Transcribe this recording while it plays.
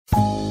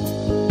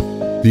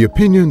The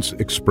opinions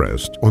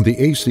expressed on the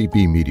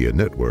ACB Media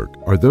Network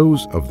are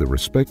those of the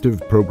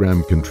respective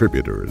program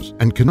contributors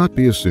and cannot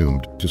be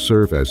assumed to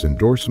serve as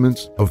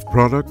endorsements of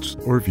products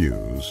or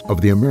views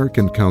of the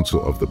American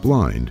Council of the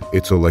Blind,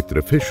 its elected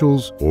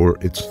officials, or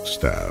its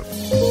staff.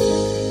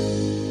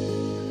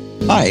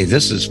 Hi,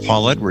 this is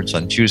Paul Edwards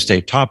on Tuesday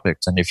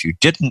Topics, and if you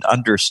didn't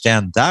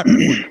understand that,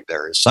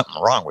 there is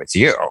something wrong with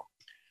you.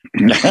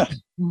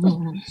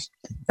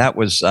 That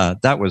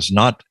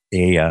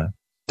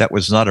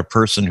was not a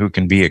person who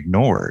can be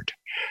ignored.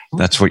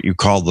 That's what you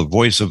call the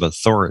voice of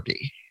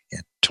authority.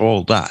 It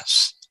told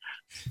us.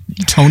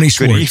 Tony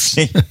Schwartz.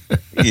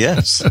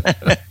 Yes.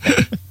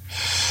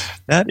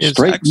 That is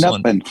Straighten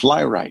excellent. Up and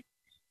fly right.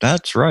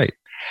 That's right.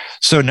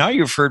 So now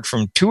you've heard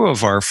from two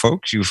of our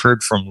folks. You've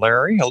heard from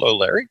Larry. Hello,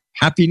 Larry.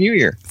 Happy New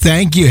Year.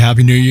 Thank you.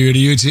 Happy New Year to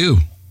you, too.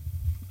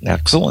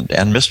 Excellent.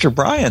 And Mr.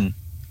 Brian,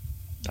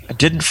 I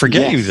didn't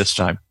forget you this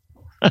time.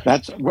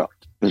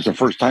 There's a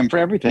first time for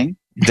everything.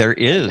 There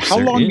is. How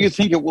long do you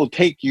think it will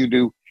take you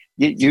to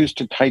get used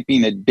to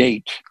typing a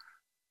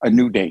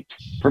new date?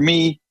 For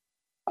me,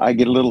 I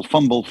get a little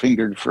fumble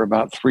fingered for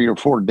about 3 or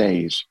 4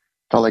 days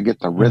till I get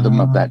the rhythm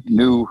of that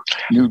new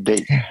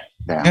date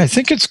down. I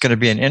think it's going to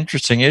be an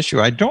interesting issue.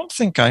 I don't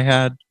think I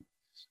had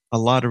a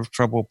lot of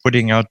trouble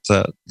putting out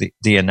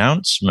the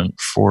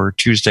announcement for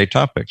Tuesday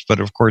Topics,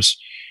 but of course,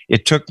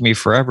 it took me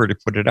forever to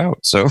put it out.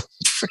 So,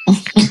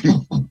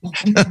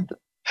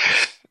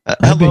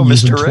 hello,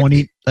 Mr.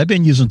 Rick. I've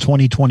been using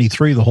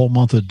 2023 the whole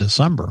month of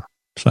December.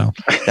 So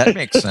that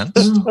makes sense.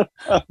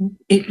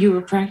 You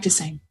were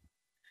practicing.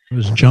 I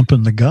was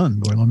jumping the gun,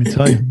 boy. Let me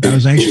tell you, I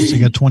was anxious to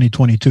get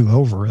 2022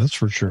 over. That's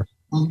for sure.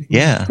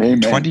 Yeah,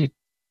 Amen. 20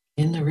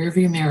 in the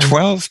rearview mirror.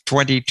 12,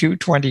 22,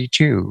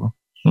 22.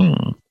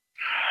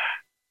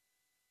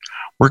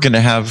 We're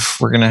gonna have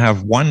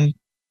 1,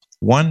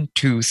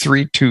 2,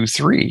 3, 2,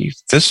 3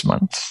 this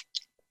month.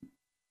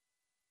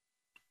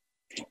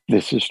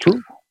 This is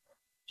true.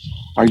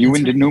 Are you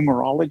into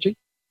numerology?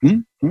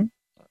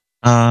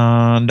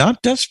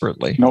 Not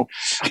desperately. No,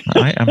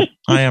 I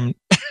am.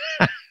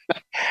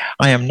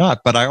 I am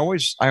not. But I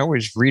always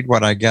read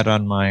what I get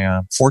on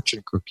my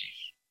fortune cookie.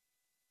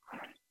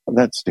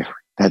 that's different.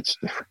 That's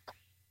different.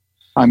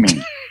 I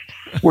mean,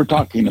 we're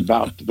talking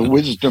about the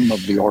wisdom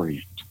of the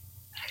Orient.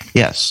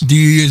 Yes. Do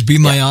you use Be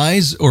My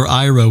Eyes or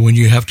Ira when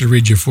you have to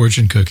read your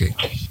fortune cookie?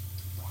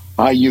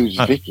 I use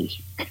Vicky.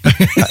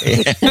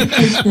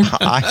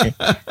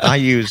 I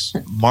use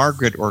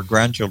Margaret or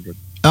grandchildren.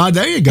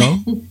 There you go.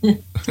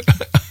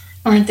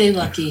 Aren't they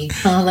lucky,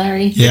 huh,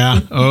 Larry? Yeah.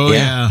 Oh,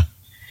 yeah.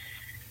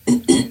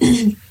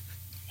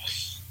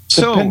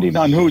 So, depending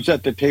on who's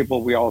at the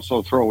table, we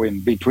also throw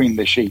in between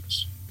the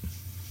sheets.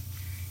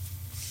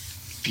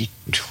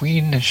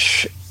 Between the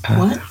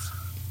what?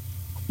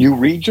 You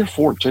read your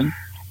fortune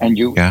and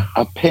you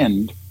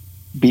append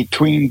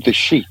between the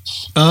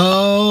sheets.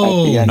 Oh,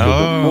 at the end of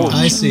the morning.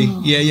 I see.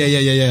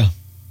 Yeah.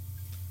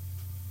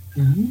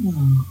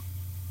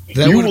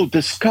 Will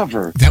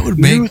discover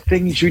new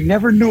things you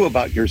never knew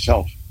about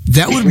yourself.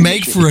 That would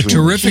make for a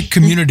terrific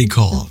community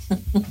call.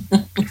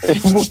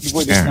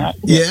 Would it not?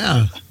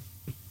 Yeah.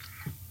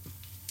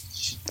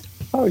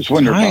 I always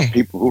wonder about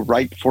people who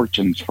write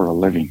fortunes for a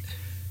living.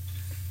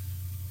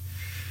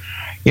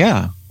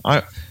 Yeah.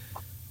 I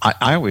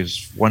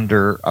always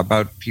wonder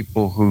about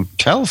people who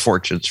tell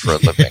fortunes for a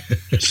living.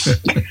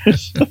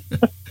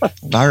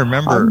 I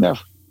remember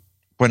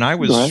when I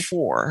was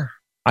 4,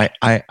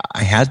 I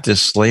had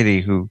this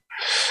lady who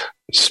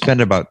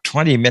spent about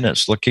 20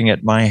 minutes looking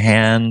at my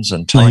hands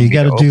and telling me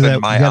to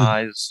open my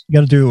eyes. You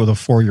got to do it with a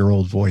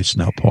 4-year-old voice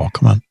now, Paul.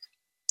 Come on.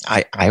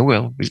 I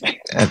will.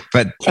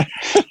 But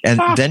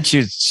then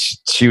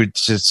she would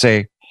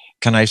say,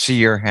 "Can I see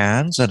your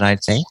hands?" And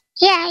I'd say,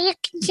 "Yeah, you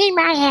can see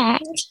my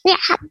hands."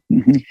 Yeah.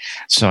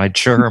 So I'd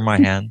show her my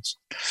hands.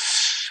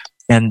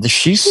 And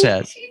she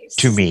said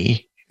to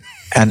me,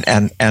 and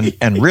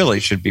really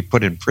should be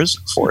put in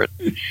prison for it,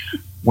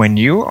 "When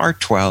you are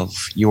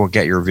 12, you will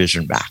get your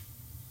vision back."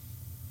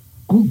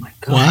 Oh my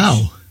gosh.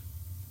 Wow.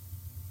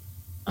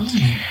 Oh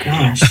my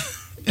gosh.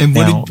 And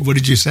what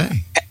did you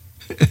say?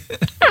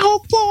 Oh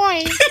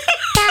boy,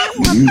 that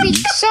would be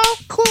so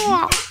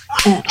cool.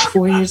 At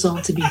 4 years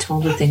old to be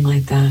told a thing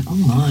like that. Oh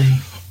my.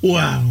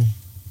 Wow.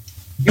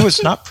 It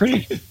was not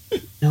pretty.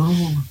 No.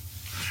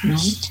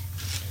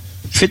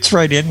 Fits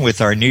right in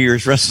with our New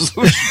Year's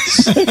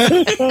resolutions.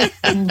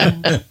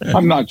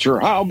 I'm not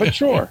sure how, but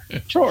sure.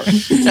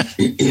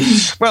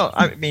 Well,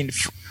 I mean,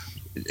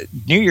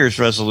 New Year's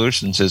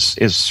resolutions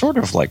is sort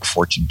of like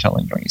fortune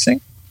telling, don't you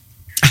think?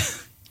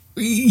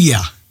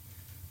 Yeah.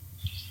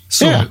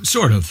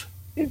 Sort of.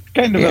 It's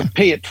kind of a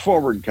pay it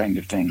forward kind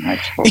of thing, I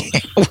suppose.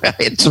 Well,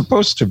 it's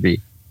supposed to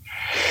be.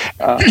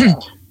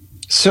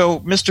 So,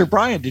 Mr.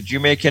 Brian, did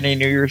you make any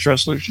New Year's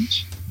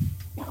resolutions?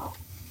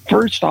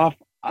 First off,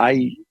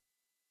 I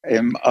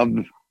am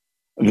of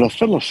the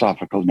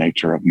philosophical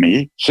nature of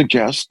me,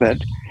 suggests that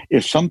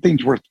if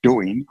something's worth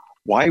doing,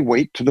 why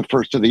wait to the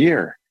first of the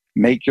year?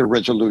 Make your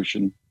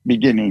resolution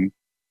beginning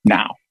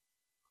now.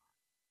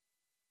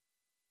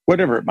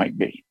 Whatever it might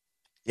be.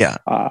 Yeah.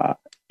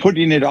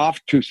 Putting it off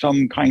to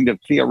some kind of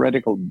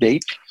theoretical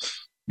date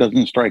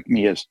doesn't strike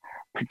me as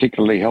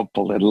particularly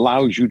helpful. It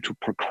allows you to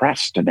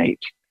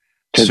procrastinate.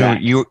 So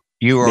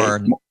you are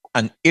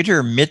an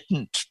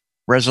intermittent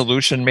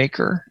resolution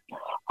maker?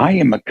 I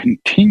am a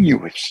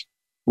continuous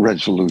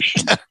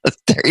resolution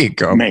there you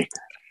go. maker.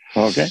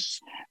 Okay.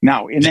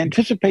 Now, in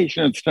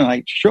anticipation of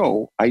tonight's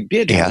show, I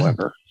did,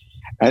 however,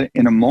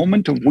 in a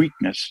moment of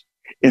weakness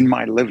in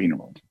my living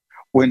room,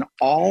 when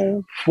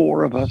all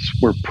four of us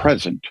were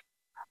present,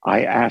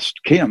 I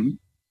asked Kim,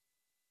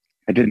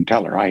 I didn't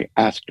tell her, I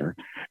asked her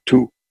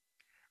to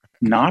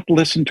not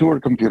listen to her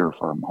computer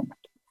for a moment,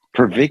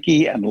 for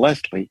Vicki and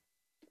Leslie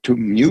to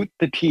mute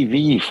the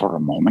TV for a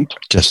moment.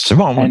 Just a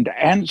moment. And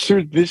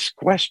answer this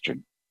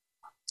question.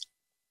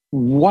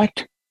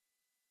 What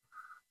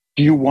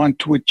do you want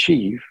to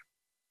achieve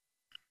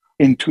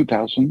in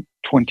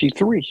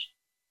 2023?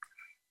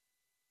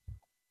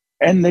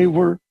 And they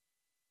were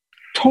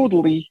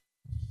totally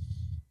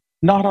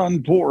not on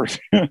board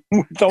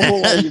with the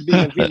whole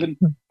idea of even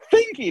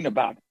thinking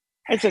about it.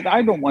 I said,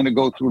 I don't want to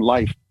go through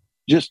life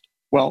just,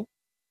 well,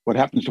 what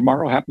happens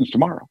tomorrow happens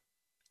tomorrow.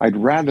 I'd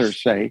rather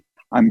say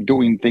I'm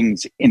doing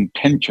things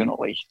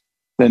intentionally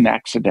than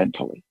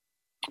accidentally.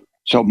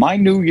 So my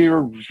New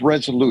Year's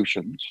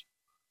resolutions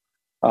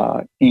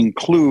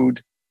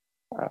include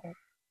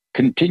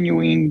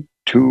continuing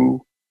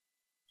to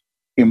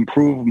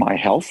improve my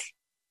health.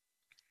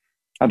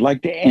 I'd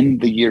like to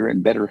end the year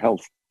in better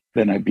health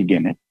than I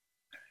begin it.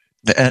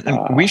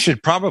 And we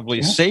should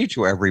probably say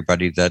to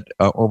everybody that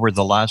over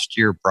the last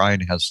year,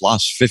 Brian has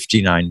lost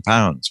 59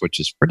 pounds, which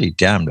is pretty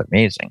damned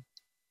amazing.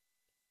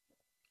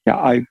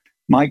 Yeah,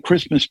 my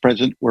Christmas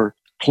present were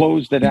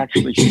clothes that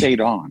actually stayed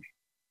on.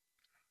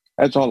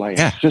 That's all I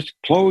have. Just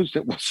clothes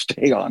that will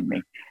stay on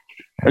me.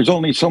 There's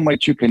only so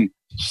much you can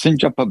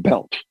cinch up a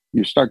belt.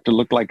 You start to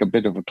look like a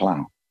bit of a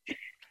clown.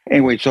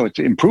 Anyway, so it's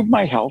improve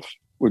my health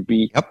would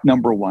be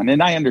number one.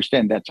 And I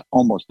understand that's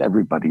almost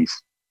everybody's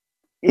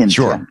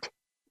intent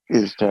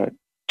is to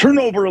turn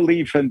over a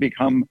leaf and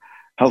become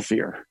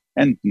healthier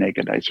and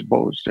naked, I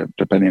suppose,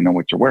 depending on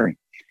what you're wearing.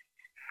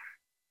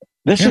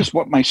 This is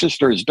what my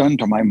sister has done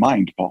to my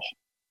mind, Paul.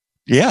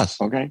 Yes.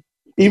 Okay.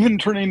 Even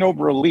turning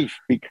over a leaf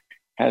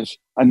has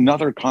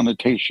another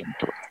connotation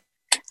to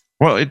it.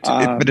 Well,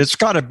 but it's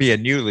got to be a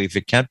new leaf.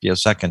 It can't be a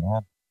second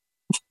hand.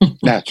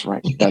 That's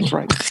right. That's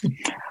right.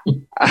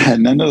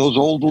 None of those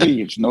old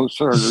leaves. No,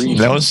 sir.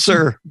 No,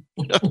 sir.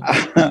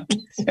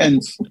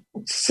 And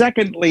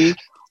secondly,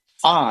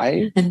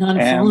 I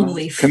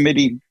am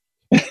committing.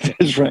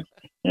 That's right.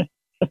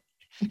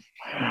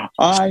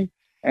 I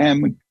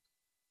am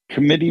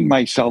committing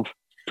myself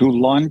to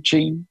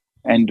launching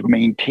and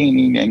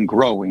maintaining and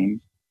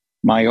growing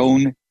my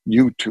own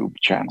YouTube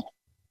channel.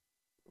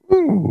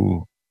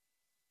 Ooh.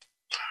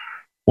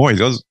 Boy,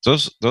 those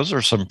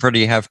are some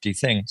pretty hefty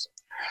things.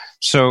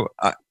 So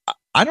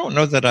I don't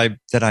know that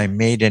I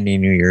made any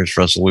New Year's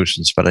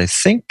resolutions, but I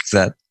think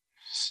that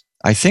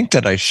I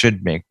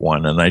should make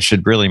one, and I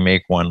should really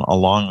make one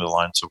along the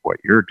lines of what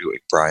you're doing,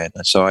 Brian.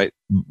 And so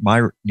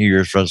my New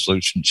Year's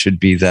resolution should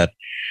be that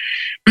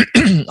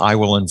I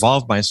will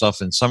involve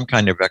myself in some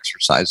kind of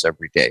exercise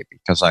every day,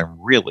 because I'm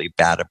really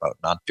bad about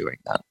not doing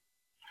that.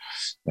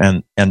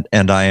 And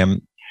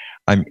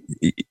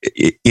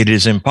it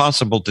is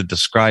impossible to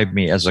describe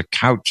me as a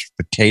couch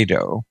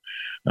potato,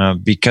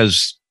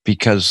 because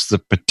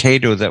the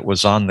potato that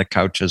was on the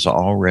couch has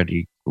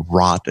already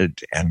rotted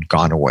and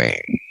gone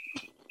away.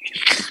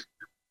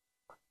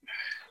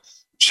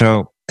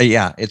 So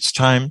it's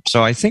time.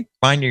 So I think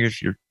my New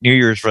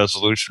Year's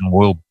resolution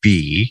will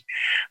be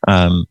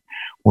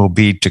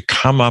to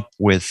come up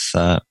with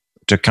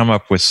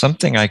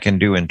something I can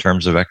do in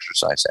terms of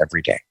exercise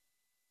every day.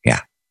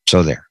 Yeah.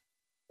 So there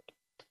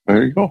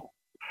you go.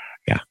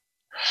 Yeah.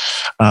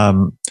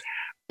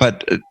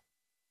 But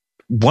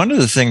one of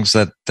the things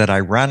that I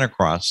ran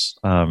across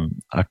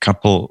a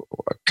couple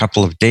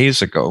of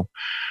days ago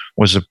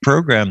was a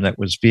program that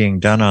was being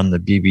done on the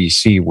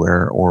BBC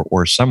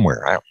or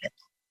somewhere. I don't know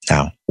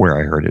now where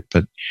I heard it,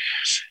 but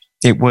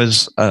it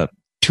was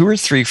 2 or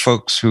 3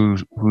 folks who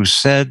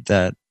said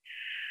that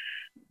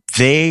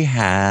they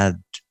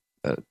had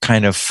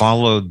kind of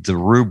followed the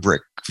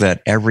rubric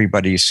that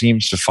everybody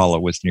seems to follow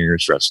with New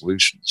Year's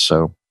resolutions.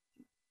 So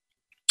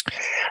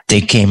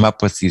they came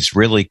up with these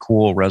really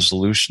cool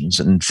resolutions,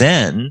 and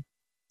then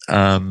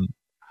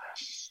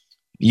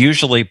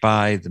usually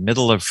by the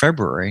middle of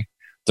February,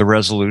 the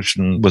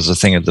resolution was a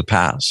thing of the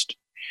past.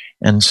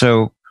 And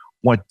so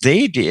what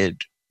they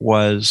did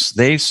was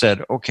they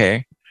said,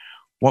 okay,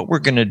 what we're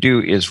going to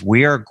do is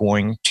we are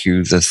going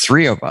to, the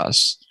 3 of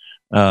us,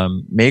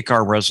 make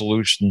our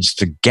resolutions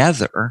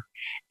together,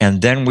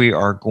 and then we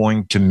are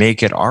going to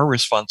make it our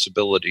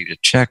responsibility to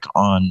check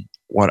on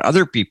what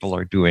other people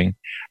are doing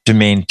to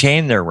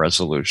maintain their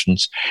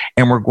resolutions.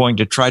 And we're going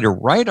to try to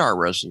write our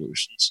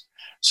resolutions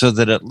so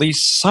that at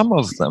least some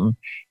of them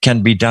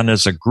can be done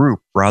as a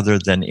group rather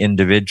than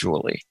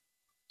individually.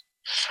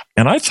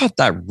 And I thought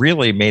that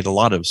really made a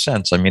lot of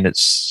sense. I mean, it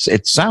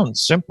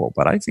sounds simple,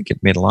 but I think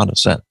it made a lot of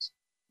sense.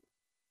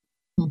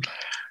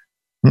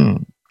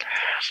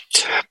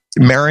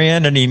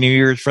 Marianne, any New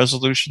Year's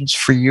resolutions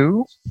for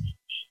you?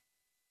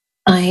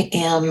 I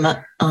am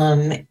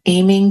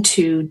aiming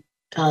to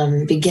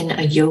begin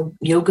a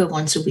yoga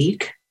once a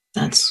week.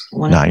 That's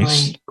one of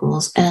my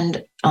goals.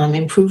 And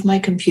improve my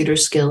computer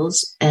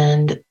skills.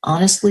 And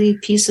honestly,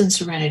 peace and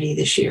serenity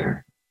this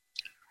year.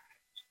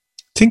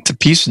 I think the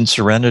peace and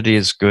serenity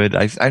is good.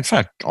 In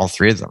fact, all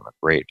three of them are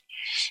great.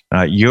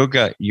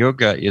 Yoga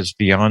is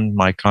beyond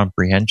my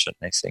comprehension,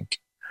 I think.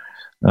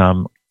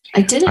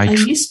 I did it. I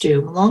used to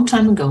a long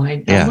time ago.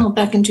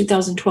 Back in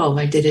 2012,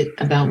 I did it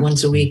about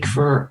once a week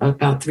for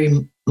about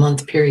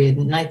 3-month period.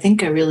 And I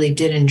think I really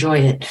did enjoy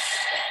it.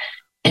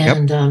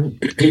 And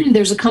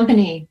there's a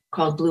company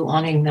called Blue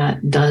Awning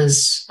that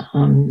does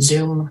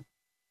Zoom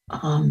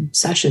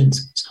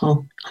sessions.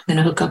 So I'm going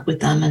to hook up with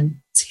them and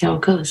see how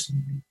it goes.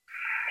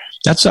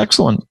 That's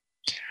excellent.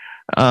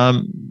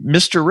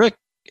 Mr. Rick,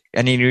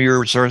 any New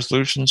Year's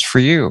resolutions for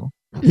you?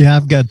 Yeah,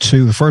 I've got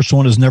two. The first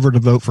one is never to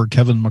vote for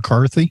Kevin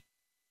McCarthy.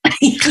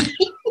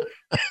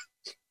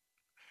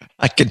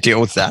 I can deal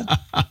with that.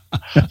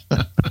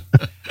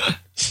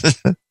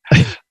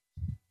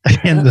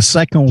 And the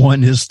second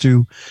one is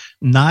to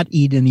not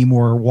eat any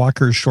more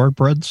Walker's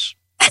shortbreads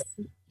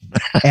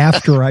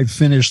after I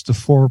finish the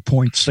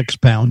 4.6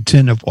 pound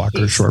tin of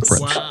Walker's shortbreads.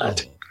 Wow.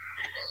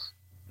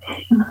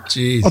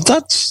 Jeez. Well,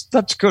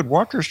 that's good.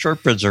 Walker's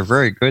shortbreads are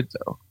very good,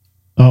 though.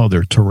 Oh,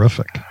 they're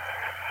terrific.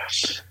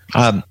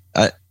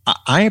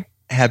 I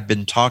have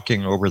been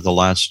talking over the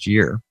last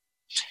year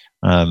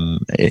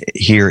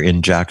here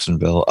in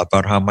Jacksonville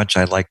about how much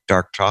I like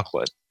dark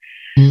chocolate.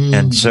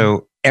 And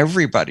so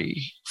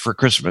everybody for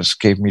Christmas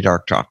gave me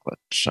dark chocolate.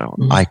 So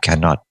I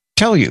cannot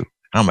tell you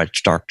how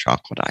much dark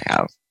chocolate I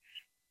have.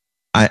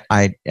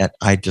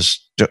 I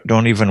just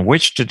don't even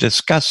wish to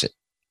discuss it.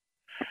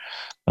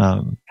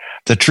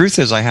 The truth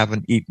is, I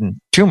haven't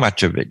eaten too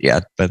much of it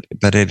yet, but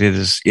it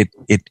is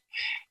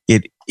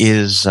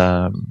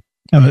an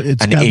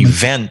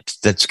event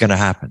that's going to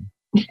happen.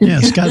 Yeah,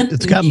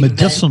 it's got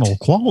medicinal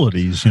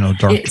qualities, dark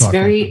chocolate. It's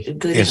very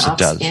good Yes, it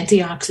does.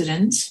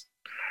 Antioxidants.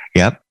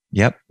 Yep.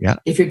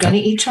 If you're going to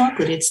eat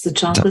chocolate, it's the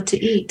chocolate to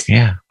eat.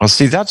 Yeah. Well,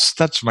 see,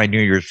 that's my New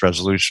Year's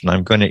resolution.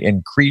 I'm going to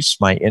increase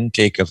my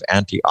intake of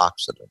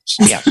antioxidants.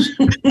 Yes.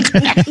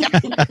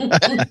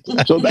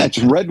 So that's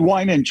red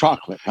wine and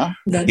chocolate, huh?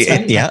 That's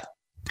right. Yeah.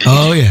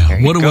 Oh,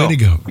 yeah. What a way to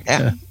go.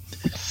 Yeah.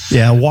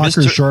 Yeah,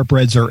 Walker's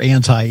shortbreads are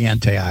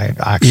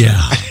antioxidant. Yeah.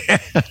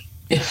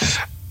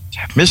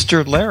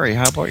 Mr. Larry,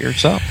 how about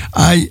yourself?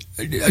 I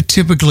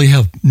typically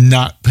have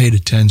not paid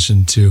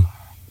attention to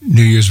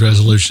New Year's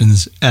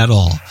resolutions at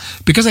all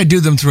because I do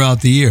them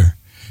throughout the year,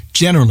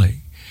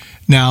 generally.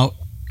 Now,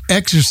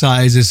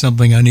 exercise is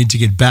something I need to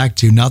get back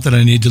to. Not that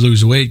I need to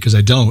lose weight because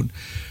I don't,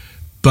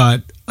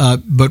 but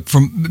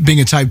from being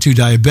a type 2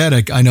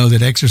 diabetic, I know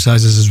that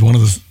exercises is one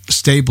of the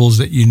staples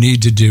that you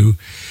need to do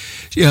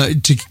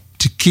to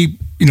keep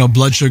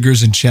blood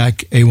sugars in check,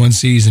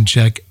 A1Cs in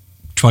check,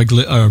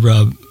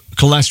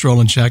 cholesterol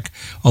in check,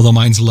 although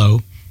mine's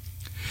low.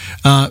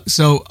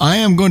 So I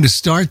am going to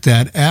start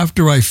that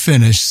after I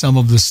finish some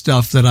of the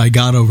stuff that I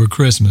got over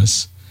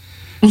Christmas.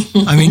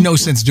 I mean, no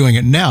sense doing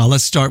it now.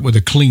 Let's start with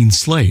a clean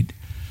slate.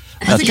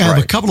 I think I have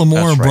a couple of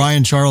more of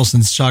Brian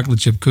Charleston's chocolate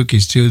chip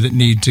cookies, too, that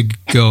need to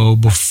go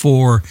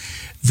before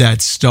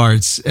that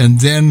starts. And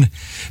then,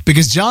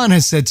 because John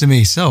has said to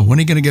me, so when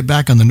are you going to get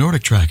back on the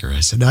Nordic Tracker? I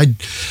said, I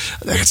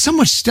got so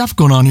much stuff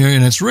going on here,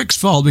 and it's Rick's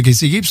fault because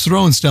he keeps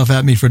throwing stuff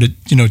at me to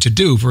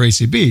do for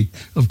ACB,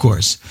 of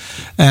course.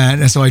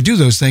 And so I do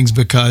those things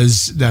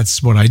because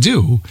that's what I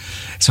do.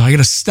 So I got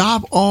to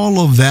stop all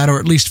of that, or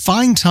at least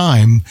find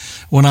time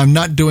when I'm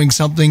not doing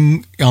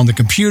something on the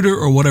computer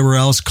or whatever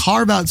else,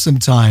 carve out some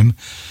time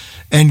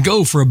and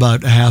go for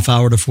about a half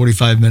hour to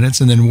 45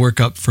 minutes and then work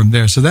up from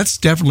there. So that's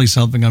definitely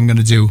something I'm going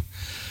to do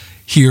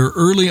here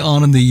early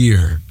on in the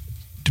year.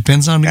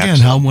 Depends on, again,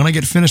 when I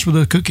get finished with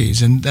the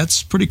cookies, and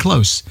that's pretty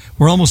close.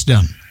 We're almost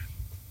done.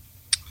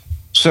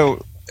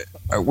 So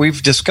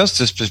we've discussed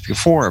this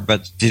before,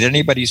 but did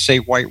anybody say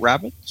white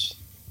rabbits?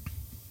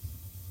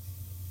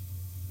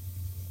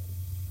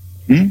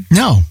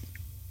 No.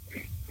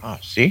 Oh,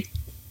 see?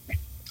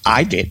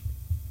 I did.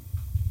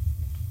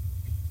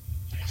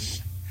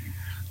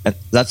 And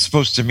that's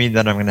supposed to mean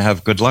that I'm going to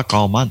have good luck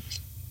all month.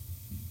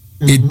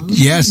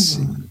 Yes.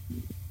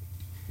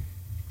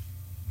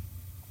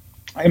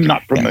 I am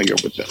not familiar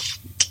with this.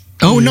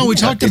 Oh, no, we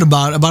talked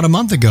about a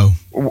month ago.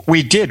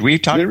 We did. We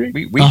talked.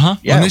 We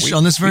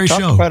on this very show.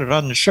 We talked about it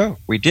on the show.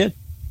 We did.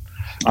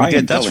 We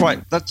did. That's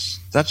why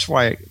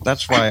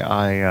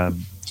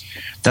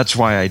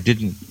I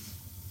didn't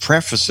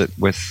preface it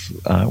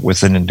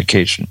with an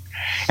indication.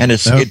 And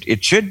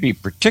it should be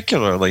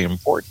particularly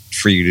important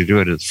for you to do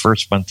it at the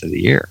first month of the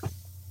year.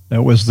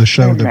 That was the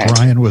show that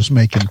Brian was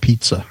making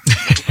pizza.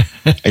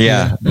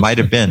 Yeah, might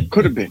have been.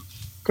 Could have been.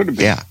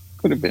 Yeah,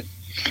 could have been.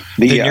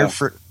 Then you're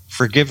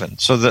forgiven.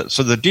 So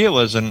the deal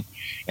is, and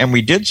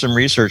we did some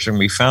research, and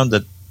we found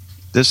that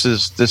this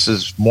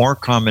is more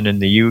common in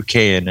the UK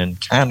and in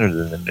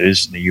Canada than it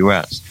is in the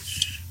US.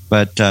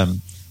 But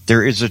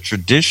there is a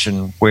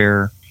tradition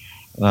where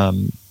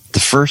the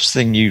first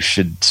thing you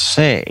should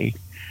say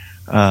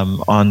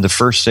on the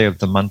first day of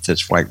the month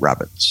is white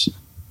rabbits.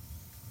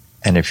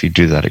 And if you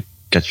do that, it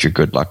gets you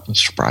good luck,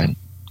 Mr. Brian.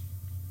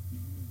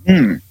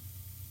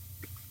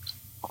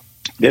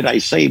 Did I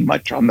say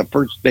much on the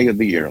first day of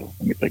the year?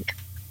 Let me think.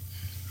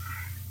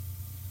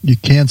 You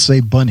can't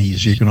say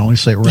bunnies. You can only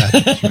say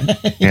rabbits,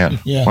 right?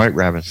 Yeah, white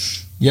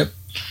rabbits. Yep.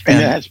 And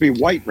it has to be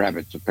white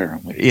rabbits,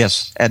 apparently.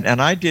 Yes, and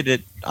I did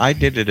it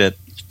at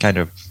kind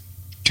of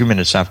 2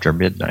 minutes after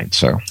midnight.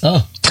 So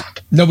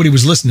nobody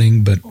was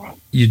listening, but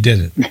you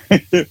did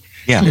it.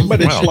 Yeah,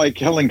 but it's like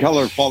Helen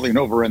Keller falling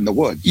over in the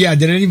woods. Yeah,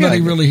 did anybody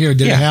really hear?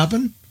 Did it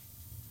happen?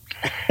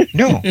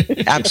 No,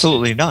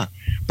 absolutely not.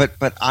 But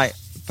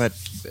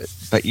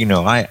you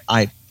know,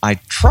 I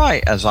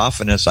try as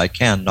often as I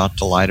can not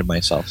to lie to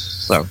myself.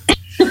 So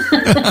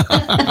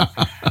I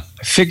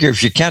figure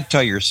if you can't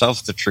tell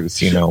yourself the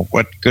truth, you know,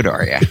 what good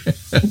are you?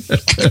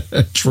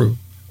 True.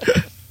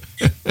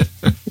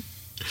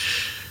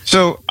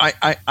 So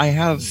I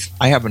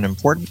have an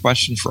important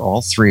question for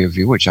all three of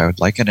you, which I would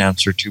like an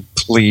answer to.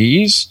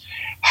 Please,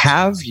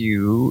 have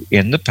you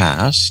in the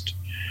past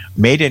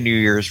made a New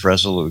Year's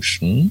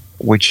resolution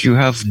which you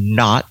have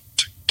not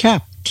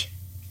kept?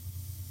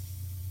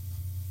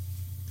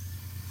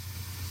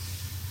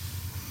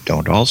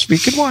 Don't all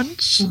speak at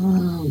once.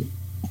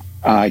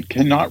 I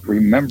cannot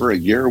remember a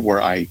year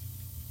where I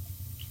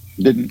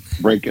didn't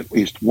break at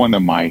least one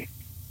of my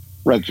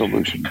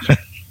resolutions.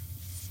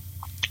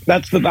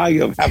 That's the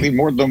value of having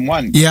more than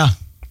one. Yeah.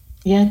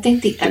 Yeah, I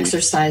think the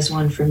exercise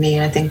one for me,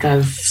 I think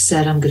I've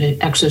said I'm going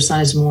to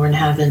exercise more and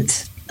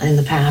haven't in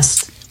the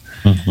past.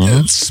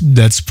 Mm-hmm.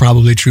 That's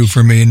probably true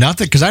for me. Not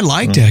that, because I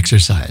like to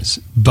exercise,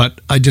 but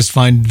I just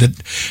find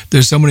that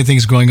there's so many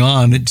things going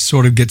on. It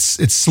sort of it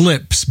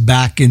slips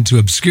back into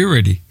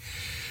obscurity.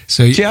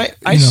 So see,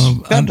 I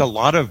spend a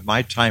lot of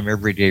my time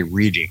every day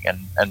reading,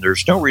 and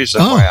there's no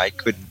reason why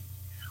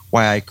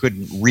I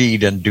couldn't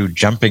read and do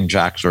jumping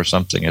jacks or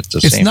something at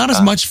the same time. It's not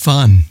as much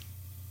fun.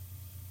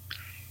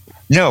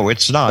 No,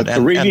 it's not. But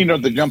the reading or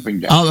the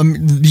jumping jacks?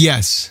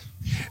 Yes.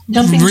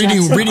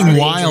 Reading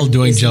while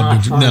doing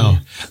jumping. No,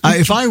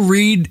 if I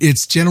read,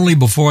 it's generally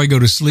before I go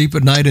to sleep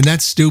at night, and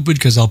that's stupid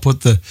because I'll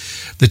put the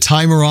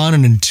timer on,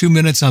 and in 2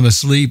 minutes I'm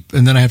asleep,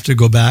 and then I have to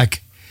go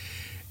back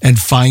and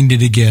find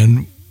it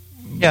again.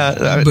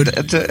 Yeah, but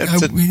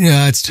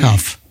it's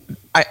tough.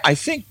 I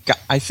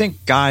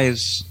think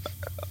guys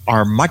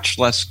are much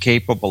less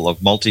capable of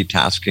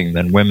multitasking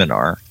than women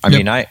are. I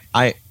mean,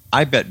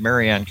 I bet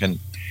Marianne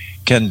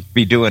can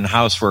be doing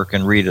housework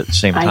and read at the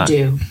same time. I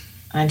do.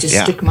 I just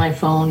stick my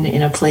phone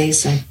in a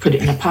place, I put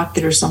it in a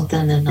pocket or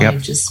something, and I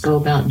just go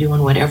about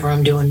doing whatever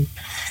I'm doing.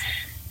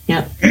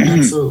 Yep,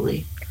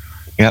 absolutely.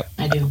 Yep,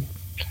 I do.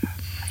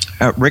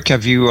 Rick,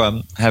 have you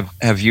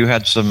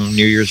had some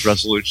New Year's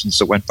resolutions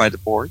that went by the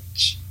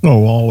boards?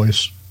 Oh,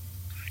 always.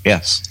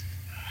 Yes.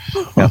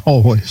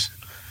 Always.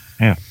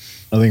 Yeah.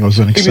 I think it was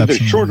an exception. Maybe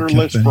the shorter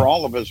list for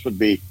all of us would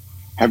be,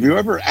 have you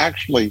ever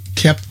actually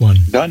kept one?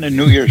 Done a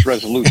New Year's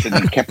resolution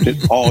and kept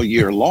it all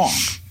year long?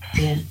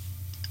 Yeah.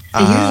 A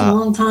year's a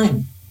long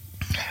time.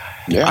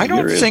 Yeah, a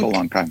year is a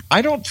long time.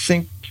 I don't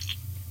think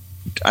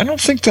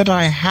that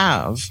I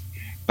have,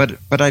 but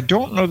I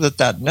don't know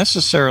that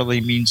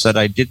necessarily means that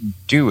I didn't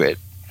do it.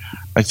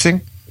 I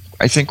think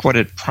what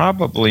it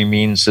probably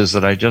means is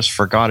that I just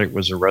forgot it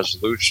was a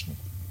resolution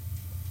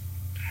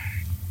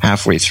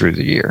halfway through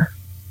the year.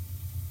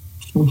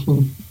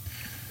 Mm-hmm.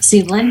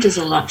 See, Lent is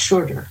a lot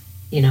shorter.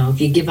 You know,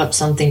 if you give up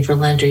something for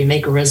Lent or you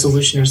make a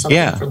resolution or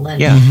something for Lent,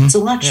 it's a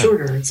lot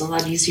shorter. It's a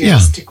lot easier to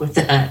stick with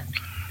that.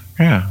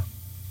 Yeah.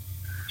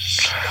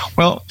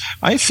 Well,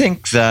 I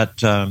think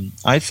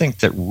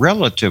that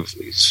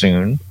relatively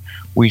soon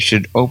we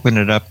should open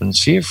it up and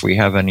see if we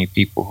have any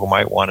people who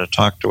might want to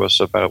talk to us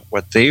about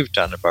what they've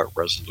done about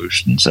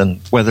resolutions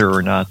and whether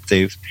or not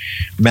they've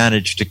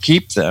managed to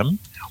keep them,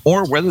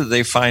 or whether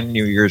they find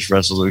New Year's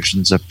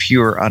resolutions a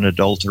pure,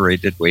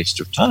 unadulterated waste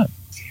of time.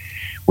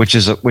 Which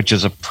is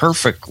a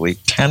perfectly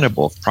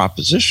tenable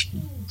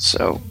proposition.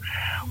 So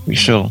we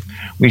shall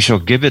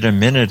give it a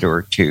minute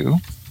or two.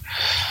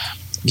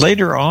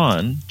 Later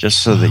on,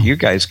 just so that you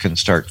guys can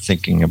start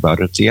thinking about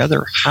it, the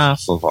other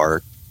half of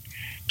our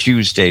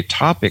Tuesday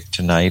topic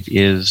tonight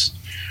is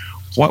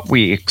what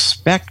we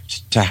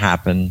expect to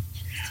happen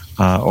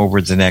over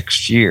the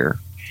next year.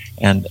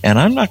 And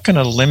I'm not going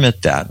to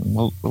limit that.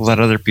 We'll let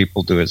other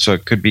people do it. So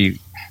it could be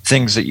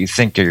things that you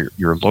think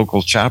your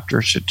local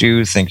chapter should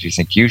do, things you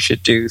think you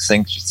should do,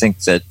 things you think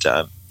that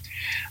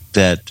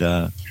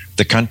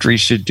the country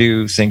should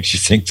do, things you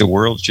think the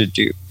world should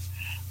do.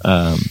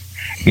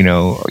 You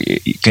know,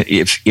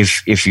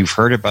 if you've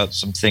heard about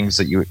some things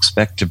that you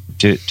expect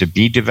to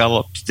be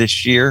developed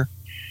this year,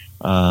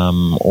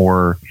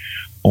 or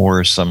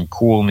some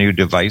cool new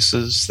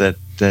devices that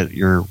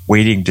you're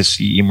waiting to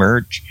see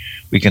emerge,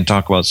 we can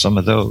talk about some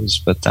of those.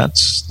 But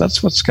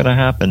that's what's going to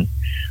happen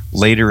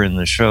later in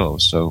the show,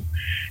 so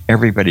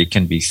everybody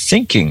can be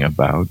thinking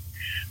about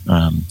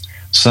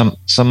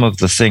some of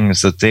the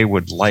things that they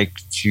would like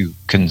to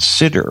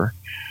consider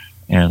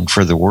and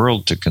for the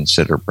world to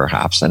consider,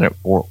 perhaps, and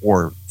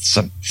or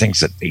some things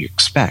that they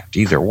expect.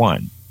 Either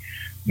one.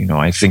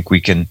 I think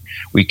we can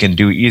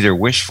do either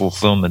wish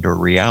fulfillment or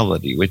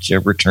reality,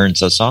 whichever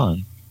turns us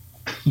on.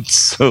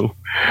 So,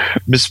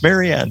 Miss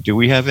Marianne, do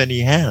we have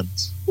any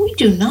hands? We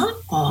do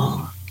not,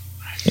 Paul.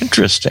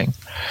 Interesting.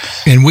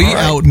 And we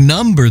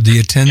outnumber the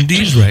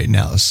attendees right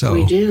now, so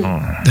we do.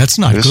 That's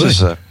not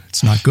good.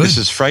 It's not good. This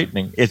is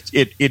frightening.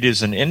 It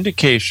is an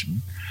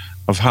indication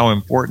of how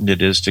important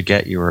it is to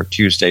get your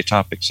Tuesday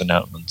topics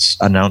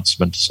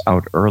announcements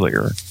out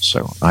earlier.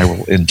 So I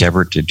will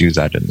endeavor to do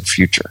that in the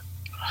future.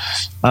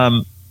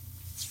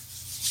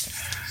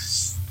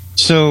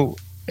 So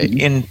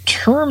in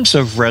terms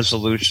of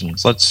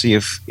resolutions, let's see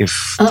if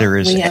there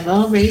is. We have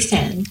a raised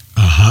hand.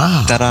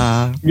 Aha.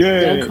 Ta-da.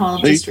 Doug Hall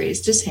just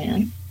raised his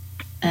hand.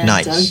 And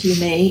nice. Doug, you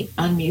may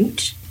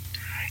unmute.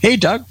 Hey,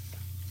 Doug.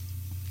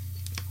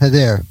 Hi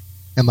there.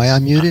 Am I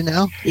unmuted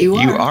now? You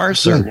are. You are,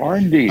 sir. You are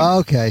indeed.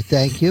 Okay,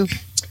 thank you.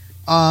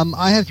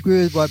 I have to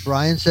agree with what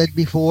Brian said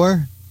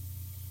before.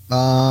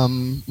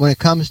 When it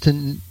comes to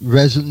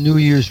New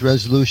Year's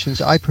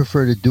resolutions, I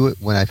prefer to do it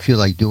when I feel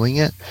like doing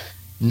it,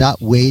 not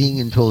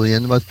waiting until the end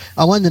of the month.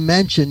 I wanted to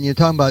mention, you're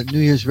talking about New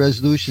Year's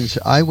resolutions.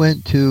 I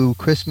went to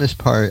Christmas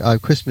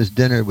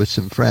dinner with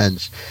some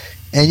friends,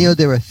 and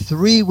there were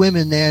 3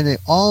 women there, and they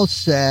all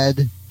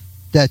said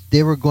that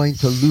they were going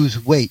to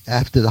lose weight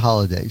after the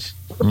holidays.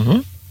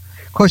 Mm-hmm.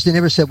 Of course, they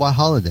never said what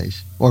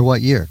holidays or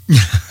what year.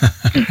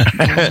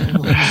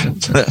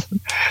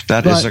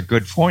 That is a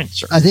good point,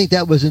 sir. I think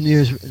that was a New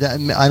Year's.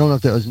 I don't know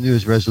if that was a New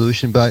Year's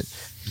resolution, but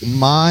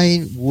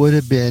mine would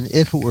have been,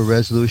 if it were a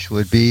resolution,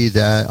 would be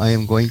that I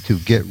am going to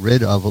get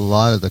rid of a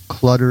lot of the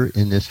clutter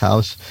in this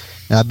house,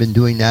 and I've been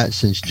doing that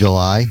since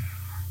July,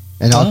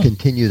 and I'll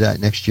continue that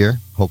next year,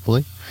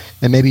 hopefully,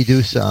 and maybe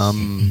do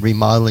some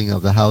remodeling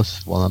of the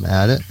house while I'm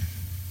at it.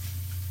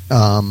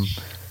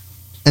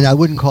 And I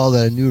wouldn't call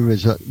that a New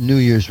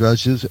Year's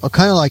resolution.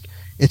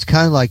 It's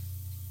kind of like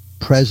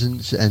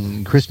presents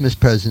and Christmas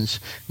presents.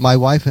 My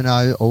wife and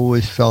I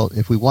always felt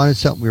if we wanted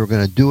something, we were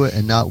going to do it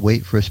and not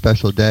wait for a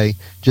special day.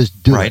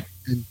 Just do it.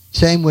 And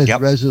same with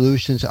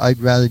resolutions. I'd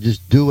rather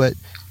just do it,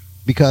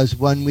 because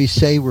when we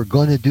say we're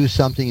going to do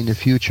something in the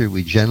future,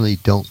 we generally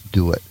don't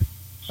do it.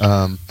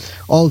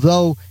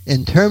 Although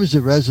in terms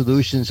of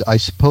resolutions, I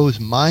suppose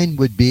mine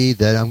would be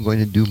that I'm going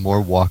to do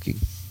more walking.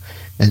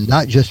 And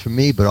not just for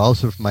me, but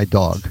also for my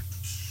dog.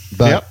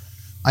 But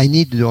I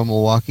need to do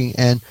more walking.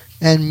 And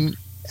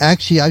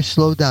actually, I've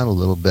slowed down a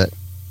little bit,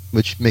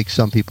 which makes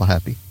some people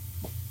happy.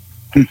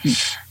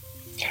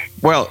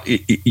 Well,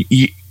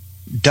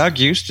 Doug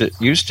used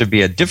to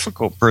be a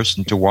difficult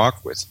person to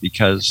walk with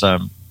because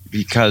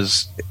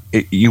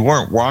you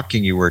weren't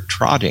walking, you were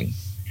trotting.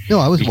 No,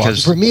 I was walking.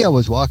 For me, I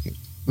was walking.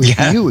 For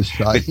you, it was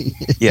trotting.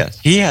 Yes,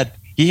 he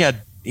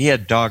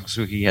had dogs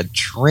who he had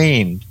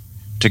trained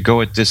to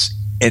go at this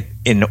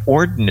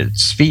inordinate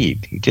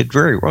speed. He did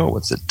very well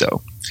with it,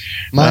 though.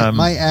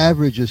 My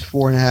average is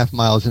 4.5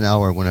 miles an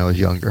hour when I was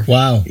younger.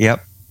 Wow.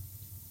 Yep.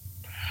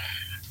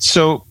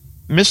 So,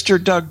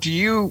 Mr. Doug, do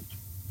you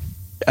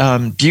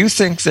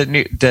think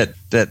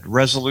that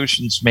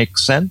resolutions make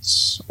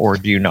sense, or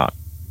do you not?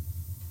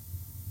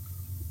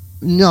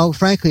 No,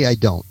 frankly, I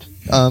don't.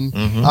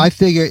 I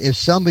figure if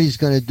somebody's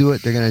going to do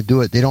it, they're going to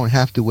do it. They don't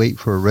have to wait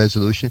for a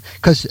resolution.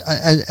 Because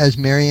as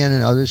Marianne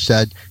and others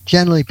said,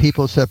 generally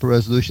people set up a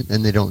resolution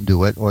and they don't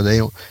do it, or they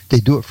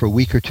do it for a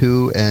week or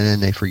two and then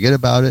they forget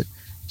about it.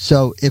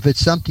 So if it's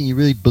something you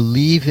really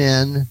believe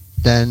in,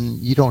 then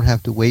you don't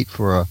have to wait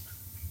for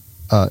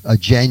a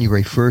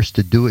January 1st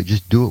to do it.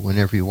 Just do it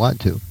whenever you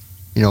want to,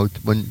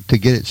 to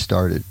get it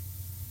started.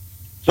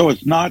 So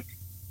it's not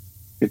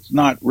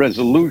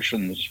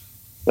resolutions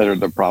that are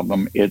the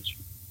problem. It's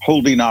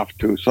holding off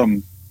to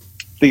some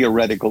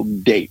theoretical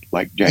date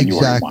like January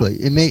 1. Exactly.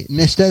 It may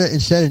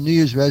instead of New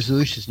Year's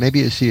resolutions,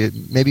 maybe it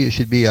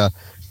should be a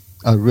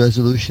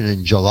resolution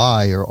in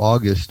July or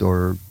August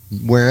or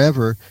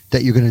wherever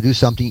that you're going to do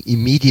something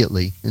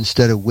immediately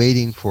instead of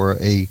waiting for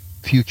a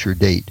future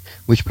date,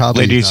 which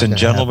probably ladies and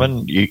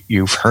gentlemen,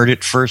 you've heard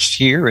it first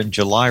here. In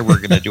July, we're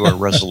going to do a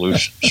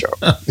resolution show,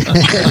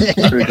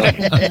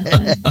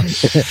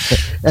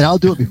 and I'll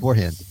do it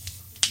beforehand.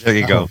 There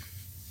you go.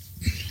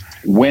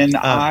 When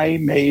I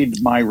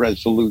made my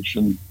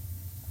resolution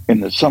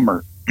in the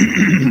summer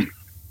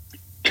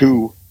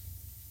to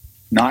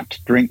not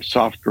drink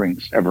soft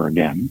drinks ever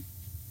again,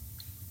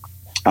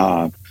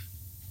 that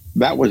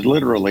was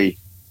literally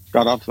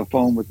got off the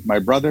phone with my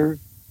brother,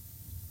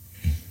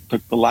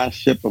 took the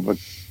last sip of a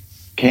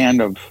can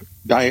of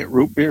diet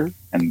root beer,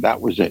 and that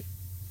was it.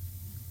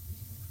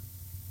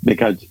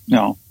 Because,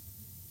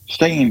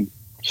 starting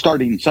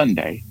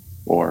Sunday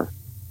or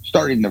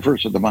starting the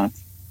first of the month,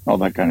 all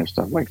that kind of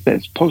stuff like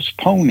this,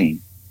 postponing.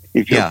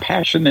 If you're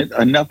passionate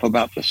enough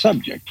about the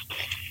subject,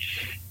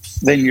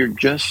 then you're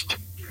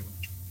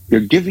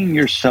giving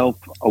yourself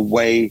a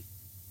way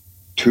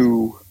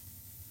to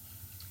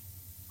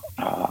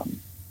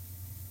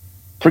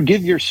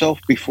forgive yourself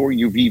before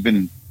you've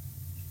even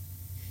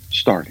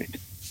started.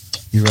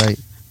 You're right.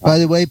 By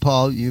the way,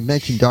 Paul, you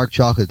mentioned dark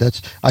chocolate.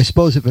 I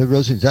suppose if a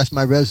resolution, that's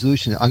my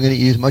resolution. I'm going to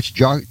eat as much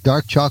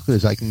dark chocolate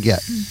as I can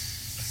get.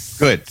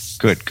 Good.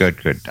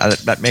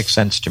 That makes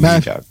sense to me,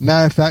 Doug.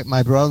 Matter of fact,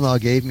 my brother-in-law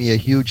gave me a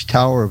huge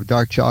tower of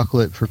dark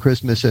chocolate for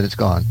Christmas, and it's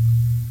gone.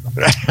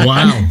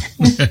 Wow.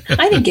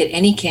 I didn't get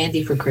any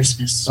candy for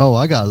Christmas. Oh,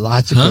 I got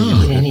lots of candy. I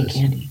didn't get any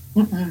candy.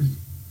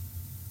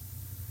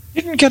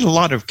 Didn't get a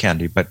lot of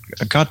candy, but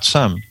I got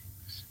some.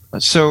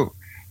 So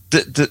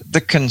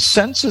the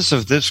consensus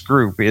of this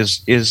group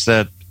is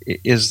that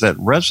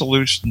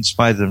resolutions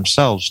by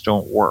themselves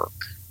don't work,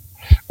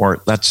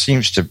 or that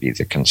seems to be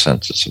the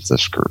consensus of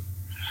this group.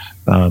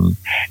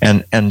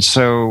 And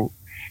so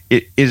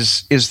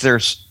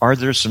are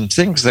there some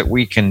things that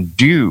we can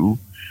do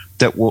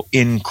that will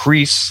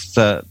increase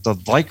the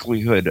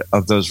likelihood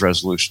of those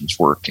resolutions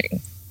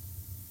working?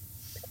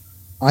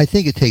 I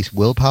think it takes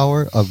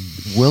willpower, of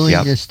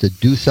willingness to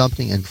do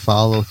something and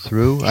follow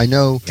through. I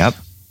know. Yep.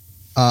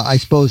 I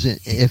suppose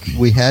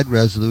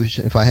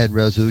if I had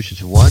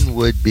resolutions, one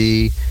would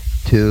be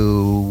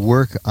to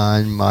work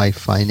on my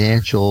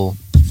financial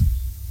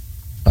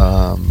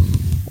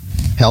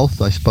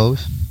health, I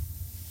suppose.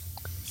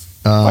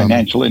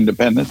 Financial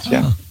independence,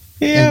 yeah.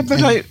 Yeah,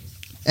 but I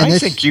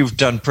think you've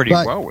done pretty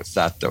well with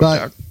that, though,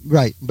 Doug.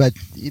 Right, but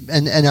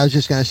I was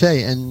just going to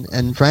say,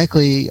 and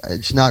frankly,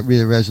 it's not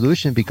really a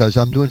resolution because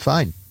I'm doing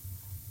fine.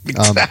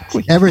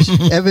 Exactly. Ever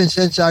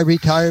since I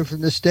retired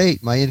from the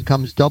state, my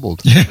income's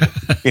doubled.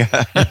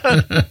 Yeah.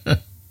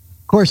 Of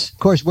course,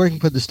 working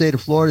for the state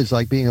of Florida is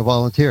like being a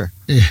volunteer.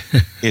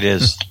 It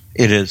is.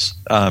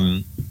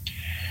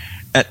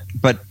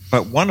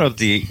 But one of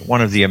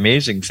the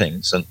amazing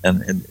things, and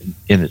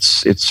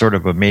it's sort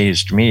of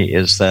amazed me,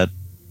 is that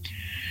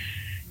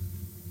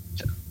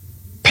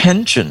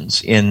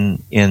pensions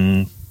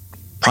in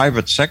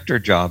private sector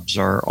jobs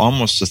are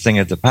almost a thing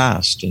of the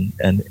past,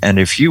 and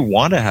if you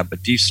want to have a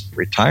decent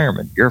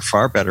retirement, you're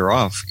far better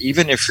off,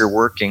 even if you're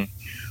working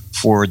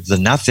for the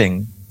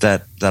nothing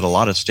that a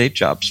lot of state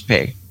jobs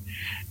pay.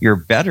 You're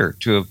better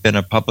to have been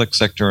a public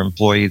sector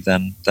employee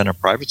than a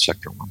private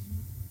sector one.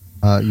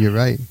 You're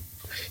right.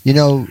 You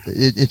know,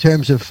 in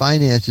terms of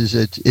finances,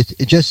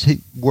 it just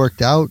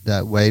worked out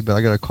that way. But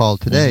I got a call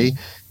today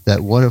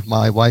that one of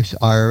my wife's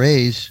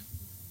IRAs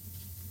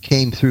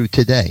came through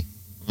today.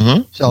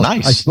 Mm-hmm. So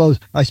nice.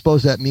 I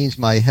suppose that means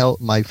my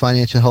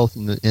financial health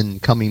in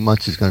coming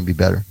months is going to be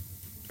better.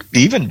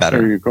 Even better.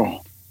 There you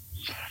go.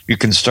 You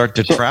can start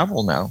to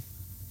travel now.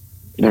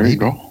 There you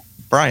go,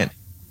 Brian.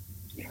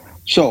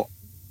 So,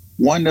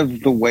 one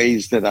of the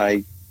ways that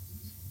I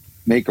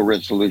make a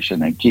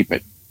resolution and keep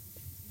it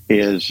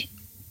is,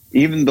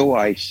 even though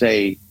I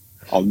say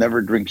I'll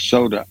never drink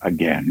soda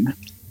again,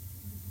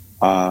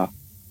 I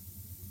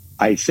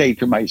say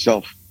to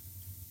myself,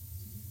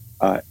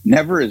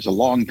 never is a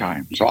long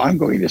time. So I'm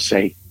going to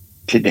say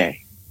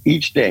today.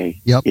 Each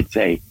day, It's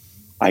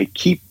I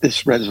keep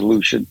this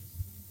resolution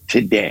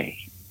today.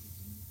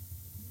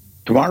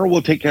 Tomorrow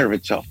will take care of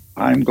itself.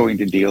 I'm going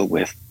to deal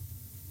with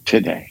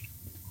today.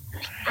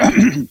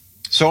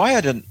 So I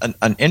had an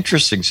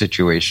interesting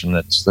situation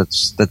that's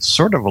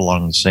sort of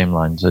along the same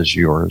lines as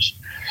yours.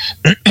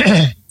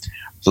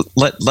 So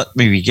let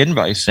me begin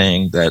by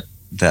saying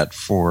that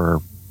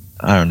for,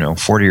 I don't know,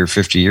 40 or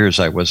 50 years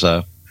I was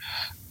a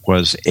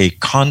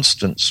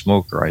constant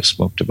smoker. I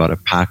smoked about a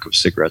pack of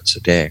cigarettes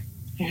a day.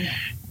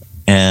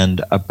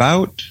 And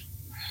about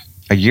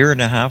a year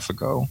and a half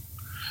ago,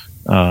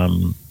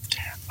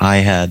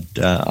 I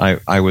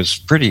was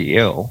pretty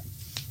ill.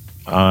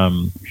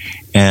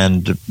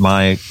 And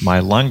my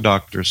lung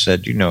doctor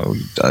said,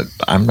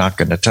 I'm not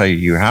going to tell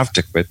you have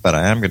to quit, but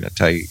I am going to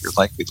tell you you're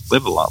likely to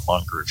live a lot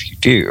longer if you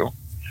do.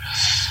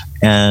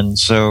 And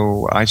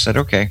so I said,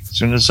 okay, as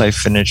soon as I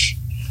finish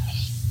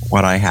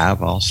what I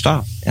have, I'll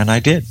stop. And I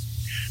did.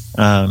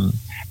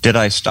 Did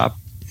I stop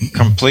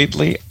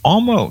completely?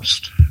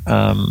 Almost.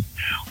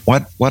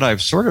 What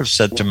I've sort of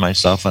said to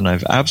myself, and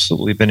I've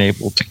absolutely been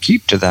able to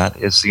keep to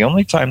that, is the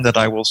only time that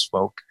I will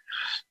smoke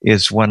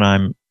is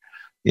when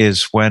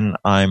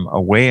I'm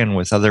away and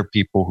with other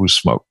people who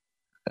smoke.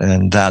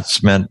 And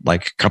that's meant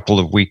like a couple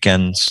of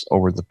weekends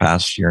over the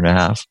past year and a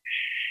half.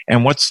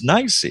 And what's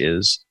nice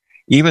is,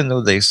 even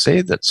though they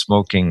say that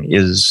smoking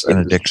is an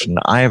addiction,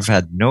 I have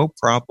had no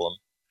problem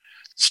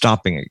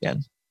stopping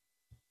again.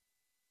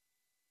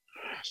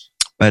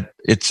 But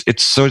it's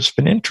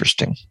been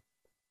interesting.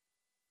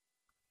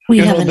 We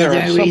have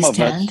another raised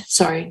hand.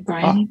 Sorry,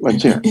 Brian.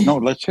 Let's hear it. No,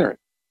 let's hear it.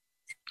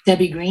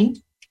 Debbie Green.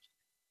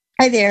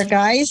 Hi there,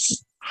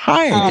 guys.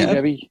 Hi,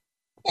 Debbie.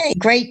 Hey,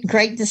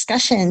 great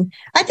discussion.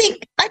 I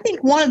think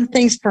one of the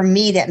things for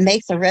me that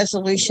makes a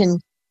resolution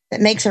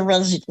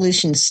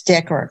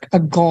stick, or a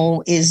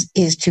goal,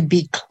 is to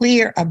be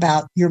clear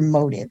about your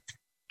motive.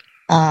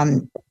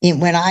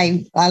 When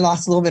I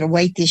lost a little bit of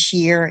weight this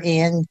year,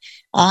 and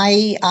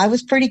I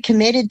was pretty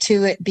committed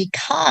to it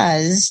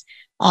because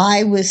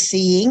I was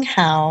seeing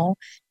how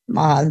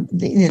I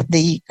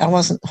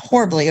wasn't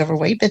horribly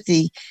overweight, but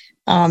the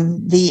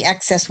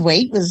excess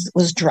weight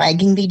was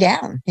dragging me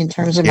down in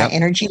terms of my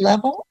energy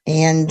level.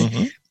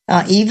 And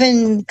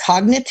even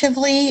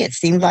cognitively, it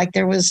seemed like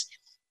that was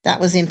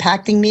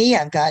impacting me.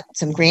 I've got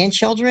some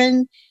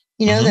grandchildren,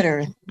 that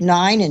are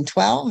 9 and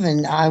 12,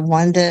 and I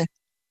wanted to,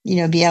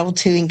 be able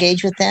to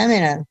engage with them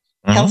in a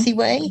healthy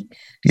way.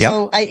 Yep.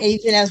 So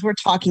even as we're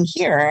talking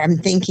here, I'm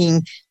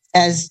thinking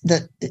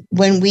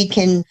when we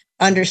can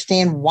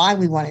understand why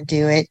we want to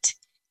do it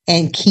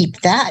and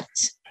keep that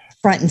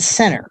front and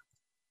center.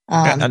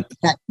 That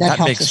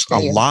makes a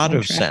lot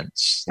of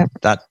sense. Yep.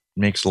 That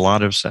makes a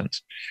lot of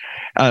sense.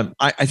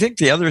 I think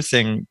the other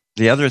thing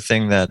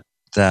that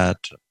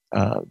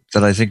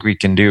I think we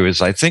can do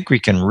is I think we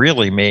can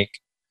really make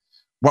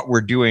what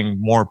we're doing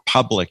more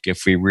public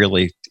if we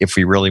really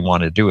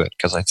want to do it.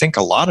 Because I think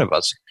a lot of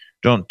us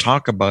don't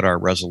talk about our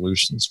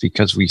resolutions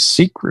because we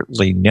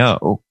secretly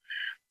know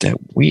that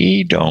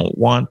we don't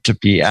want to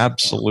be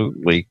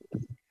absolutely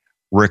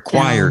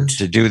required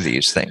to do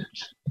these things.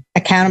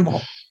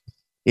 Accountable.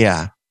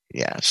 Yeah.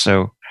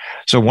 So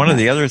one of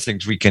the other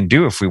things we can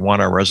do if we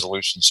want our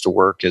resolutions to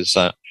work is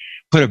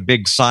put a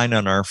big sign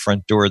on our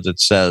front door that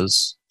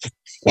says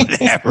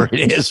whatever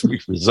it is we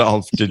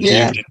resolve to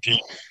do.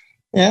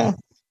 Yeah.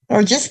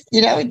 Or just,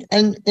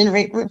 and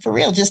for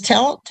real, just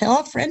tell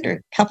a friend or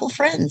a couple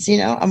friends,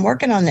 I'm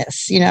working on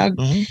this,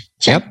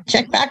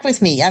 check back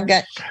with me. I've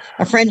got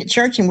a friend at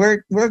church and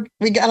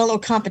we got a little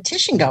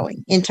competition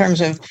going in terms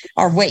of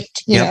our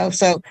weight,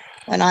 so,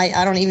 and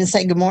I don't even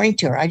say good morning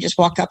to her. I just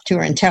walk up to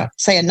her and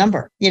say a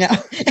number, Yep.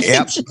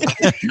 She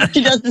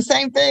does the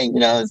same thing,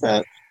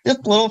 so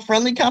just a little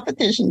friendly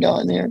competition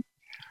going there.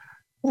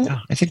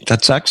 I think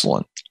that's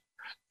excellent.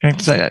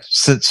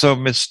 So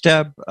Ms.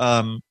 Deb,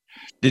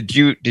 did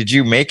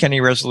you make any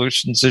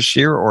resolutions this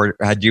year, or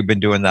had you been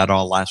doing that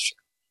all last year?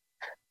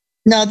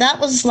 No, that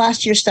was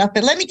last year's stuff.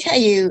 But let me tell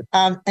you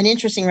an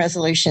interesting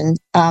resolution.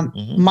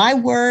 My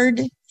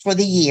word for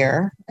the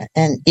year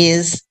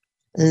is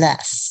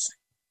less,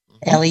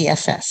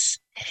 LESS.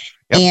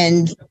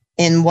 Yep.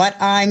 And what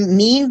I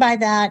mean by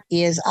that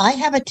is I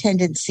have a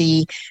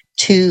tendency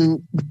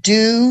to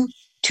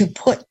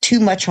put too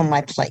much on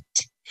my plate.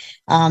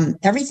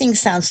 Everything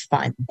sounds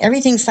fun.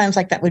 Everything sounds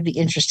like that would be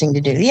interesting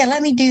to do. Yeah,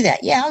 let me do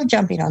that. Yeah, I'll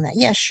jump in on that.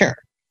 Yeah, sure.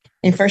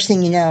 And first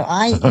thing you know,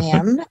 I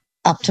am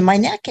up to my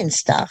neck in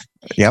stuff.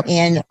 Yep.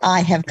 And I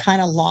have kind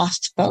of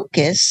lost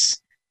focus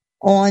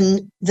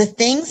on the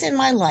things in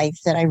my life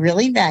that I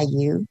really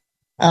value,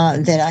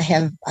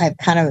 that I've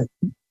kind of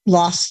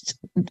lost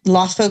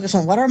focus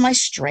on. What are my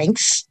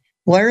strengths?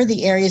 What are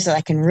the areas that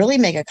I can really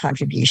make a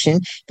contribution,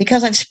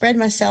 because I've spread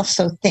myself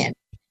so thin.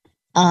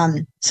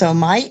 So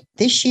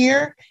this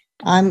year,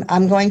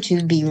 I'm going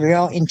to be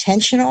real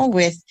intentional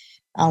with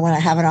when I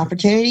have an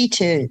opportunity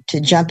to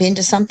jump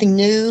into something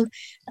new.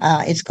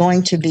 It's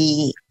going to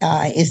be,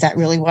 is that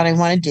really what I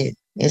want to do?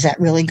 Is that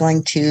really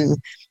going to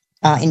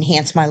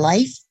enhance my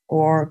life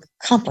or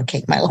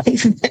complicate my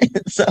life?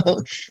 So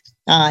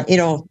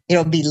it'll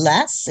be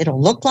less.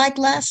 It'll look like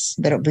less,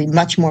 but it'll be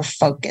much more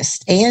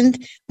focused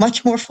and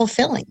much more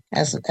fulfilling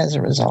as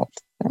a result.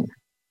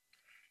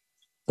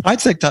 I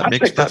think that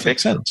makes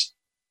perfect sense.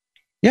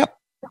 Yep.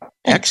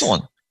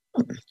 Excellent.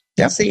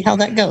 Yep. See how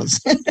that goes.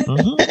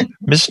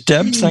 Miss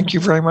Deb, thank you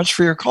very much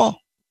for your call.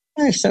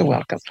 You're so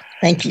welcome.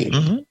 Thank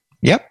you.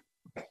 Yep.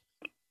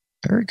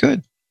 Very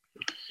good.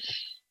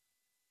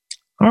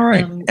 All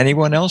right.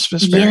 Anyone else,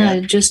 Miss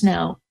Marianne? Yeah, just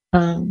now.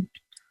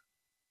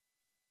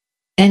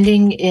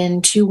 Ending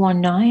in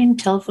 219,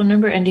 telephone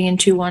number ending in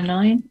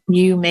 219.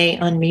 You may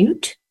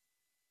unmute.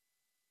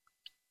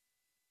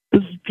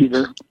 This is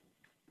Peter.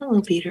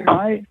 Hello, Peter.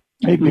 My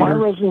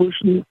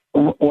resolution,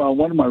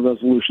 one of my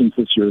resolutions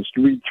this year is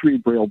to read 3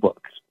 Braille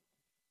books.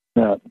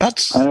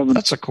 That's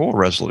a cool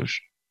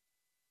resolution.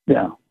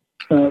 Yeah.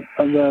 I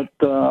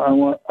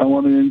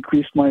want to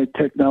increase my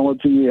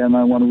technology, and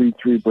I want to read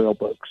 3 Braille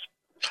books.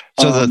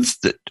 So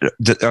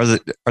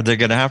are they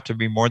going to have to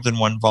be more than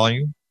one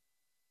volume?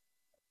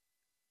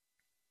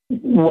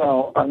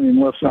 Well, I mean,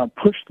 let's not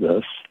push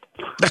this.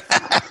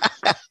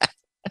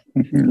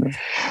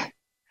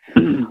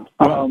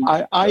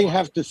 I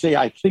have to say,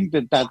 I think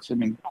that's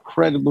an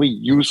incredibly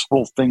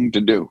useful thing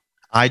to do.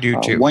 I do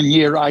too. One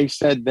year I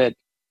said that,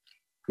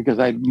 because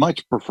I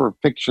much prefer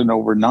fiction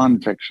over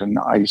nonfiction,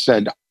 I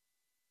said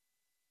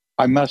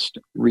I must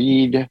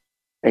read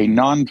a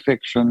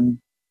nonfiction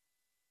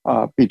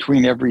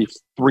between every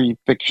 3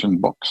 fiction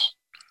books.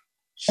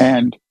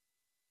 And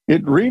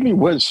it really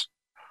was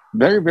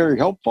very, very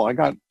helpful. I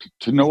got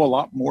to know a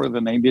lot more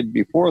than I did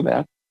before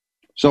that.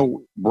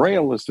 So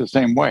Braille is the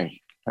same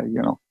way.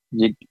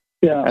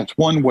 That's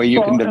one way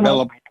you can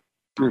develop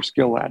your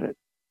skill at it.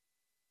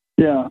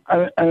 Yeah,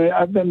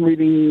 I've been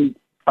reading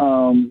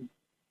that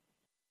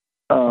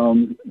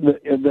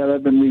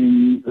I've been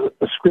reading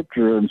the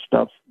scripture and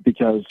stuff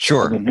because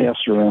I'm a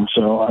pastor, and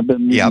so I've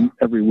been reading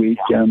every week.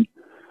 And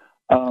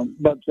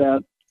but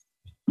that's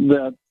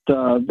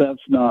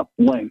not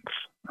length.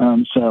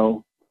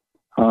 So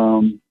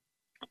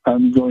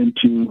I'm going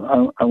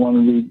to. I want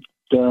to read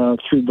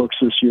 3 books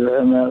this year,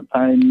 and that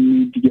I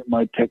need to get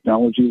my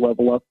technology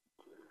level up.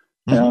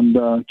 And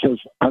because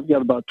I've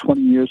got about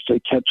 20 years to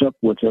catch up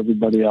with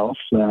everybody else,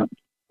 that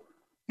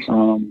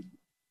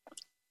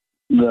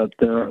that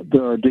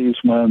there are days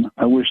when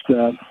I wish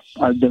that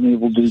I'd been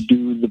able to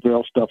do the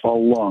Braille stuff all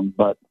along.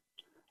 But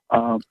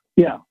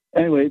yeah,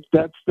 anyway,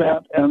 that's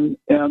that. And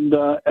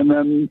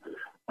then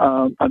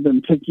I've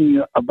been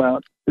thinking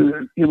about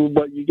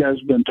what you guys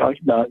have been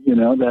talking about.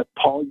 That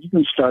Paul, you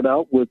can start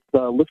out with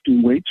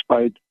lifting weights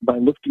by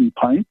lifting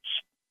pints.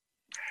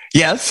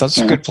 Yes, that's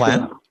a good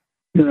plan.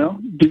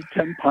 Do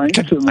 10 pints.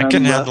 I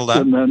can handle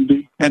that. And then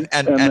do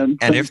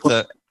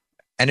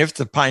and if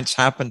the pints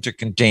happen to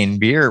contain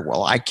beer,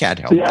 well, I can't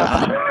help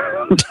that.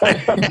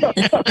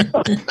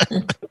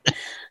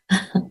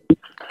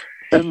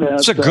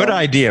 It's a good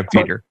idea,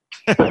 Peter.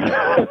 But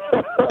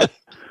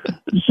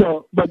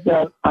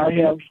that I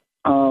have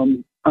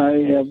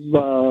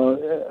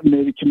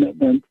made a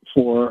commitment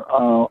for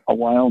a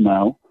while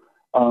now.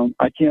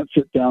 I can't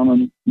sit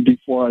down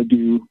before I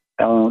do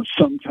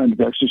some kind of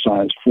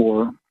exercise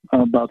for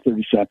about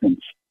 30 seconds.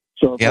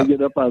 So if I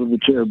get up out of the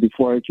chair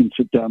before I can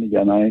sit down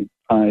again,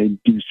 I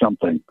do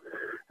something.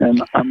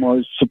 And I'm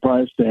always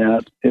surprised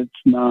that it's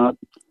not,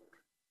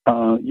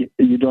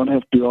 you don't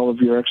have to do all of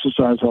your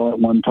exercise all at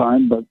one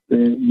time, but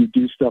you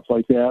do stuff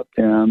like that.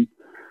 And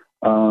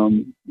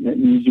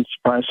you get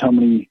surprised how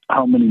many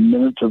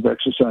minutes of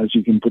exercise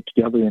you can put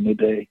together in a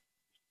day.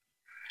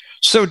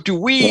 So do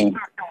we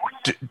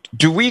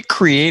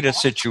create a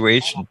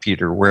situation,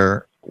 Peter,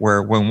 where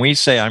when we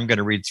say I'm going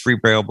to read 3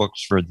 Braille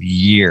books for the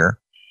year,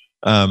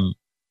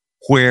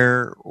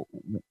 where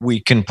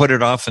we can put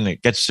it off and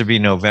it gets to be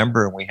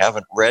November and we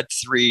haven't read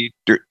 3?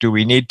 Do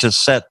we need to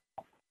set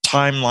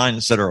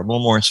timelines that are a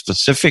little more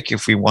specific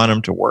if we want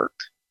them to work?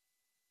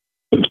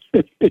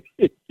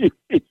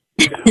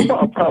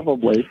 Well,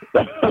 probably.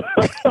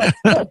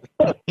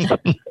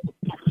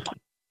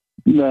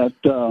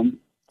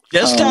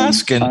 Just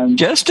asking.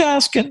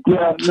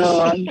 Yeah,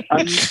 no, I'm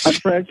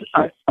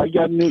I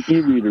got a new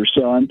e-reader,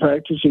 so I'm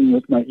practicing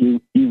with my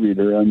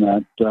e-reader on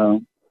that.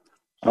 So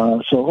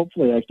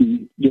hopefully I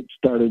can get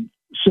started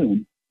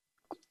soon.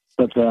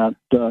 But that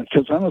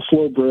because I'm a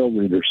slow Braille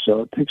reader,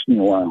 so it takes me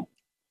a while.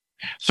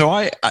 So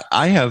I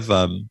have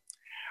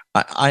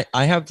I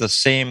have the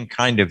same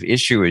kind of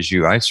issue as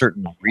you. I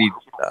certainly read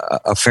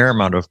a fair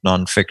amount of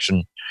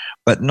nonfiction,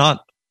 but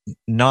not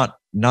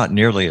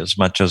nearly as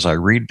much as I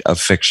read of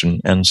fiction.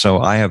 And so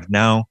I have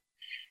now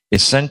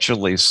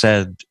essentially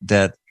said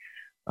that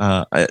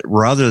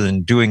rather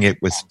than doing it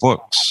with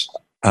books,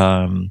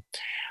 if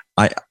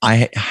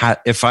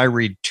I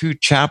read 2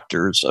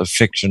 chapters of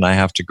fiction, I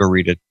have to go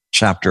read a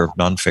chapter of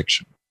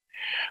nonfiction.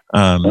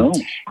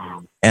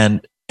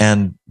 And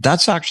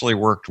that's actually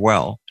worked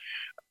well.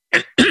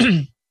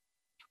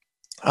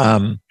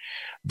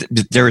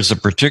 There is a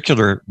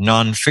particular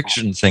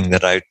nonfiction thing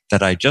that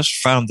I just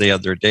found the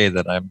other day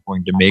that I'm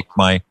going to make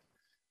my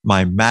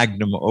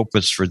magnum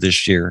opus for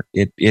this year.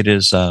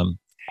 It's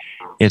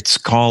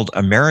called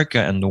America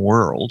and the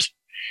World,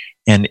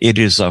 and it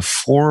is a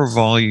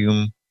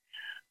 4-volume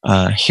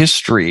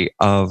history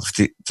of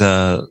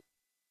the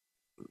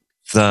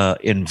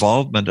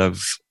involvement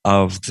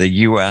of the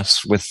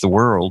U.S. with the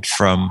world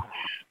from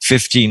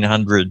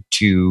 1500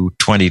 to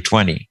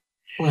 2020.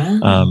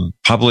 Wow.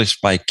 Published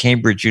by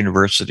Cambridge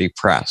University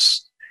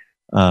Press.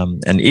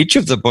 And each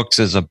of the books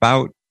is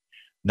about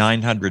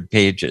 900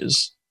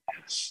 pages.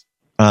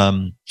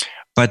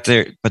 But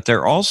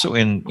they're also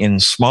in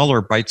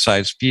smaller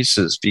bite-sized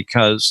pieces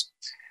because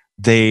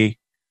they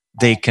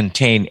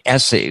contain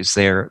essays.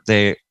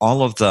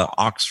 All of the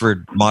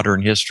Oxford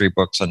modern history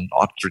books and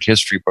Oxford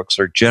history books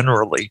are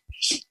generally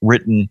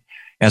written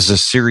as a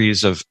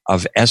series of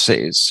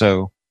essays.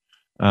 So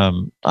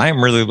I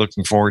am really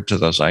looking forward to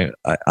those.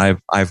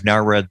 I've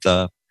now read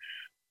the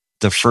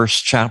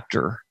first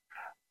chapter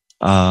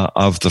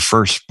of the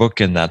first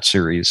book in that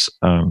series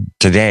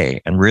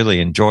today, and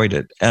really enjoyed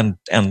it and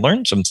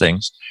learned some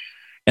things.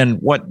 And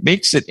what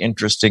makes it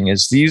interesting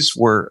is these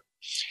were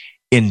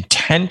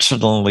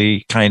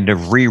intentionally kind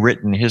of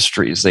rewritten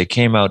histories. They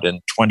came out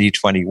in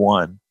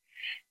 2021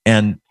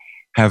 and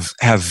have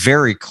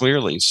very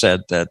clearly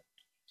said that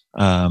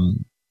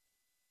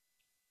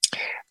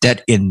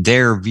that in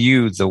their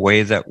view, the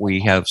way that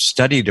we have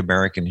studied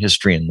American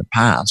history in the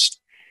past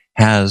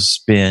has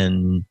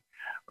been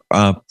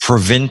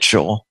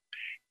provincial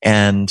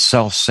and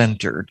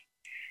self-centered,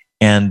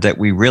 and that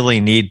we really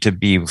need to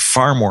be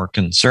far more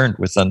concerned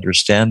with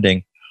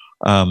understanding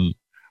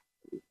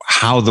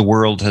how the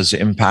world has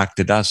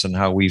impacted us and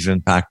how we've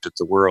impacted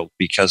the world,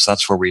 because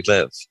that's where we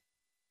live.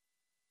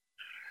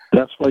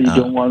 That's why you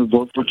don't want to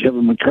vote for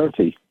Kevin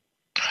McCarthy.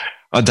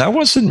 That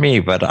wasn't me,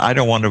 but I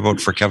don't want to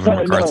vote for Kevin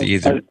McCarthy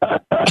either.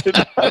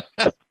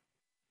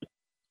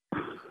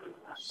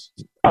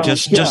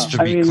 Just to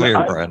be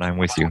clear, Brian, I'm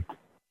with you.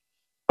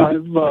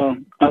 I've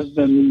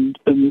been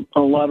a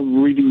lot of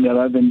reading that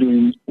I've been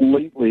doing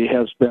lately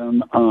has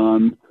been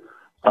on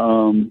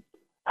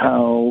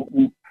how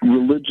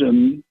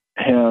religion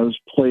has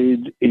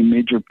played a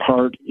major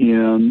part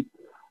in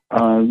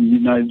the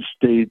United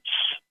States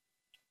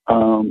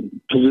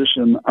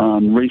position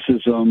on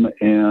racism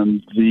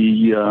and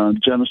the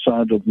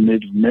genocide of the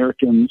Native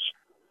Americans.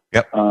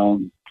 Yep.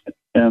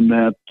 and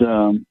that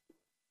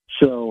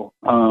so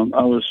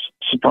I was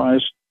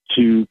surprised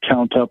to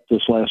count up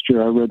this last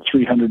year. I read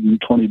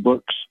 320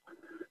 books,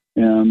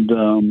 and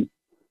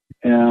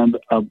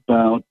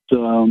about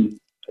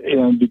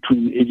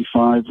between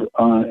 85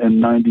 and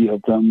 90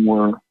 of them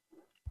were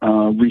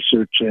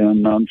research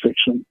and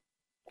nonfiction.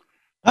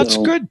 That's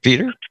good,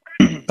 Peter.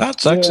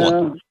 That's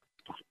excellent.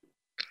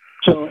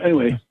 So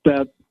anyway,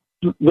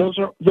 those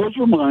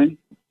were mine.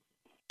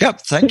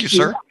 Yep. Thank you,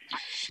 sir.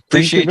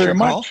 Appreciate you very your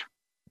call. much.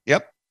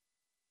 Yep.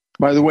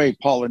 By the way,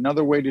 Paul,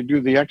 another way to do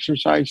the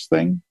exercise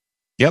thing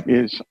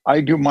is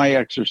I do my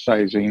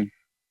exercising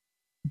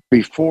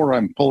before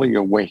I'm fully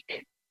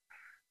awake.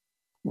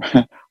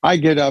 I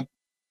get up,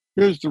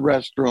 here's the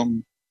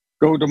restroom,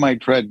 go to my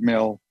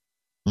treadmill,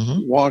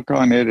 walk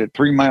on it at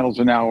 3 miles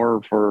an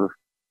hour for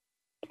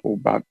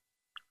about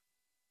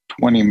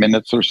 20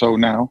 minutes or so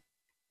now,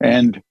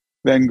 and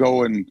then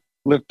go and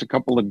lift a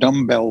couple of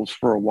dumbbells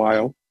for a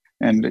while.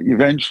 And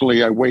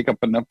eventually I wake up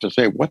enough to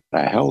say, what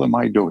the hell am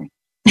I doing?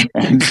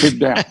 And sit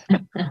down.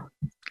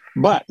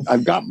 But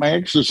I've got my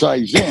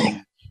exercise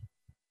in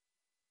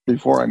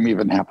before I'm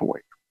even half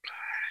awake.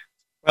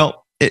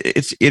 Well,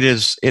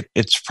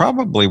 it's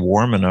probably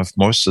warm enough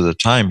most of the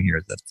time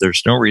here that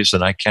there's no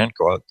reason I can't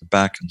go out the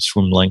back and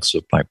swim lengths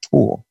of my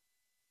pool.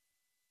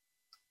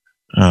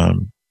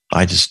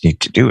 I just need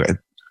to do it.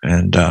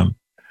 And,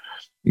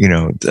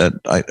 that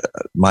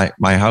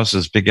my house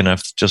is big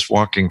enough that just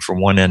walking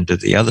from one end to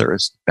the other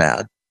is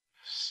bad.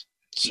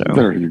 So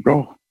there you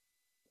go.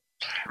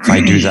 If I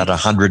do that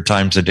 100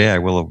 times a day, I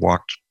will have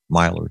walked a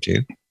mile or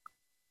two.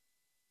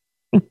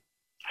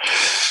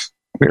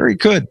 Very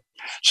good.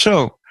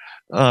 So,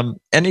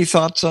 any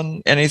thoughts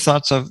on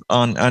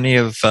any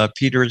of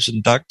Peter's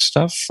and Doug's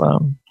stuff,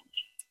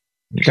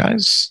 you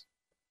guys?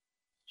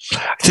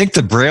 I think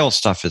the Braille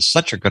stuff is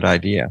such a good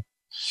idea,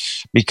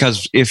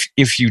 because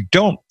if you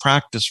don't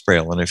practice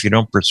Braille and if you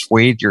don't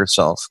persuade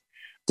yourself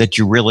that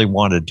you really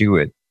want to do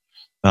it,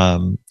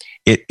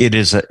 it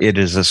is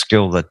a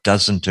skill that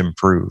doesn't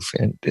improve,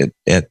 and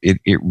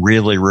it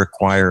really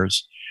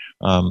requires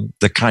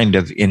the kind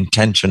of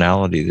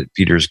intentionality that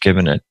Peter's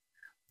given it.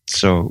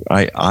 So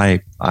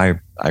I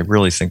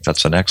really think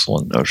that's an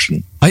excellent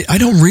notion. I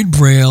don't read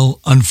Braille,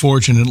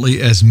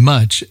 unfortunately, as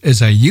much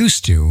as I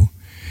used to,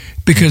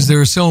 because there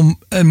are so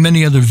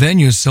many other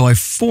venues. So I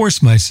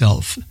force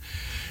myself,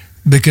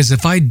 because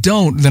if I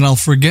don't, then I'll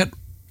forget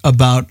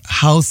about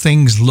how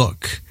things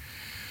look.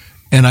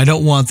 And I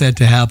don't want that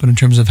to happen in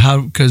terms of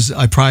how, because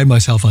I pride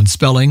myself on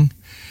spelling.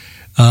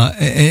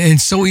 And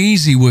it's so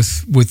easy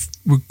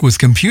with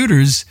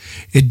computers.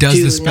 It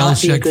does the spell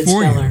check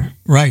for you.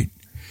 Right.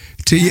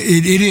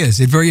 It is.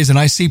 It very is. And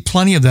I see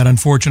plenty of that,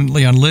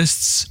 unfortunately, on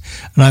lists.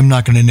 And I'm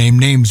not going to name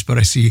names, but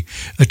I see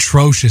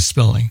atrocious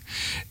spelling.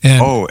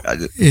 And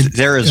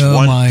there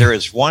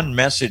is one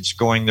message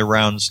going the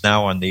rounds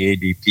now on the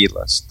ADP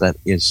list that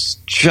is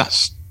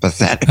just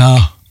pathetic.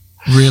 Oh,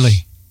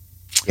 really?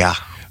 Yeah.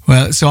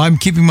 Well, so I'm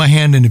keeping my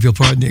hand in, if you'll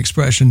pardon the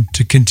expression,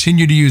 to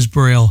continue to use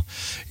Braille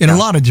in a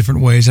lot of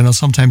different ways. And I'll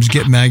sometimes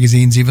get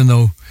magazines, even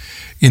though,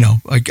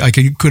 I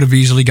could have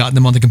easily gotten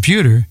them on the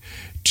computer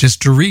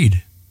just to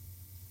read.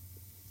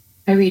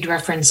 I read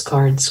reference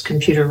cards,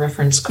 computer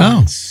reference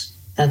cards. Oh.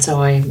 That's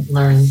how I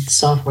learn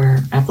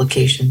software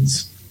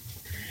applications.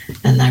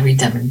 And I read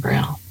them in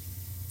Braille.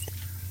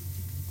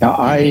 Now,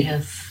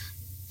 I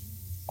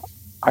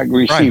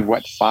received,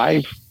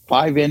 five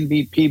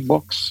NBP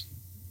books?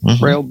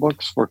 Braille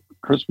books for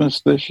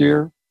Christmas this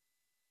year.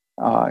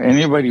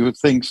 Anybody who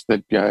thinks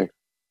that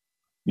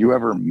you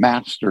ever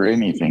master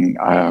anything,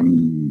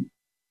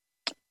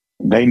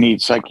 they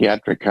need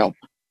psychiatric help,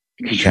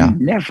 because you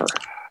never,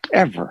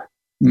 ever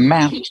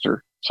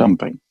master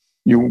something.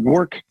 You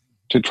work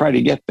to try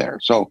to get there.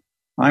 So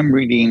I'm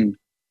reading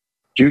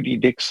Judy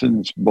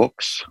Dixon's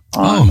books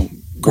on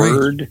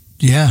Word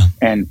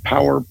and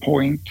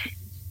PowerPoint.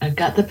 I've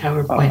got the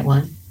PowerPoint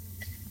one.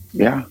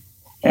 Yeah.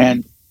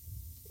 And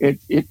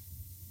it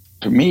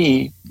to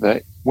me,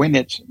 that when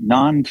it's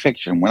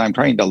nonfiction, when I'm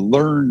trying to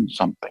learn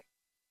something,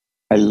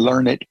 I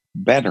learn it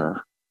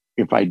better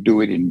if I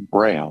do it in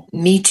Braille.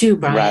 Me too,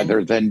 Brian.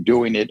 Rather than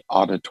doing it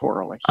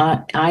auditorily.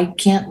 I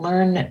can't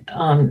learn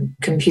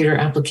computer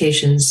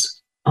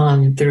applications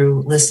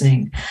through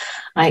listening.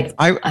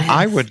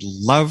 I would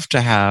love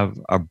to have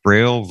a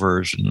Braille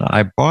version.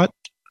 I bought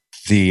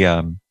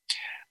the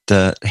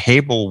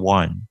Hable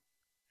one.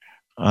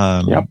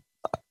 At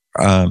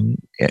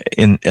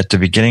the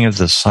beginning of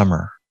the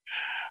summer.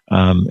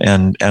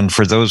 And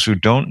for those who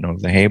don't know,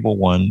 the Hable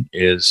one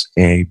is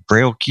a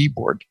Braille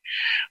keyboard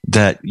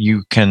that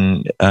you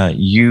can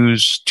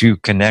use to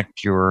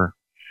connect your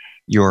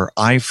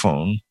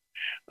iPhone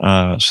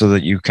so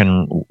that you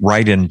can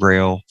write in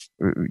Braille.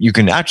 You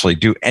can actually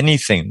do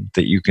anything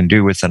that you can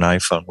do with an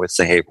iPhone with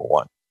the Hable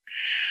one.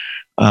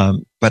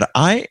 But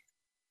I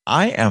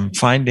am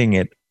finding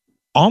it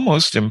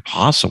almost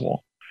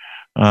impossible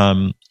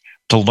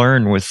to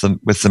learn with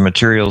the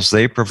materials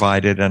they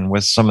provided and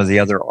with some of the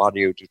other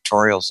audio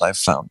tutorials I've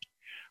found.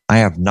 I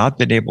have not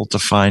been able to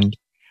find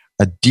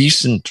a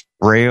decent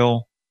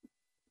Braille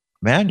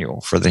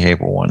manual for the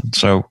Hable one.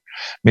 So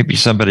maybe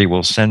somebody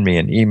will send me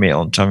an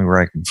email and tell me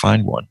where I can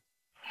find one.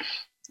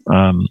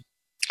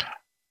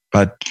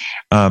 But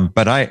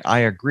I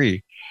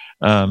agree.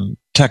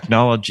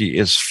 Technology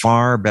is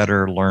far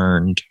better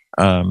learned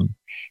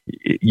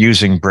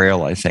using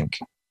Braille, I think,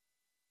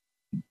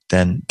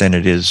 than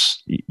it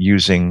is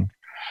using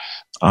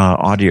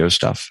audio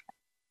stuff.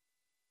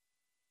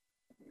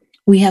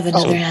 We have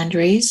another hand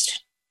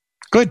raised.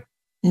 Good.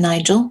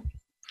 Nigel,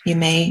 you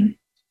may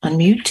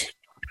unmute.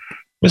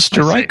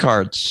 Mr.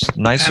 Reichardt,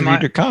 nice of you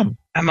to come.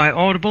 Am I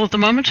audible at the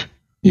moment?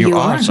 You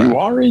are. You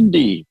are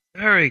indeed.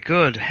 Very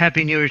good.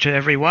 Happy New Year to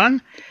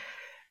everyone.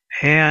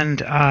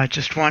 And I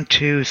just want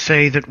to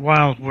say that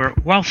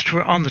whilst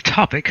we're on the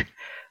topic,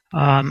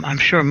 I'm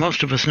sure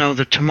most of us know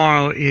that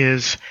tomorrow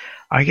is,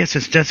 I guess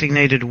it's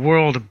designated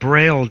World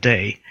Braille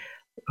Day,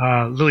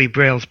 Louis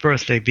Braille's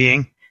birthday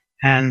being.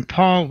 And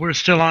Paul, we're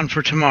still on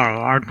for tomorrow,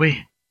 aren't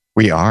we?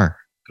 We are.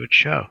 Good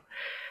show.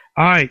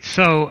 All right.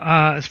 So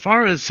as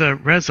far as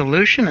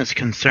resolution is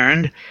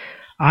concerned,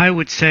 I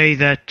would say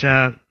that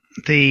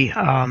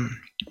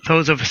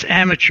those of us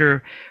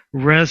amateur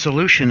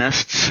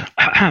resolutionists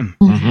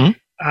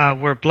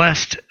were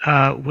blessed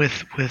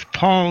with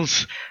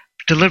Paul's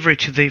delivery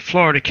to the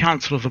Florida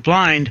Council of the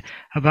Blind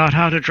about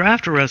how to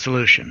draft a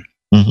resolution.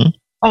 Mm-hmm.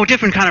 Oh,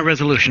 different kind of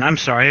resolution. I'm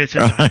sorry. It's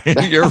You're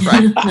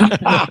right.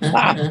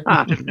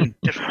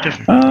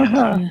 different.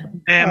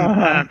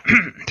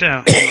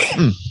 So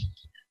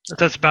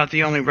that's about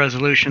the only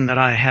resolution that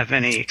I have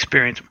any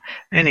experience,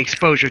 any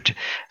exposure to.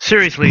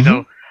 Seriously,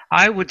 though,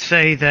 I would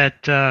say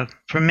that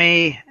for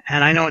me,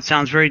 and I know it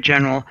sounds very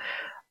general,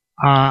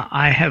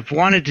 I have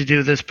wanted to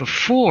do this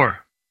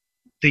before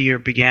the year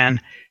began,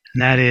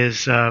 and that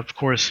is, of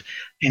course,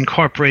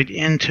 incorporate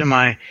into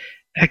my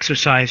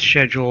exercise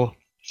schedule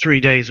 3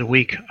 days a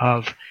week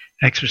of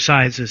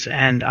exercises.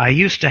 And I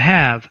used to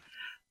have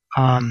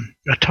a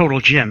total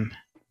gym.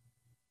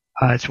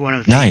 It's one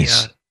of the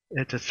nice.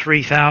 It's a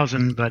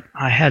 3,000, but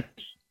I had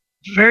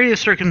various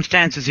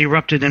circumstances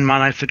erupted in my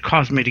life that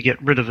caused me to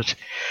get rid of it.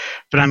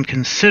 But I'm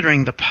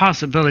considering the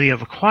possibility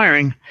of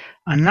acquiring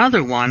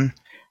another one.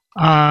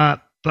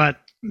 But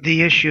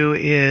the issue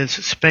is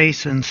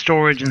space and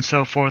storage and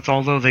so forth,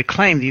 although they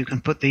claim that you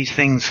can put these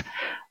things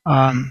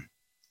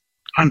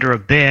under a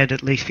bed,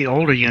 at least the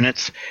older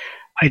units.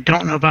 I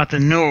don't know about the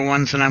newer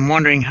ones, and I'm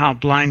wondering how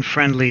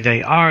blind-friendly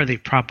they are. They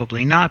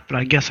probably not, but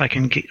I guess I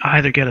can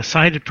either get a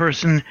sighted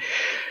person,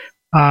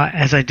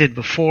 as I did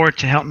before,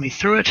 to help me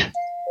through it.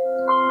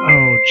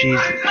 Oh, geez.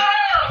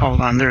 Hold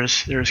on.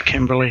 There's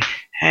Kimberly.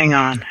 Hang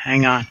on.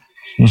 Hang on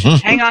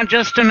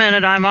just a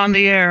minute. I'm on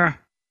the air.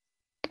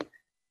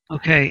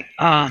 Okay.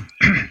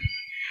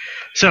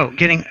 So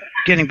getting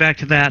back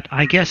to that,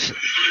 I guess,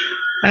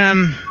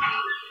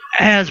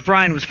 as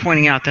Brian was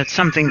pointing out, that's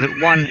something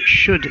that one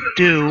should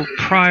do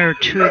prior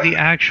to the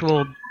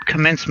actual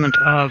commencement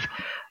of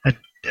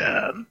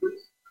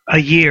a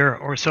year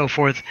or so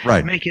forth.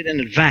 Right. Make it in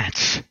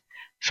advance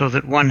so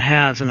that one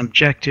has an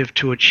objective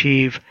to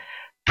achieve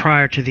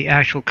prior to the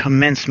actual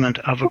commencement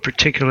of a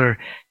particular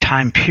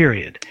time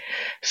period.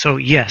 So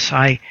yes,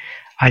 I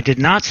did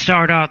not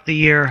start out the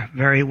year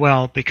very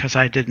well because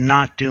I did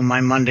not do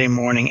my Monday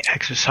morning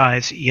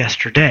exercise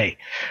yesterday.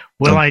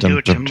 Will I do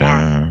it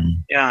tomorrow?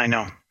 Yeah, I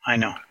know.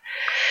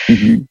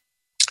 Mm-hmm.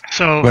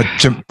 So,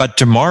 but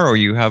tomorrow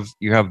you have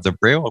the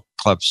Braille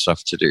Club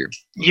stuff to do.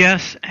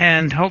 Yes,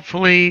 and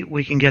hopefully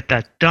we can get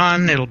that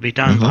done. It'll be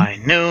done by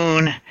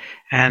noon,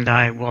 and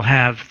I will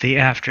have the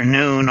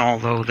afternoon.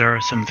 Although there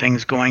are some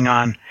things going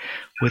on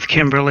with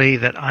Kimberly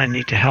that I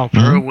need to help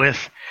her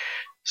with.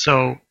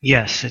 So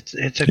yes,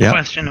 it's a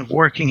question of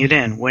working it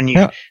in when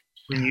you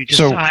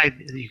decide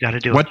you got to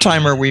do it. What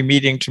time are we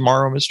meeting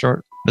tomorrow,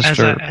 Mr.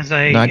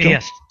 Nigel?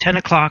 Yes, 10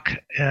 o'clock.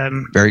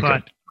 Very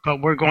good. But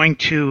we're going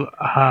to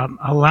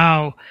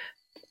allow.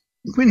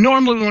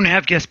 Normally, when we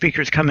have guest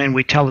speakers come in,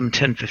 we tell them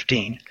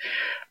 10:15,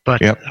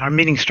 but our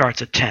meeting starts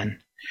at 10.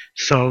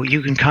 So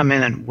you can come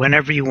in and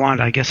whenever you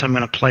want. I guess I'm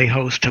going to play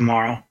host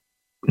tomorrow.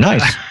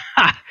 Nice.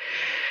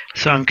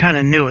 So I'm kind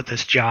of new at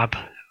this job.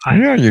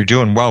 Yeah, you're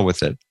doing well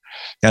with it.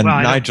 And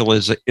Nigel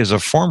is a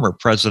former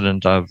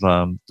president of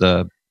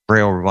the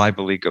Braille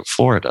Revival League of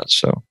Florida,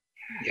 so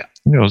he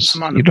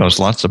knows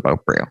lots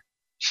about Braille.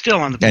 Still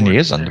on the board. And he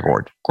is on the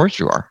board. Of course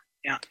you are.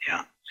 Yeah.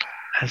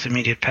 As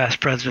immediate past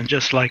president,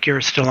 just like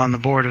you're still on the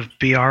board of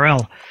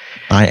BRL.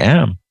 I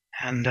am.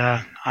 And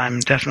I'm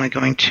definitely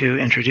going to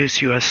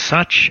introduce you as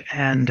such,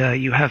 and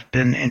you have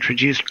been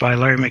introduced by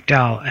Larry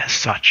McDowell as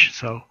such.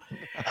 So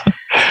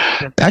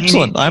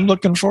excellent. I'm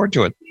looking forward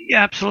to it.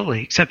 Yeah,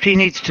 absolutely. Except he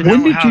needs to know.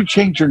 When did you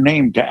change your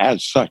name to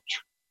as such?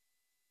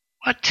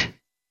 What?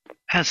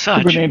 As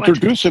such? You're going to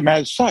introduce him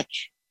as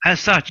such. As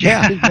such,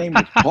 yeah. His name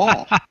is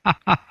Paul.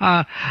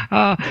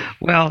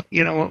 Well,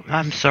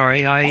 I'm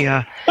sorry.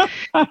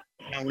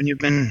 When you've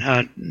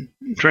been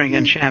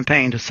drinking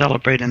champagne to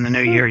celebrate in the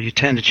new year, you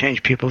tend to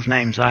change people's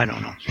names. I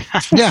don't know.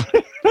 Yeah.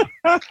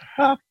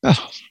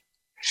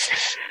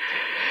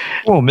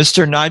 Well,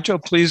 Mr. Nigel,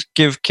 please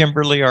give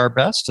Kimberly our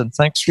best, and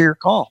thanks for your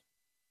call.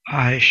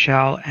 I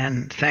shall,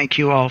 and thank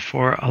you all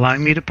for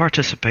allowing me to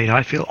participate.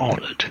 I feel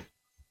honored.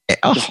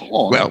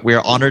 Oh, well,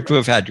 we're honored to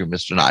have had you,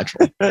 Mr.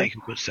 Nigel. Thank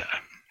you, good sir.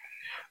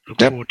 Look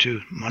forward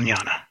to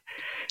mañana.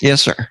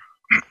 Yes, sir.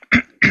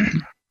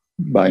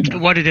 Bye.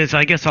 What it is,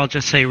 I guess I'll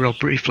just say real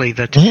briefly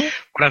that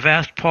what I've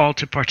asked Paul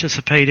to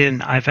participate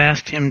in, I've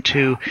asked him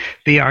to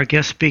be our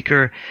guest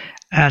speaker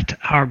at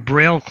our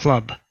Braille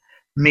Club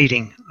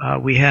meeting.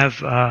 We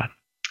have a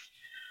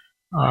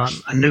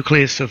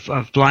nucleus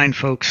of blind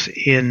folks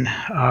in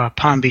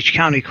Palm Beach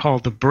County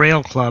called the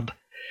Braille Club.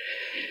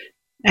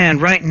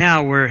 And right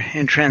now we're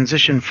in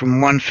transition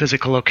from one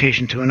physical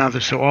location to another,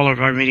 so all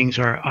of our meetings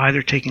are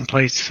either taking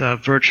place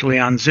virtually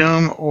on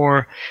Zoom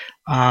or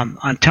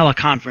on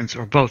teleconference,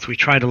 or both. We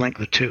try to link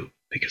the two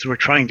because we're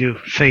trying to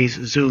phase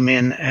Zoom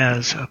in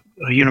as a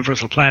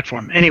universal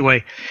platform.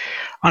 Anyway,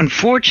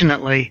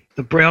 unfortunately,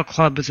 the Braille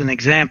Club is an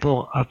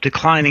example of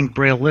declining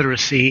Braille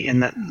literacy in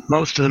that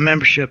most of the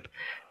membership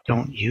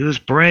don't use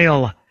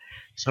Braille.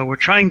 So we're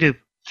trying to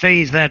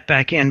phase that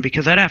back in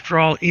because that, after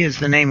all, is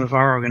the name of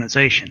our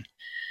organization.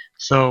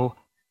 So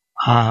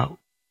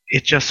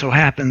it just so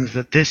happens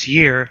that this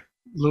year,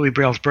 Louis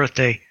Braille's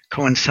birthday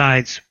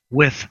coincides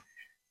with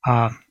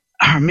our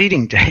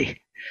meeting day.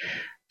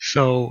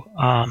 So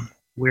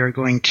we're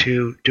going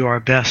to do our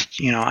best.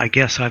 You know, I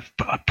guess I've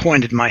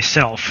appointed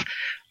myself.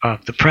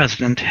 The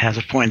president has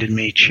appointed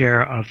me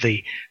chair of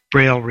the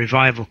Braille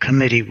Revival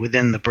Committee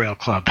within the Braille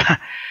Club.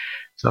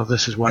 So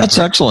this is one. That's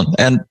excellent.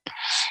 And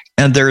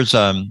there's,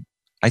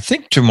 I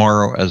think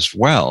tomorrow as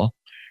well,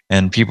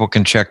 and people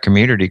can check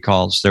community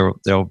calls.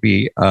 There'll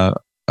be a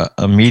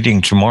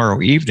meeting tomorrow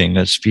evening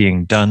that's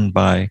being done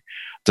by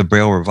the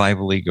Braille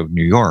Revival League of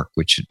New York,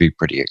 which should be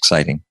pretty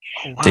exciting.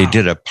 Oh, wow. They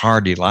did a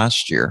party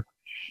last year.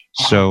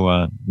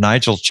 So,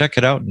 Nigel, check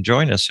it out and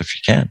join us if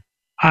you can.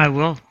 I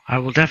will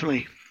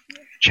definitely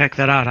check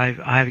that out.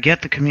 I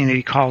get the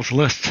community calls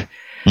list,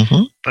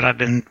 but I've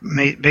been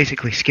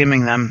basically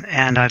skimming them,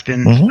 and I've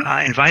been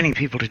inviting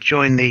people to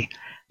join the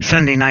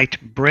Sunday night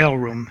Braille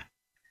Room.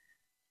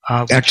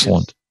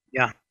 Excellent.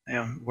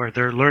 Where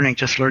they're learning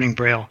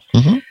Braille,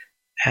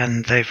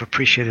 and they've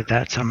appreciated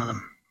that, some of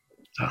them.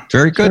 So.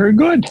 Very good. Very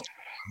good.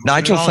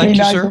 Nigel, thank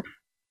you, sir.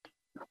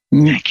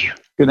 Thank you.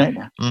 Good night.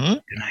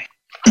 Good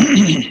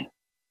night.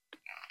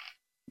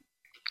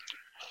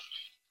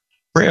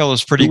 Braille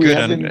is pretty good,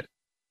 and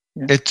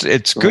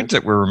it's good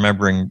that we're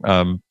remembering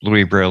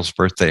Louis Braille's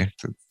birthday.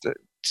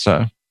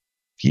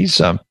 He's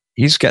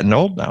getting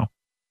old now.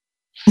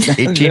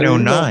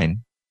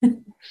 1809.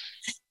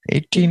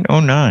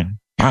 1809.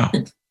 Wow.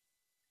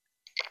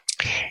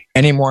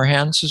 Any more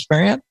hands, Ms.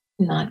 Marianne?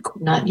 Not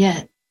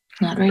yet.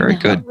 Not right now. Very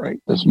good. Not right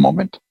this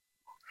moment.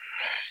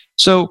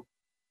 So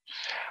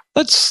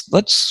let's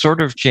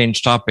sort of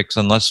change topics,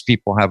 unless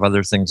people have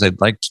other things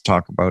they'd like to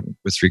talk about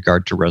with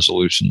regard to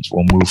resolutions.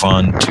 We'll move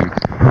on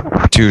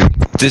to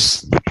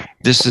this.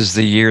 This is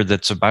the year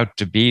that's about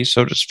to be,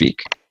 so to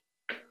speak.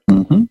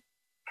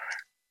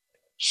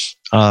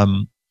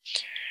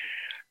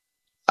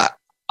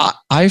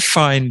 I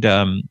find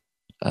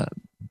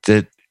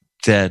that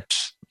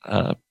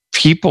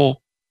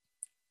people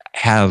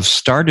have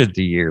started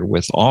the year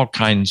with all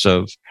kinds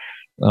of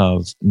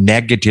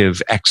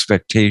negative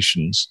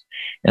expectations.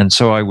 And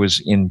so I was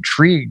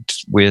intrigued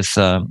with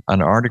an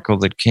article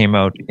that came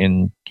out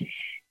in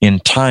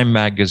Time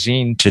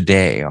magazine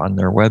today on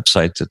their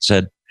website that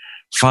said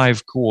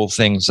 5 cool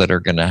things that are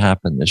going to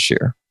happen this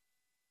year.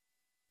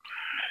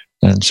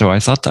 And so I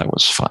thought that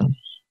was fun,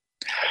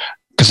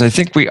 because I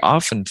think we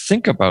often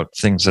think about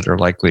things that are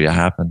likely to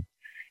happen.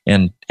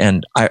 And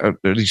I, at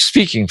least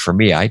speaking for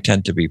me, I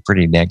tend to be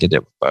pretty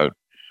negative about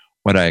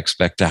what I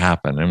expect to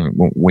happen. And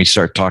when we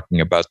start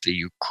talking about the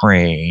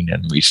Ukraine,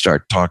 and we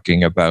start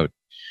talking about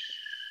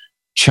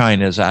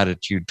China's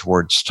attitude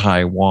towards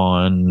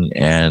Taiwan,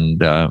 and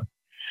the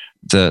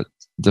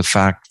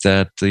fact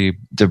that the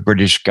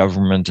British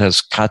government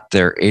has cut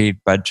their aid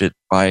budget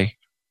by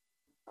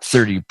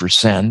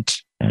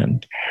 30%,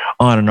 and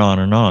on and on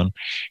and on,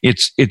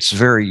 it's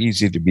very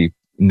easy to be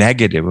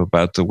negative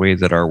about the way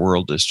that our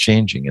world is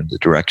changing and the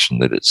direction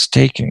that it's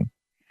taking.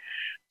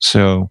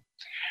 So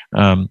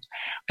I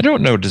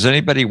don't know. Does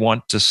anybody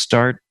want to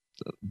start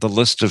the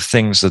list of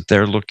things that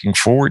they're looking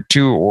forward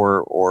to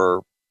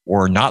or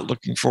not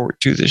looking forward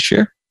to this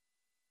year?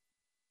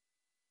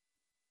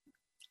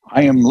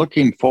 I am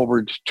looking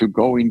forward to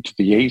going to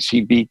the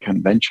ACB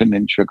convention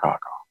in Chicago.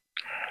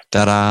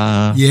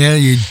 Ta-da! Yeah,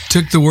 you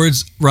took the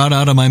words right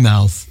out of my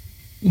mouth.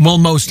 Well,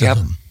 most of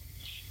them.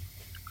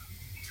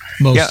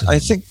 I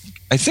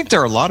think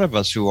there are a lot of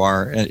us who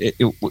are.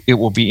 It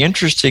will be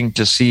interesting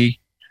to see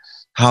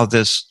how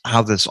this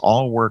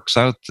all works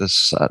out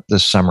this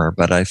summer.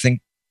 But I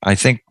think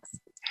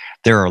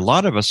there are a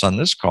lot of us on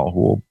this call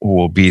who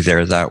will be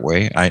there that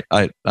way.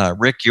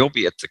 Rick, you'll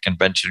be at the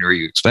convention, or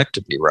you expect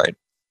to be, right?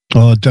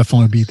 I'll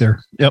definitely be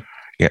there. Yep.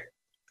 Yeah.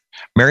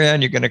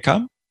 Marianne, you going to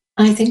come?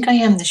 I think I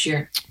am this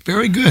year.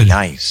 Very good.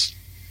 Nice.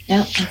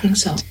 Yeah, I think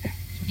so.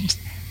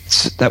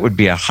 That would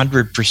be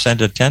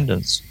 100%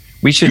 attendance.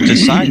 We should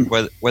decide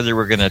whether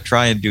we're going to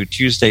try and do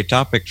Tuesday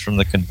topics from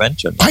the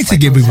convention. I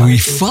think it would be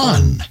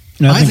fun.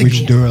 I think we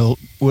should do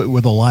it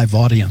with a live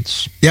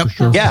audience. Yep.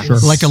 Sure, yeah. sure.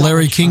 Like a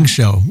Larry King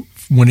show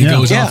when he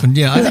goes off. And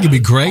I think it'd be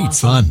great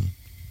fun.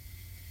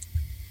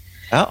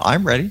 Well,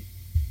 I'm ready.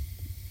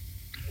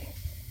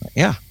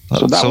 Yeah.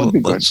 So that would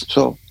be good.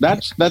 So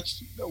that's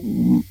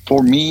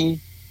for me,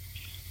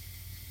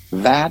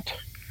 that,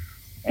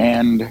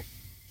 and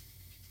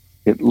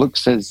it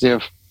looks as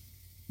if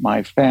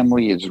my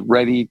family is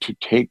ready to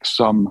take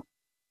some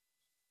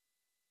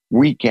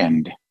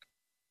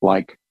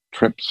weekend-like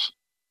trips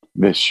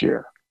this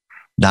year.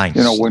 Nice.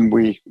 When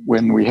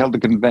we held the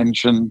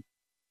convention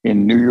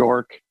in New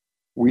York,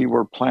 we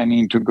were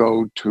planning to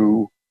go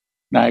to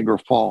Niagara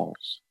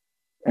Falls,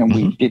 and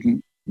we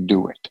didn't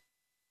do it.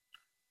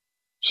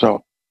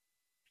 So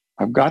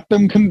I've got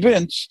them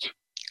convinced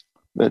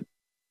that,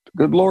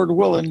 good Lord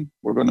willing,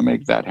 we're going to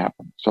make that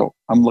happen. So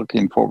I'm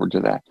looking forward to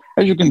that.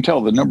 As you can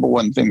tell, the number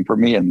one thing for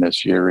me in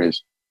this year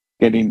is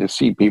getting to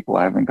see people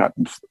I haven't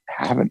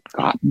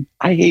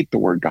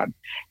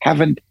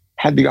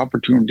had the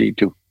opportunity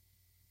to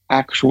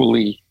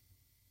actually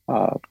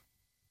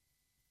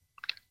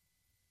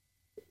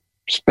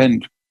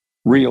spend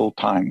real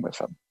time with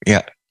them.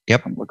 Yeah.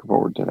 Yep. I'm looking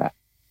forward to that.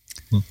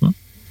 Mm-hmm.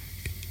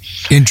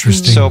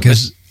 Interesting. So,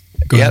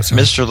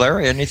 Mr.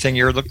 Larry, anything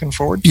you're looking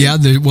forward to? Yeah,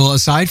 well,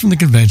 aside from the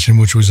convention,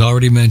 which was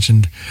already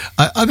mentioned,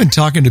 I've been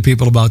talking to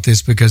people about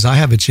this because I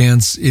have a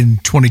chance in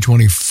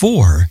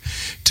 2024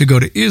 to go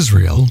to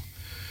Israel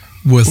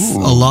with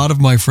a lot of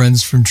my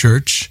friends from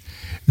church.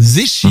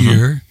 This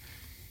year,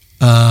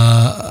 in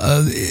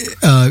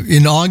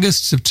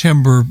August,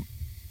 September,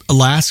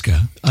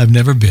 Alaska, I've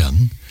never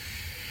been.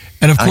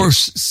 And of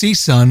course,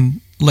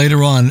 CSUN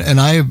later on, and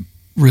I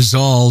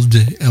resolved,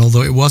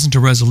 although it wasn't a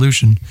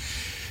resolution,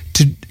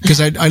 because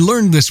I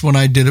learned this when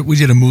we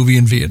did a movie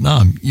in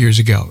Vietnam years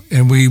ago,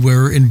 and we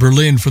were in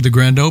Berlin for the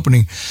grand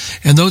opening,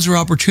 and those are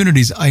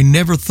opportunities I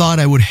never thought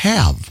I would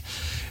have,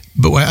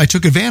 but I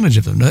took advantage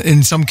of them.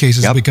 In some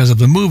cases, because of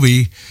the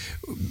movie,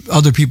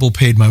 other people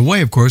paid my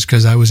way, of course,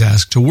 because I was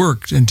asked to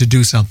work and to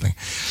do something.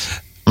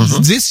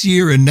 This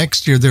year and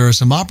next year, there are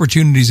some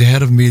opportunities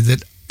ahead of me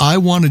that I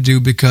want to do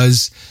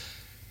because,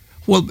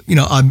 well,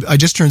 I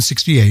just turned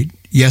 68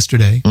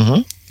 yesterday,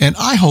 and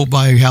I hope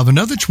I have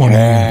another 20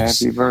 years.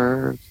 Happy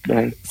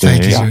birthday.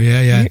 Thank you, sir.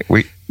 Yeah.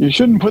 You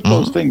shouldn't put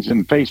those things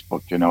in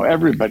Facebook.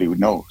 Everybody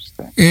knows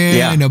that.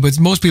 Yeah, I know, but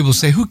most people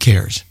say, who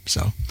cares?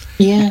 So,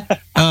 yeah.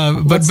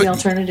 But the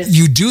alternative?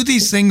 You do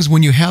these things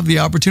when you have the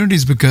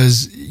opportunities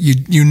because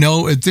you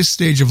know at this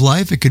stage of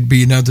life it could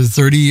be another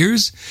 30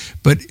 years,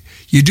 but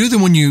you do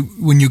them when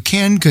you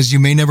can because you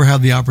may never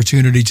have the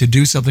opportunity to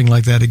do something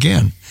like that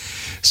again.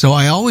 So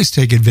I always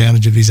take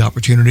advantage of these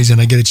opportunities,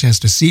 and I get a chance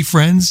to see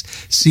friends,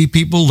 see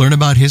people, learn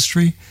about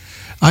history.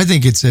 I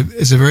think it's a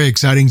very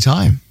exciting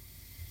time.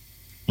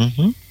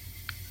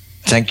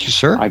 Thank you,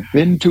 sir. I've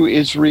been to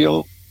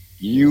Israel.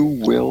 You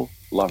will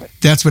love it.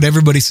 That's what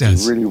everybody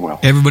says. You really will.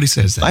 Everybody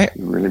says that.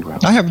 You really will.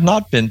 I have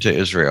not been to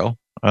Israel.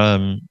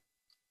 I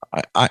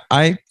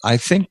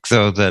think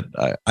though that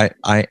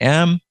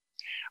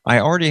I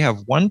already have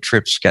one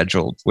trip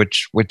scheduled,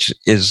 which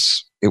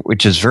is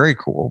very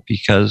cool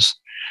because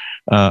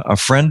a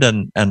friend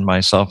and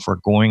myself are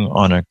going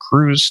on a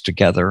cruise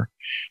together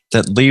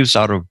that leaves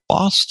out of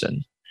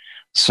Boston.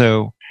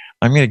 So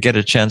I'm going to get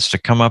a chance to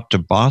come up to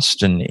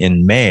Boston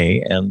in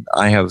May, and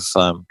I have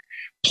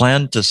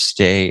planned to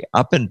stay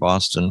up in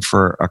Boston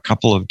for a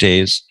couple of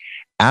days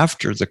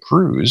after the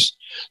cruise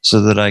so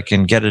that I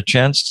can get a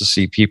chance to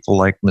see people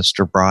like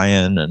Mr.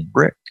 Brian and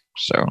Rick.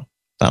 So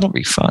that'll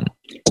be fun.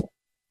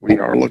 We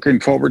are looking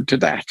forward to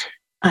that.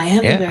 I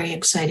have a very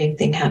exciting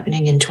thing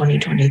happening in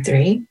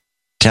 2023.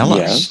 Tell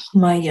us.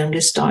 My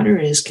youngest daughter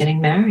is getting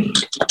married.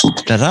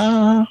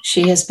 Ta-da!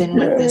 She has been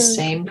with the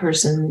same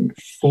person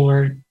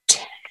for,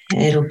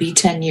 it'll be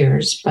 10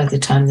 years by the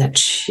time that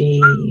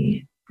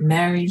she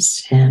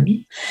marries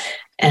him.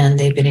 And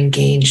they've been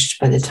engaged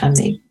by the time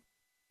they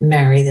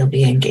marry, they'll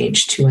be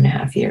engaged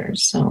 2.5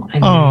 years. So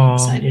I'm very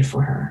excited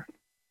for her.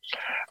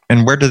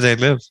 And where do they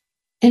live?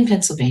 In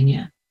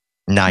Pennsylvania.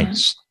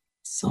 Nice. Yeah.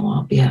 So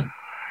I'll be up.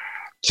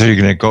 So you're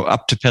going to go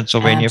up to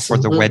Pennsylvania for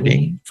the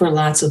wedding? For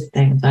lots of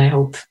things. I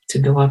hope to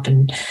go up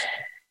and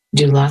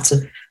do lots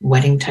of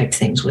wedding type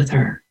things with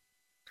her.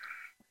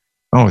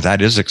 Oh, that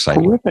is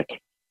exciting.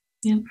 Terrific.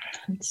 Yeah.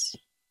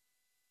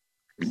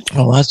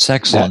 Well, that's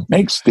excellent. That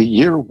makes the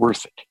year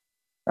worth it.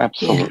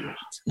 Absolutely. Yeah,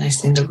 it's a nice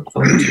thing to look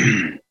forward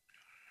to.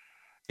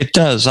 It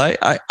does.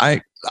 I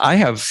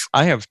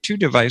have 2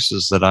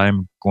 devices that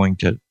I'm going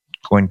to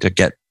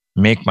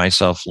make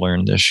myself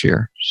learn this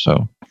year.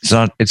 So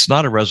it's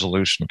not a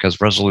resolution because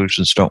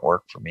resolutions don't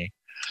work for me.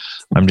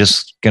 I'm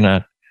just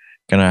gonna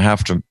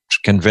have to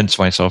convince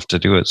myself to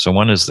do it. So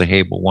one is the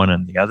Hable one,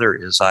 and the other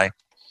is I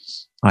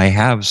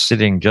have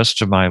sitting just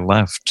to my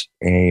left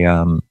a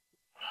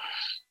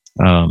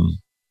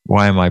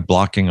why am I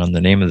blocking on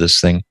the name of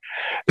this thing?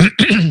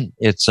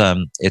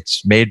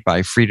 It's made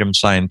by Freedom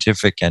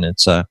Scientific, and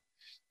it's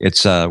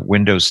a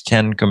Windows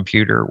 10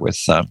 computer with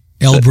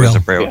L Braille.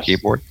 With a Braille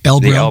keyboard. L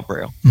Braille. The L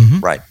Braille. Mm-hmm.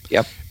 Right.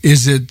 Yep.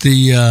 Is it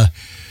the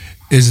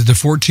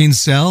 14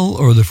 cell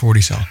or the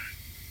 40 cell?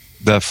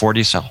 The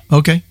 40 cell.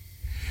 Okay.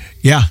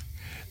 Yeah.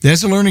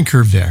 There's a learning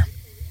curve there.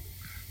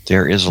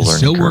 There is a learning curve.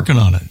 Still working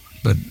on it,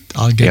 but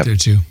I'll get there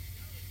too.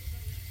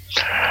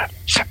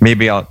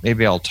 Maybe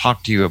I'll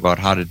talk to you about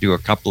how to do a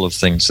couple of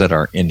things that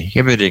are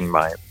inhibiting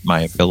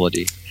my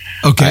ability.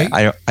 Okay.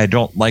 I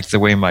don't like the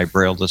way my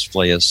Braille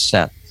display is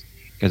set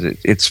because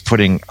it's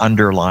putting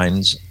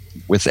underlines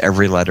with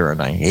every letter,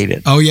 and I hate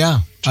it. Oh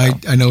yeah, so.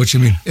 I know what you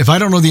mean. If I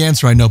don't know the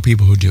answer, I know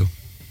people who do.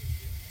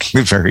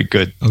 Very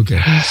good. Okay.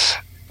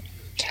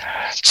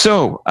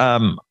 So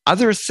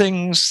other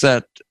things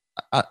that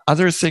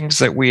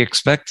we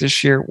expect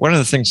this year. One of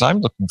the things I'm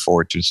looking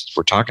forward to, since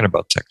we're talking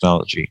about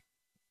technology,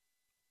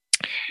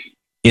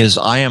 is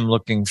I am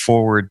looking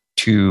forward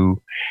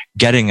to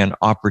getting an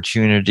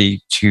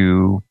opportunity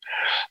to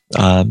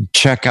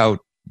check out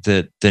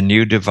the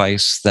new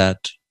device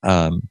that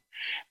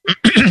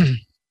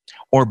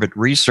Orbit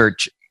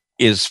Research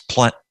is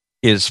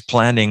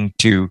planning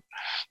to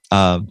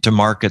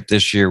market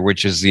this year,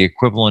 which is the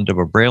equivalent of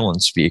a Braille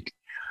and Speak.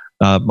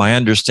 My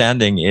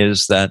understanding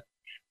is that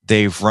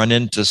they've run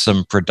into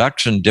some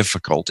production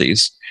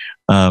difficulties,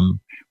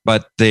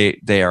 but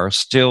they are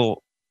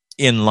still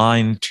in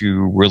line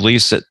to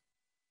release it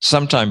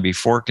sometime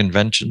before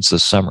conventions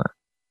this summer.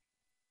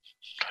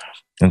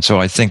 And so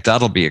I think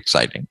that'll be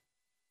exciting.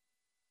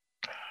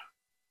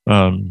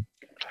 I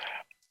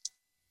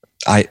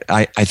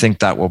think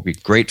that will be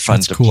great fun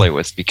to play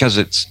with, because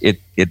it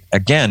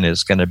again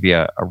is going to be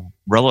a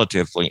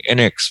relatively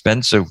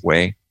inexpensive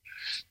way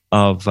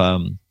of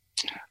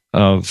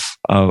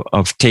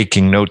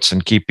taking notes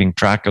and keeping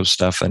track of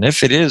stuff. And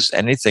if it is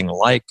anything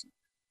like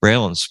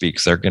Braille and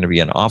Speaks, there are going to be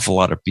an awful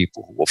lot of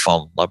people who will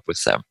fall in love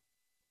with them.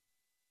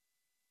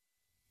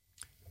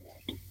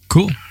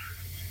 Cool.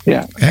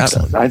 Yeah,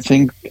 excellent. I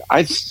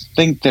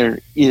think there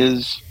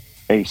is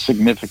a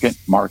significant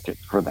market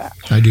for that.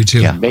 I do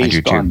too. Yeah, based I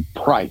do too. on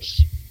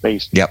price,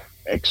 based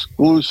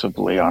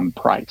exclusively on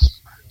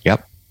price.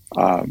 Yep.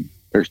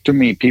 There's too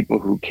many people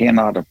who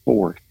cannot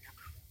afford.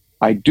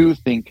 I do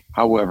think,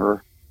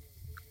 however,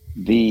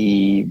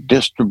 the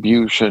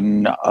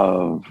distribution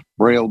of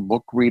Braille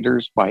book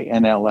readers by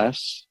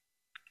NLS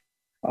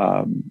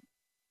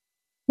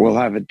will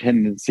have a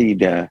tendency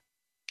to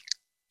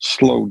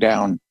slow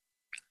down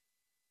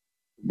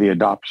the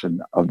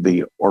adoption of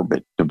the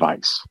Orbit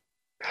device.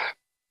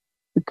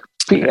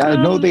 I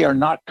know they are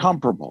not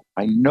comparable.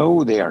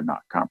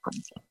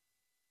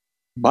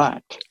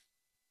 But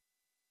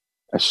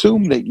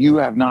assume that you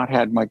have not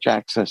had much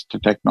access to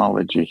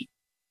technology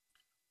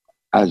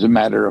as a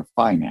matter of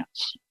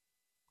finance.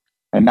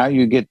 And now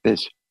you get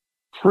this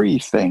free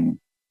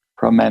thing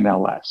from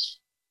NLS.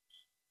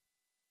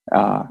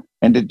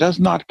 And it does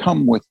not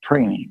come with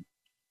training.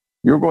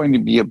 You're going to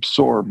be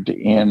absorbed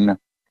in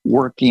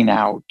working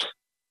out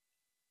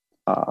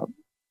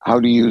how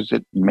to use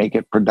it, make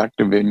it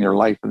productive in your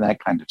life, and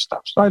that kind of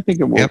stuff. So I think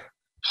it will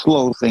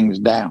slow things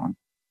down.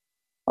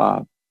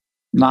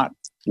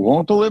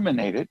 Won't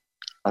eliminate it.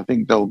 I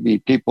think there'll be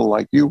people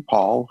like you,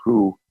 Paul,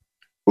 who,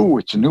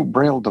 it's a new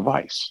Braille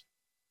device.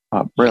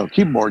 Braille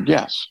keyboard,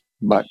 yes,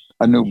 but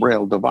a new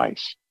Braille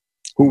device.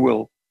 Who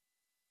will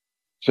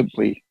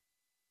simply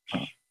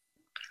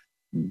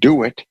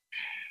do it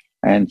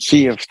and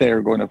see if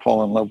they're going to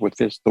fall in love with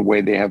this the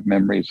way they have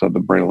memories of the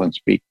Braille and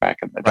Speak back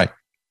in the day. Right.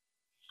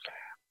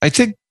 I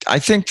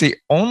think the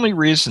only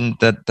reason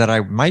that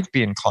I might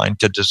be inclined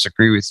to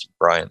disagree with you,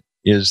 Brian,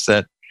 is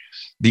that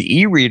the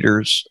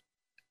e-readers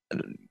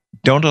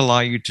don't allow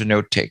you to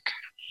note take.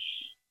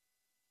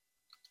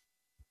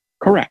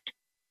 Correct.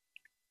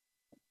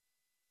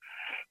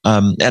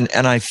 And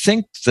I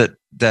think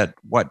that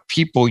what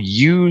people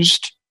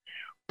used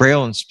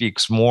Braille and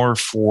Speaks more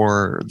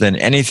for than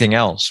anything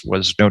else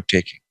was note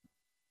taking.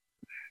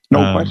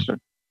 No question.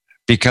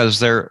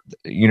 Because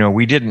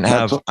we didn't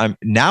have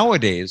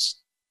nowadays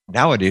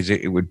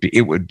it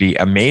would be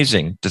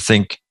amazing to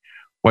think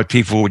what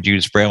people would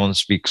use Braille and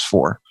Speaks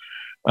for.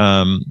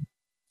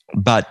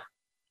 But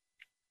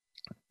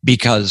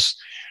because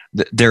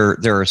there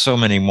are so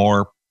many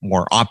more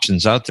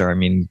options out there. I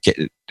mean,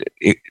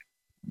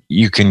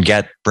 you can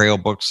get Braille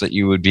books that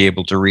you would be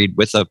able to read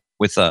with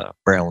a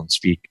Braille and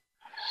Speak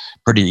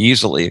pretty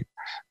easily.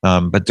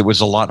 But it was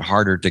a lot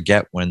harder to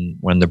get when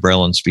the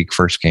Braille and Speak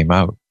first came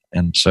out.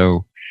 And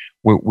so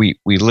we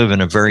live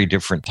in a very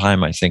different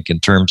time, I think,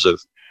 in terms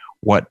of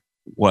what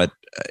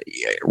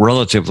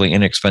relatively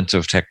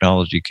inexpensive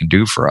technology can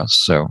do for us.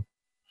 So,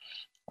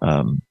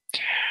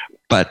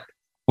 but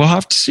we'll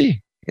have to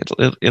see.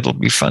 It'll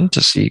be fun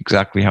to see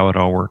exactly how it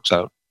all works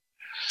out.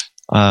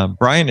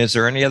 Brian, is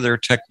there any other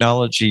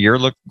technology you're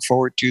looking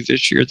forward to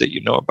this year that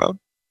you know about?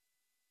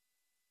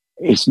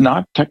 It's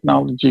not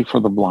technology for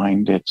the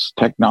blind. It's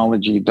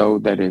technology, though,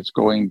 that is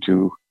going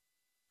to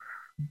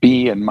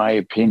be, in my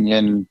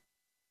opinion,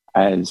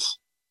 as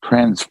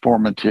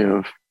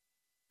transformative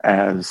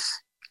as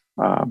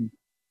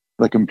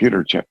the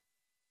computer chip.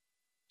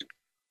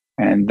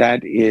 And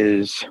that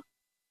is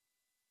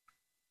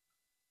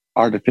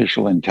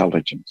artificial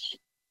intelligence.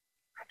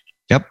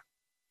 Yep.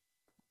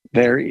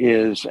 There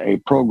is a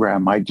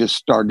program I just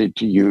started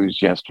to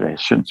use yesterday. I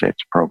shouldn't say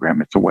it's a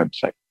program, it's a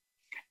website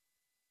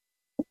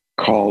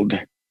called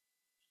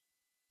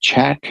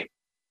ChatGTP,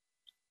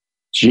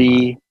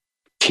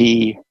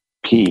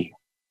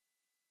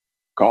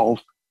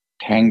 Golf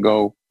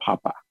Tango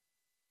Papa.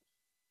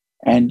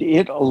 And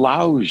it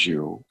allows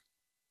you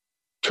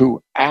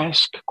to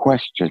ask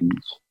questions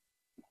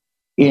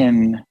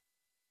in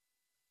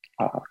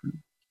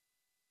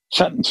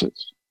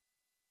sentences.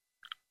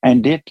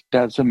 And it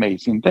does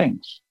amazing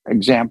things.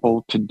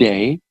 Example,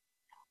 today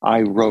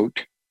I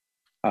wrote,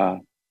 how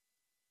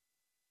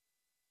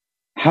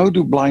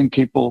do blind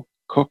people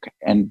cook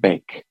and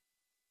bake?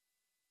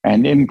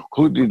 And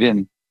included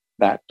in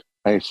that,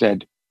 I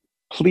said,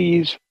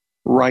 please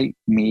write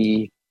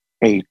me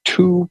a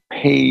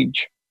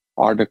 2-page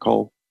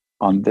article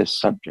on this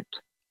subject.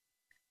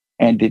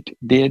 And it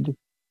did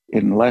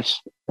in less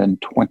than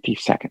 20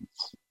 seconds.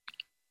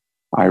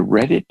 I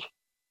read it,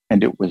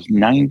 and it was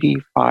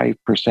 95%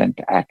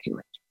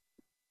 accurate.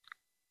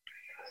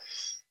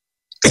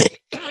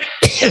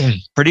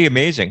 Pretty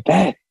amazing.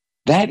 That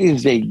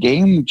is a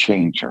game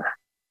changer.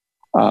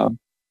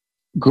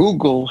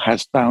 Google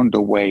has found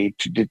a way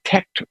to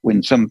detect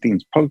when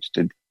something's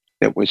posted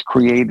that was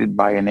created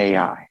by an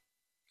AI.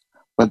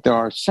 But there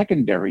are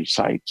secondary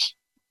sites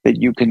that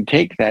you can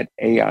take that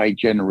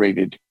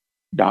AI-generated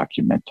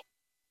document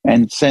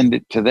and send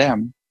it to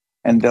them,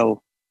 and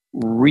they'll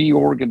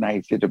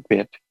reorganize it a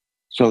bit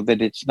so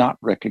that it's not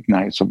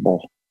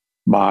recognizable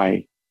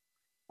by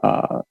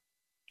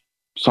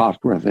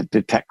software that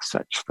detects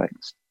such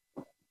things.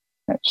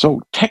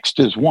 So text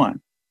is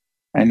one.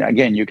 And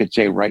again, you could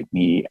say, write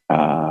me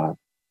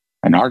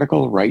an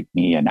article, write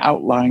me an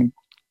outline,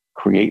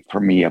 create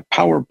for me a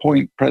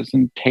PowerPoint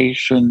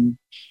presentation.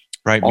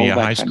 Write me a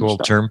high school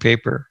term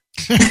paper.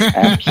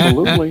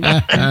 Absolutely.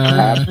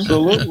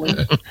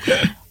 Absolutely.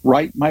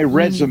 Write my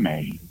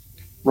resume.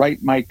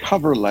 Write my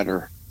cover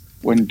letter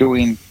when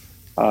doing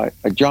a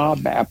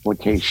job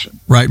application.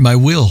 Write my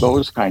will.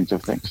 Those kinds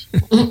of things.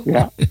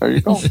 Yeah, there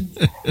you go.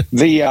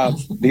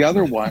 The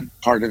other one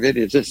part of it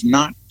is it's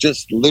not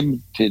just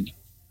limited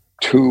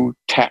to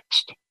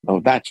text,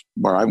 though that's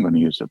where I'm going to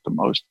use it the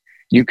most.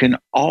 You can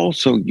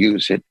also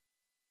use it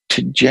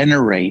to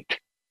generate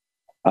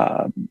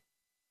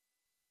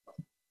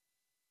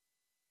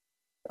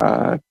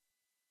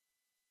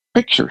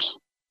pictures.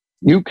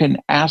 You can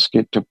ask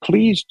it to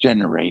please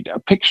generate a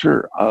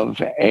picture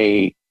of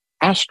a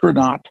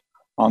astronaut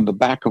on the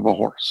back of a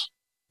horse.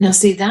 Now,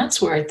 see,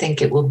 that's where I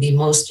think it will be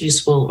most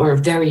useful or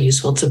very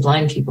useful to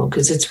blind people,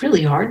 because it's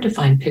really hard to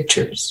find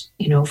pictures,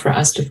 for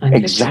us to find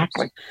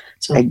exactly. pictures.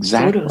 So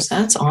exactly. Photos,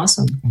 that's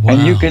awesome. Wow.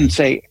 And you can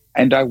say,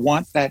 and I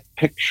want that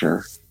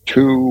picture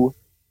to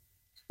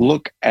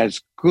look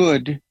as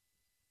good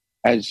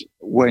as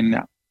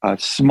when a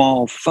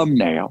small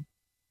thumbnail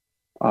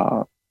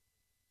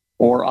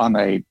or on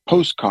a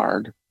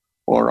postcard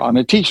or on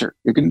a t-shirt.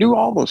 You can do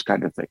all those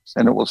kind of things,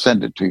 and it will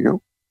send it to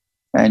you.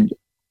 And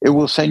it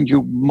will send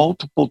you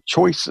multiple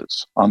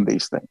choices on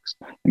these things.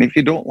 And if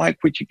you don't like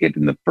what you get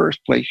in the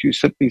first place, you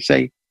simply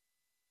say,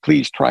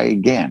 please try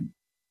again.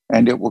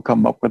 And it will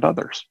come up with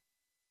others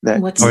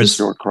that is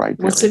your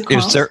criteria. What's it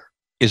called?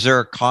 Is there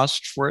a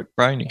cost for it,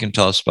 Brian? You can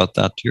tell us about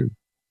that too.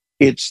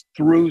 It's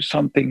through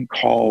something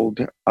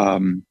called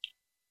OpenAI.io,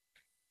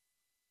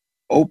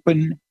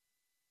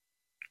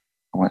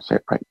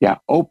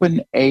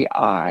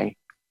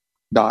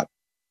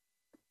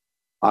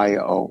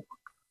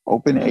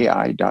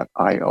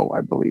 OpenAI.io,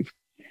 I believe.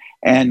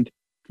 And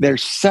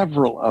there's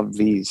several of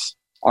these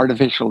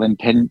artificial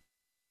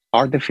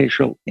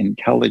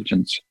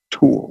intelligence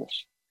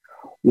tools.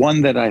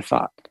 One that I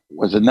thought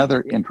was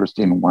another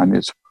interesting one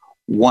is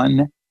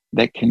one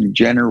that can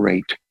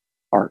generate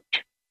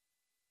art.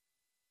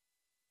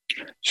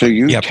 So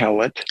you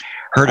tell it,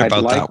 Heard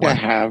about that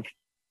one.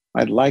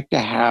 I'd like to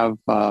have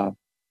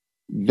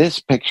this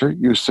picture,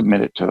 you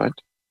submit it to it,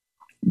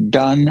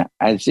 done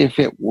as if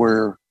it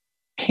were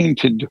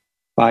painted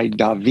by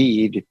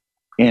David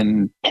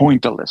in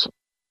pointillism,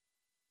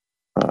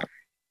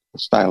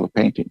 style of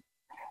painting.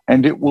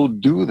 And it will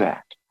do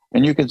that.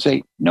 And you can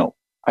say, no,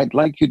 I'd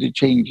like you to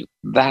change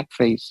that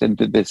face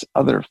into this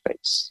other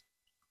face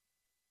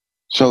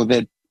so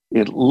that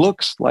it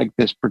looks like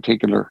this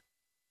particular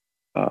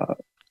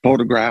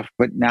photograph,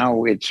 but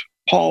now it's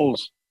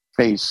Paul's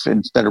face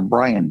instead of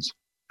Brian's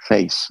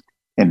face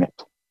in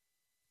it.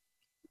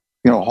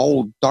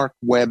 Whole dark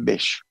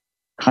web-ish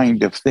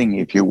kind of thing,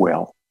 if you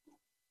will.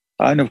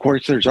 And of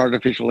course, there's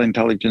artificial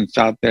intelligence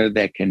out there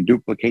that can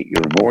duplicate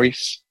your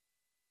voice.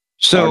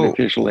 So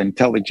artificial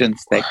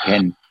intelligence that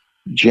can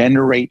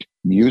generate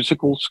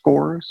musical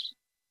scores.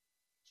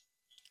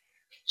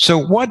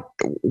 So what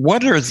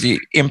are the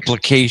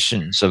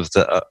implications of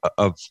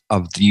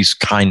these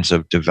kinds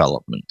of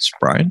developments,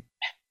 Brian?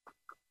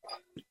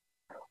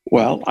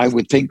 Well, I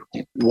would think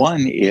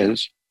one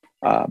is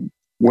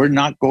we're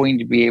not going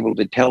to be able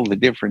to tell the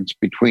difference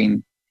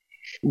between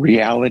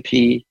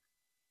reality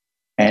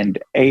and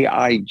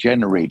AI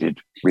generated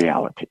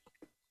reality.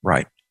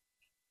 Right.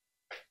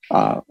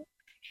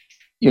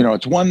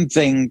 It's one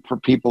thing for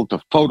people to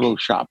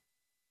Photoshop,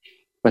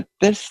 but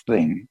this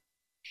thing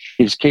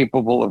is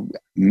capable of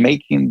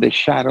making the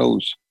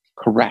shadows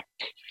correct.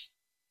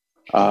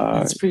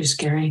 That's pretty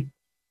scary.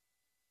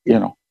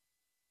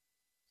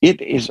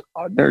 It is.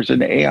 There's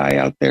an AI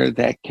out there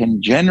that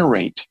can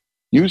generate.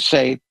 You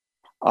say,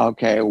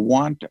 okay, I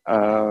want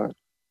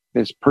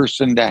this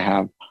person to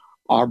have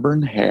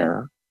auburn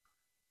hair,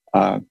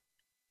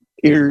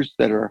 ears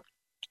that are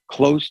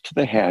close to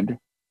the head,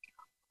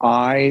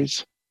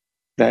 eyes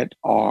that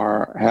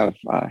have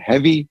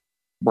heavy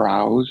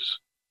brows,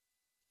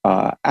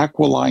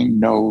 aquiline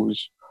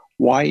nose,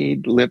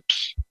 wide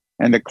lips,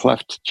 and a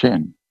cleft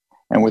chin.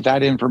 And with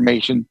that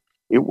information,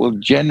 it will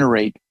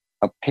generate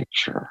a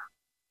picture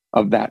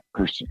of that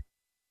person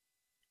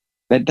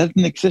that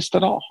doesn't exist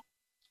at all.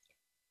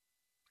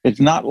 It's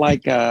not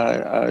like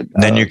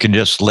then you can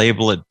just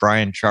label it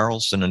Brian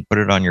Charleston and put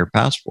it on your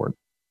passport.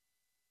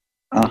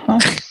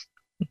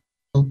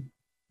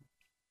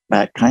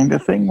 That kind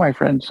of thing, my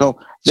friend. So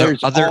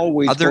there's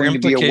always going to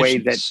be a way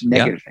that's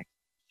negative.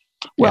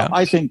 Yeah. Well,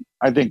 I think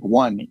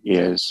one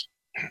is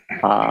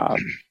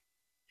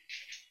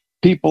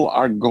people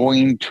are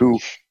going to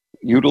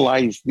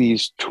utilize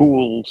these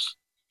tools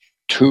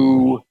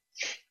to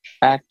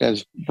act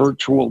as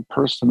virtual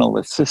personal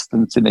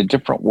assistants in a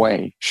different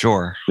way.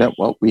 Sure. Than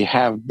what we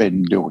have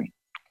been doing.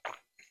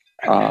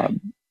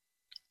 And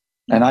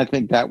I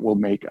think that will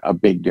make a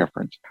big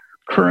difference.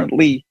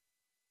 Currently,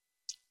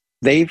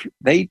 they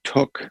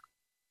took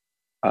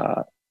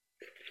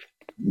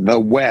the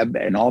web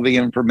and all the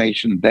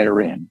information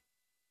therein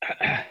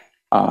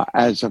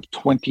as of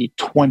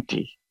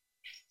 2020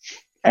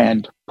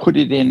 and put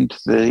it into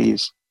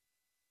these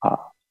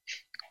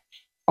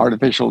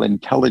artificial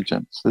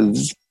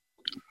intelligences.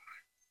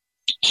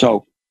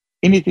 So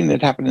anything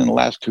that happened in the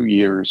last 2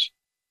 years,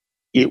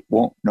 it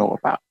won't know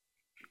about.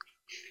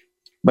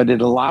 But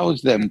it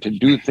allows them to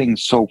do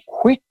things so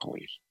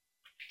quickly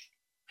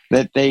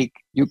that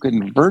you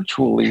can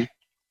virtually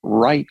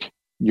write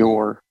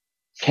your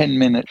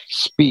 10-minute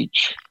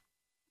speech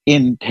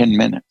in 10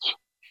 minutes.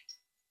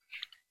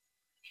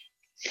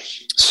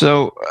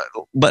 So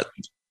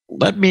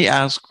let me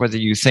ask whether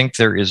you think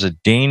there is a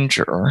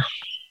danger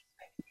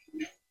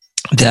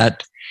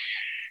that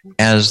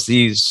as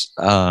these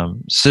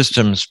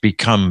systems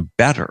become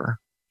better,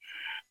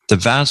 the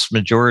vast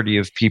majority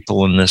of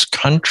people in this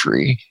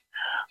country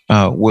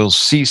will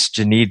cease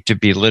to need to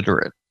be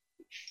literate.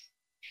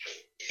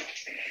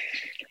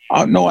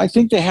 No, I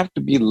think they have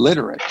to be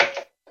literate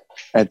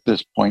at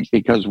this point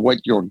because what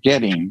you're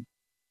getting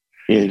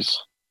is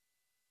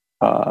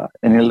an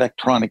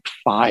electronic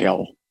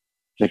file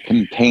that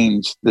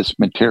contains this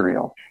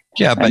material.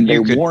 Yeah, but and they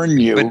warn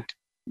you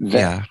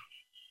that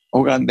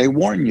they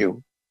warn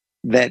you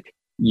that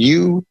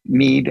you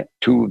need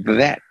to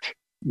vet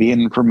the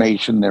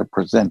information they're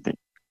presenting,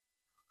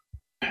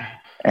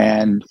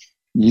 and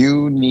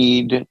you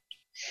need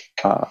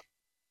to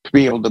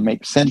be able to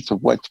make sense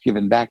of what's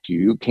given back to you.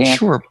 You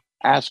can't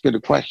ask it a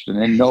question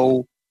and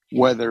know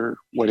whether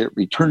what it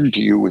returned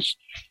to you is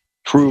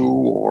true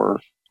or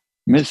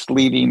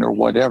misleading or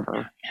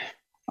whatever,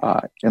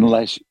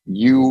 unless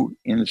you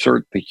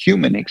insert the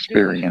human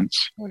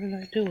experience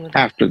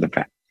after the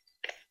fact.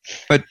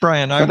 But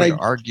Brian, I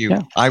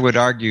would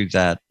argue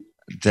that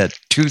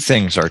two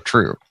things are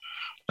true.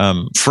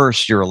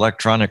 First, your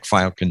electronic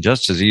file can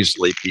just as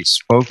easily be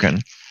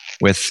spoken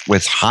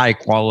with high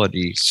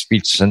quality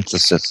speech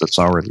synthesis that's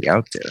already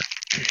out there.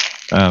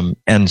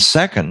 And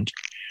second,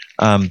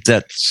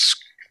 that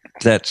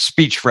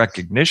speech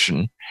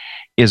recognition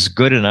is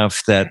good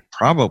enough that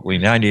probably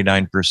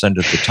 99%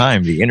 of the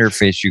time, the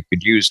interface you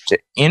could use to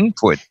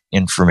input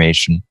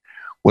information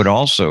could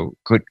also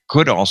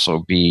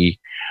be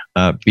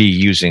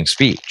using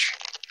speech.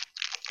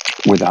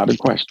 Without a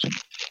question.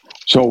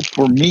 So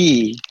for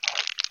me,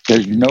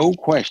 there's no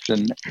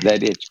question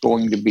that it's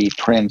going to be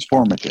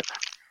transformative.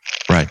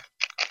 Right.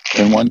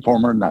 In one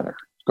form or another.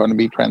 It's going to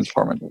be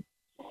transformative.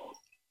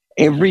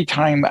 Every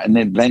time an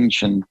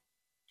invention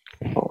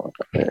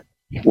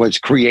was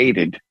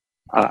created,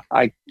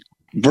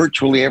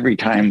 virtually every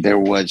time there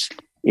was,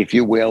 if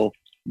you will,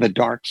 the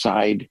dark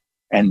side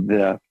and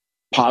the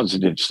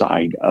positive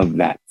side of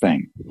that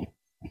thing.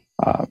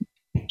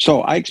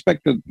 So I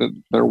expect that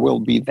there will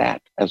be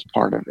that as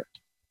part of it.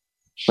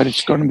 But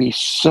it's going to be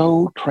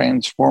so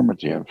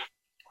transformative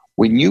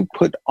when you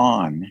put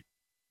on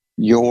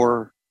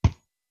your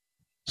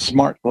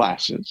smart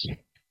glasses.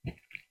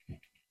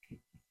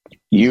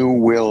 You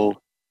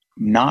will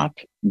not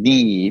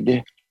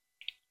need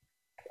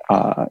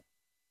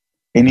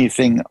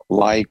anything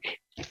like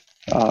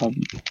the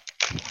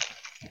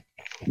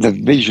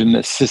vision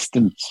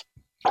assistance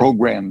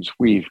programs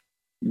we've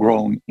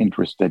grown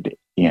interested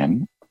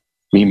in.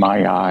 Be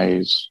My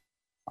Eyes,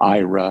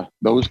 Ira,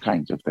 those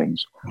kinds of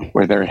things,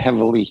 where they're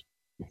heavily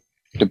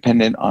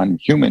dependent on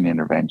human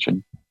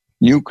intervention.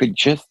 You could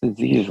just as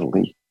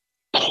easily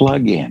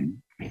plug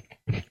in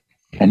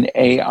an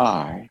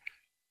AI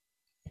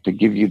to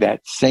give you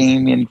that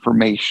same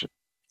information,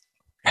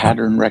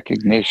 pattern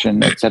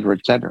recognition, et cetera,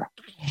 et cetera.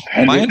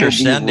 And my it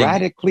understanding, will be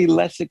radically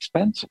less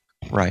expensive.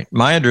 Right.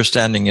 My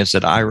understanding is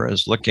that IRA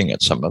is looking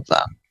at some of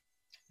that.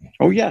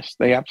 Oh, yes,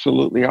 they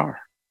absolutely are.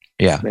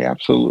 Yeah. They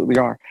absolutely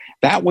are.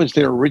 That was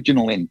their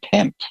original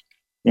intent,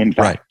 in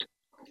fact,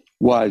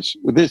 was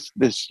this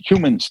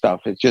human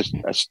stuff is just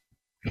a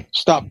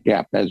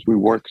stopgap as we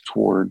work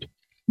toward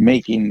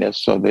making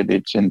this so that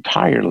it's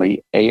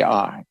entirely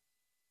AI.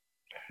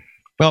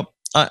 Well,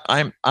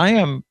 I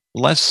am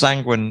less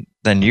sanguine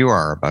than you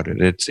are about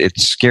it. It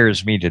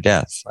scares me to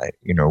death.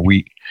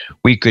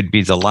 We could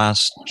be the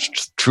last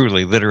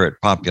truly literate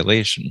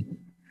population.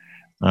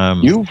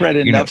 You've read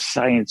enough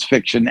science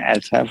fiction,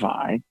 as have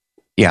I.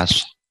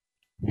 Yes.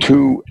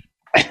 To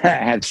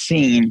have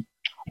seen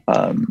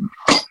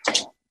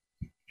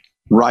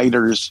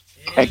writers'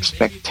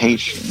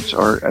 expectations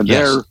or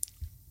their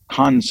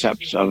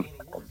concepts of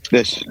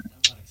this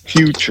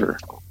future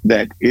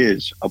that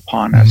is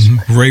upon us.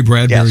 Mm-hmm. Ray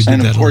Bradbury did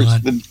and that of course,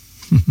 a lot.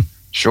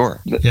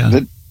 Sure.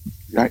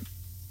 Right.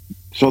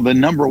 So the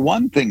number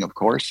one thing, of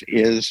course,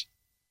 is,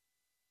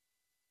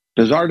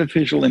 does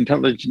artificial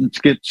intelligence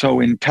get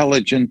so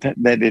intelligent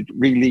that it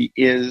really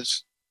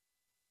is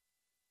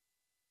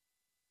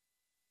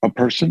a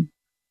person?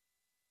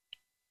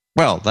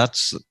 Well,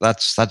 that's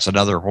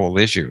another whole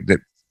issue.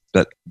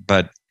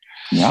 But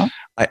yeah,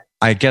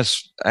 I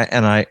guess,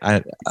 and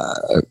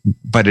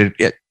but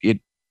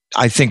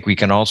I think we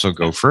can also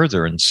go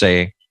further and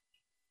say,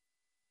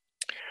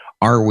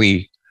 are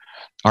we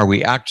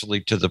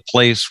actually to the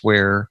place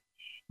where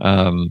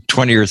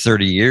 20 or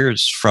 30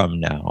 years from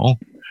now,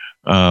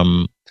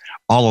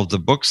 all of the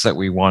books that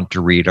we want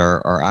to read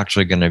are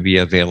actually going to be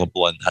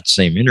available in that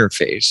same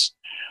interface,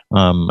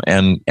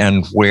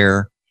 and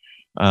where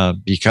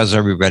because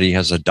everybody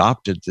has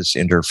adopted this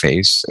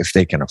interface, if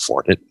they can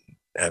afford it,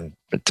 and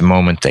at the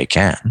moment they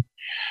can,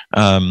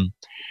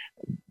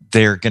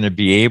 they're going to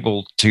be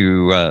able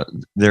to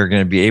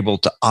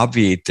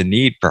obviate the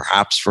need,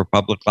 perhaps, for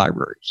public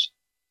libraries.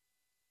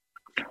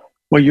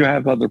 Well, you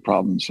have other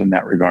problems in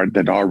that regard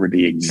that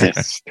already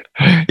exist.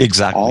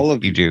 Exactly. All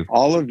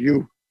of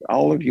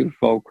you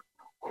folk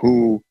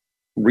who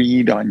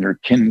read on your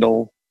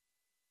Kindle,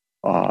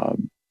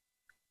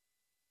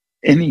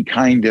 any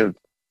kind of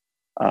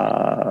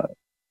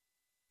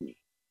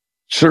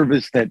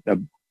service that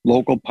the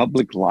local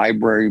public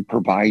library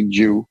provides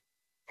you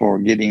for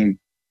getting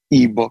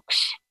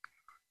ebooks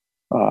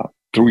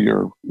through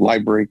your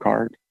library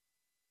card.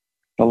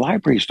 The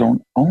libraries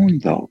don't own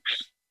those.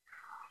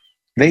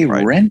 They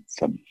rent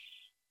them.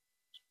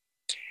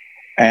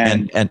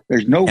 And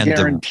there's no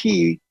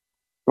guarantee.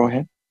 Go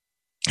ahead.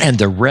 And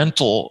the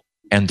rental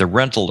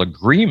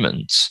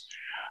agreements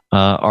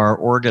are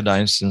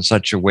organized in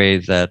such a way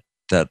that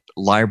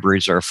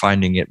libraries are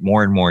finding it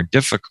more and more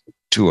difficult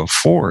to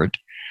afford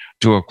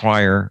to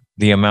acquire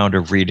the amount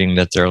of reading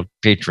that their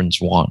patrons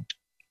want.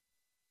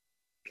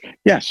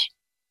 Yes,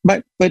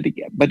 but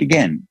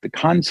again, the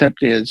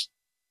concept is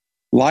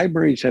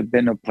libraries have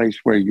been a place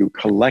where you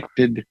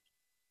collected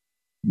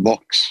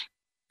books.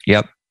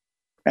 Yep.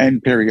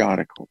 And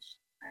periodicals.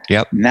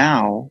 Yep.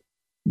 Now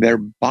they're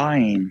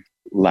buying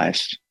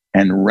less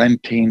and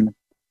renting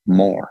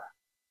more.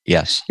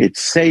 Yes. It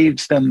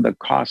saves them the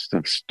cost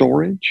of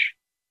storage.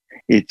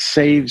 It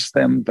saves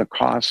them the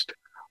cost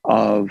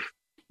of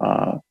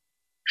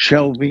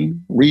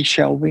shelving,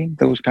 reshelving,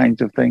 those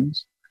kinds of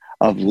things,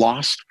 of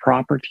lost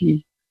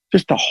property,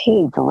 just a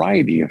whole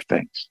variety of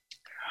things.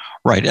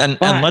 Right. And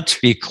let's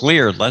be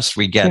clear, lest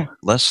we get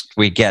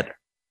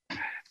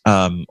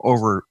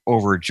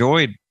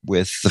overjoyed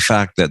with the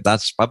fact that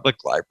that's public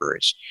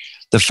libraries.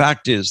 The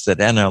fact is that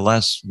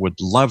NLS would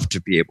love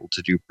to be able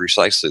to do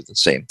precisely the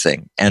same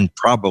thing, and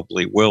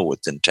probably will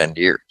within 10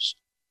 years.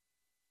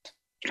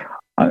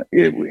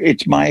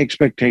 It's my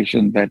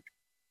expectation that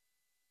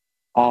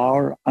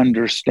our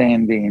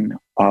understanding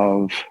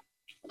of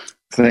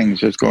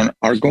things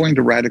are going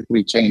to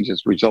radically change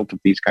as a result of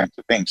these kinds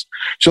of things.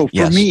 So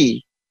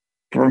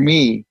for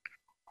me,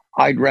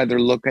 I'd rather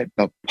look at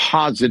the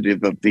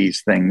positive of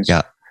these things.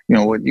 Yeah.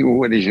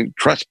 What is it?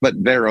 Trust but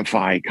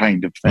verify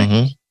kind of thing.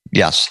 Mm-hmm.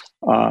 Yes.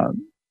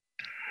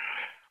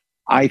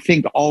 I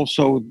think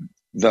also,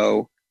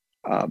 though,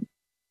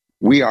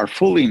 we are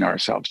fooling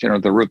ourselves.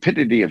 The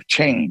rapidity of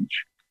change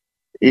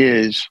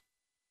is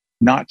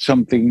not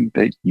something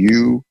that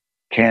you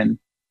can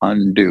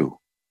undo.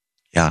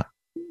 Yeah.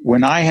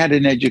 When I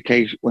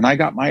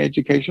got my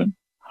education,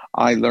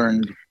 I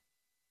learned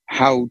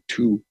how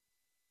to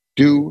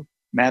do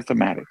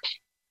mathematics,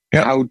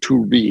 how to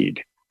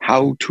read,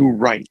 how to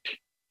write.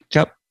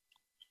 Yep.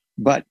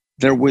 But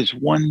there was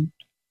 1/10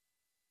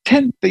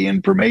 the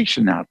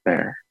information out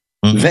there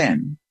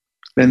then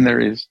than there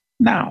is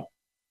now.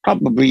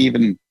 Probably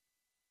even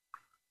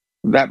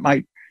that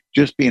might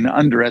just be an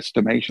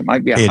underestimation.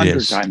 Might be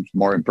 100 times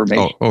more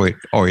information.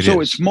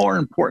 It's more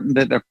important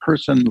that a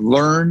person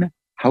learn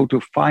how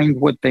to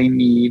find what they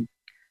need,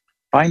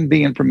 find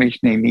the information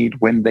they need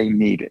when they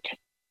need it.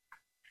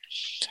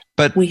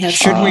 But we have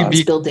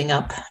files building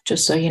up,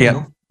 just so you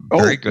know.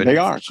 Very good. They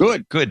are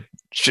good. Good.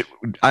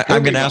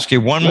 I'm going to ask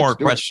you one more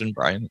question,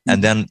 Brian,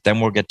 and then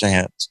we'll get to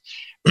hands.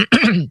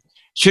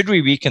 Should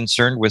we be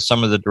concerned with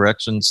some of the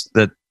directions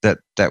that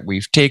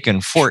we've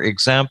taken? For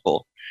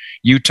example,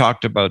 you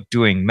talked about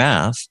doing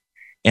math,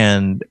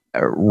 and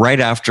right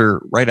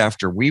after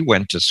we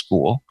went to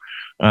school,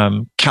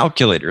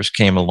 calculators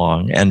came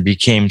along and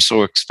became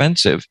so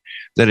expensive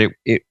that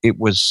it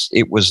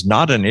was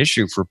not an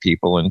issue for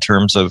people in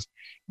terms of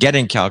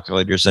getting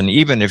calculators. And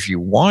even if you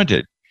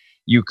wanted,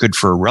 you could,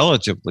 for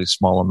relatively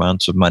small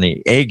amounts of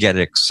money, A, get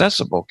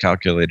accessible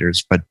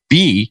calculators, but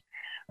B,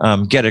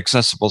 get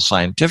accessible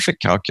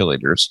scientific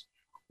calculators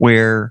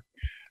where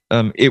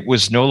it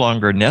was no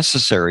longer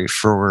necessary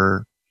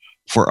for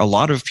a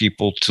lot of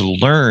people to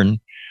learn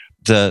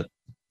the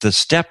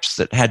steps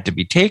that had to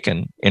be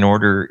taken in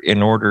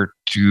order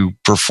to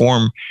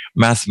perform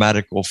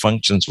mathematical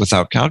functions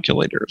without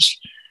calculators.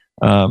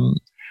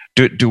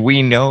 Do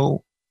we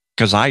know?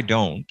 Because I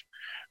don't.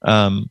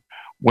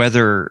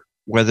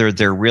 Whether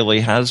there really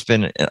has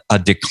been a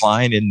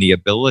decline in the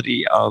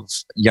ability of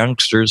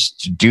youngsters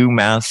to do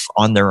math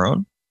on their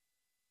own?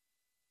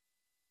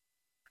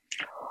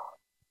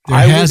 There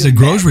has at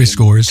grocery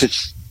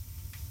stores.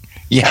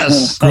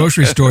 Yes.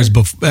 Grocery stores,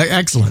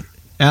 excellent.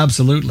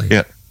 Absolutely.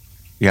 Yeah.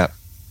 Yeah.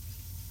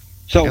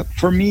 So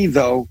for me,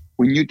 though,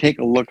 when you take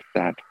a look at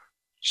that,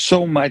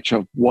 so much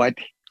of what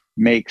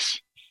makes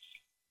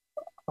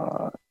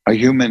a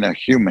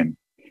human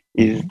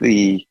is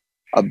the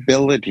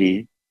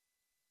ability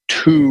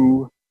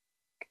to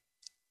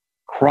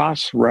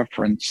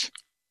cross-reference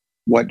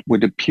what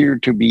would appear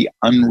to be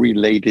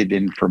unrelated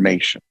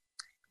information.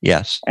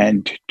 Yes.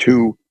 And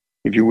to,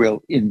 if you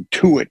will,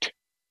 intuit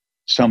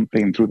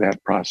something through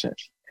that process.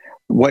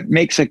 What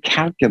makes a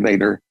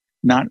calculator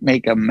not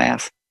make a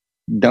math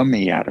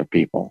dummy out of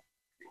people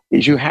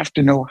is you have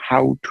to know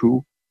how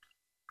to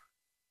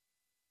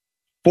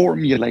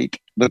formulate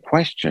the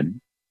question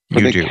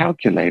for the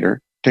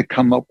calculator to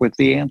come up with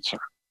the answer.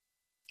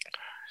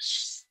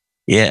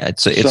 Yeah,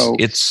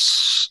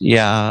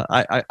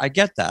 I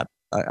get that.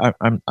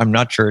 I'm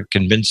not sure it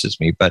convinces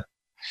me, but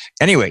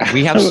anyway,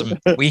 we have some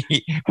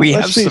we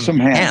have some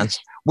hands.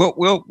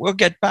 We'll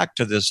get back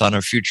to this on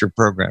a future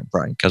program,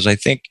 Brian, because I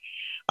think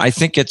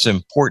it's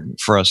important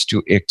for us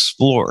to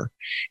explore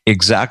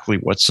exactly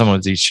what some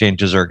of these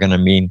changes are going to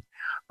mean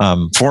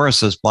for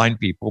us as blind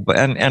people, but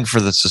and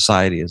for the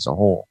society as a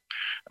whole.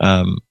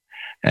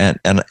 And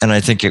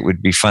I think it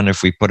would be fun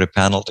if we put a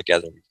panel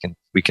together.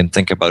 We can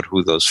think about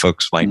who those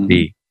folks might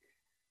be.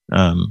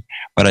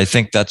 But I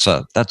think that's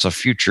a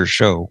future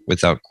show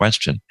without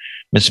question.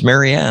 Miss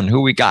Marianne,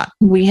 who we got?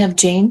 We have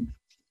Jane.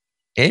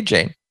 Hey,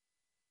 Jane.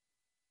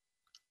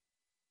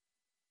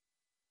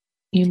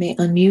 You may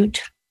unmute.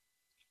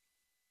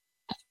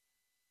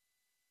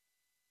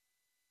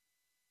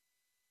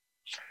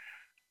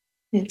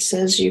 It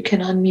says you can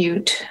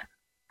unmute.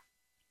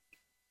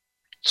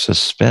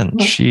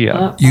 Suspend.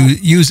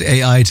 Use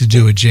AI to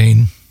do it,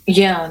 Jane.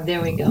 Yeah,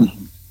 there we go.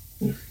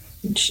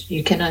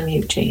 You can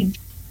unmute, Jane.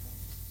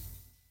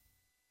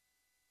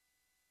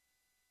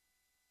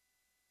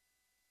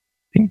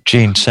 I think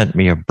Jane sent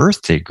me a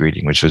birthday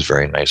greeting, which was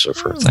very nice of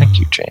her. Thank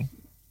you, Jane.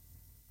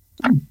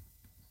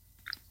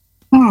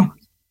 Oh,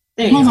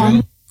 hold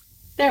on.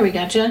 There we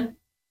got you.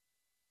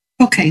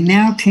 Okay,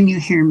 now can you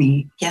hear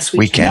me? Yes,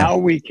 we can. Now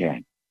we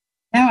can.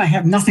 Now I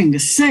have nothing to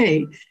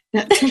say.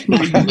 That took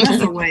my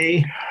breath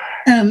away.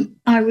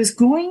 I was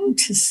going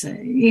to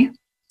say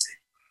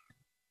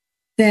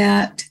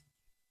that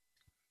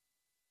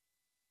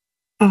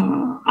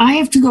I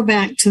have to go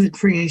back to the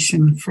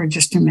creation for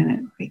just a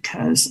minute,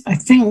 because I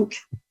think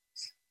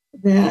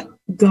that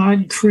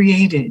God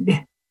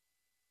created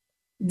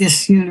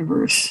this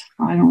universe.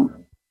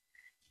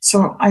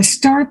 So I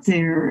start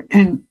there,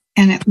 and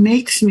it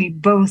makes me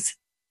both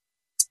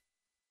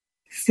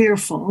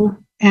fearful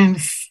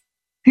and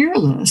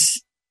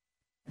fearless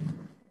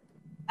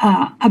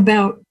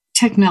about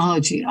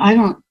technology.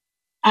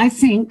 I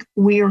think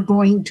we are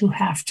going to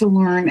have to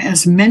learn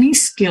as many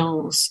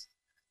skills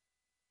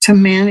to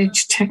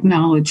manage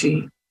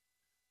technology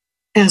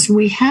as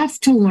we have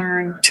to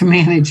learn to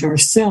manage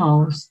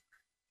ourselves.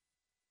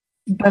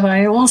 But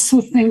I also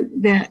think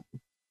that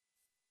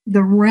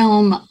the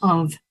realm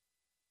of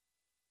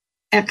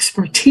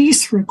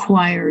expertise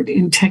required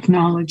in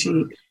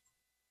technology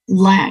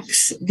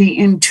lacks the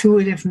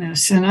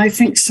intuitiveness. And I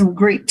think some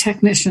great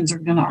technicians are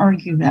going to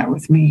argue that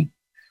with me,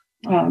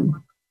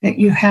 that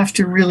you have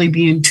to really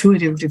be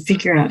intuitive to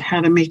figure out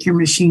how to make your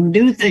machine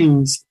do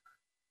things.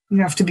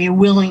 You have to be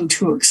willing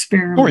to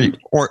experiment.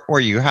 Or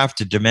you have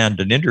to demand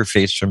an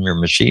interface from your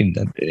machine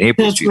that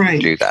enables you to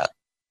do that.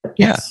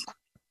 Yes. Yeah.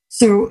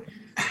 So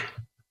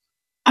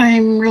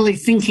I'm really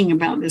thinking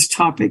about this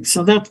topic.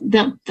 So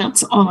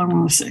that's all I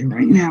want to say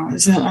right now,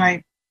 is that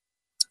I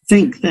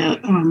think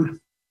that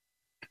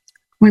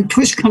when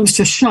push comes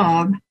to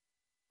shove,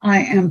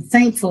 I am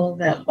thankful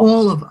that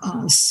all of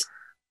us,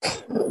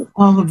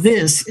 all of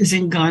this is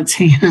in God's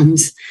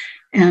hands.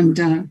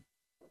 And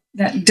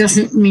that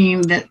doesn't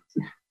mean that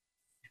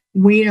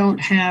we don't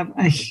have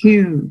a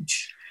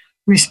huge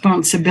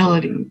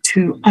responsibility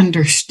to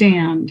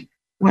understand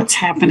what's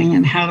happening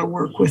and how to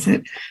work with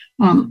it.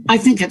 I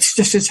think it's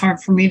just as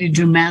hard for me to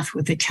do math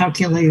with a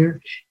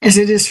calculator as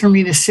it is for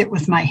me to sit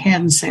with my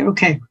head and say,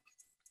 okay,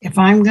 if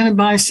I'm going to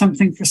buy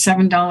something for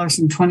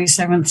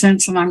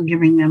 $7.27 and I'm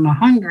giving them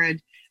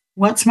 100,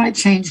 what's my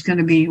change going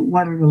to be?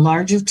 What are the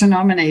largest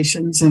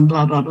denominations and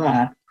blah, blah,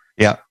 blah.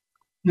 Yeah.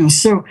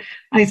 So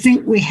I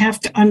think we have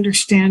to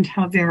understand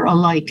how they're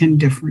alike and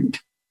different.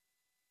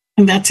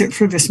 And that's it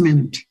for this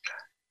minute.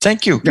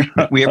 Thank you.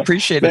 We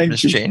appreciate it,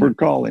 Ms. Jane. For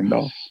calling,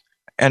 though.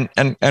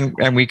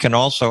 And we can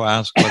also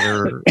ask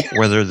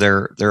whether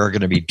there are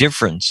going to be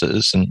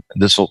differences, and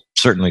this will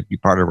certainly be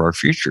part of our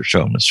future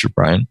show, Mr.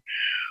 Brian,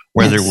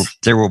 whether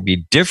there will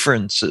be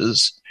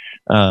differences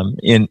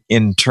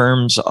in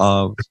terms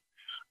of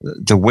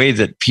the way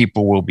that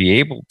people will be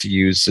able to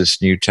use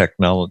this new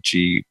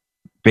technology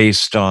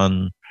based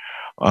on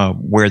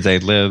where they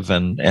live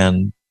and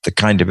the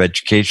kind of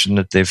education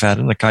that they've had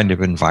and the kind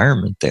of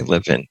environment they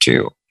live in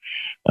too.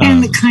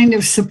 And the kind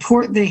of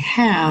support they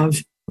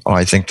have. Oh,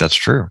 I think that's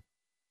true.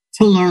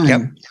 To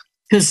learn.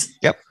 Because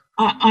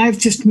I've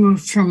just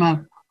moved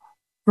from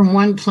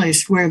one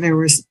place where there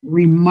was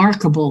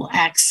remarkable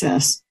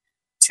access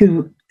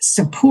to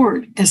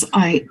support as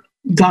I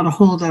got a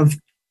hold of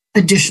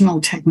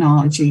additional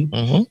technology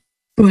to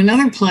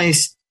another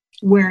place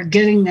where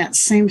getting that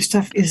same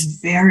stuff is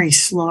very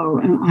slow.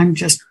 And I'm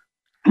just,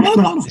 come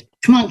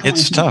on.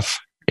 It's tough.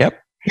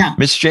 Yep. Yeah.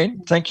 Miss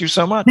Jane, thank you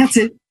so much. That's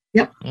it.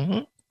 Yep.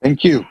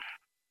 Thank you.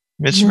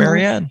 Miss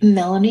Marianne.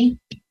 Melanie.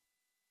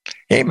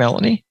 Hey,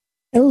 Melanie.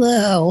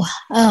 Hello.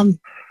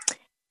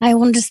 I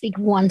wanted to speak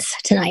once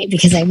tonight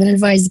because I've been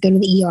advised to go to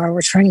the ER.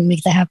 We're trying to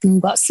make that happen.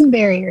 We've got some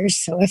barriers.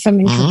 So if I'm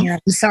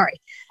incoherent, I'm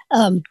sorry.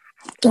 When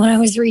I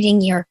was reading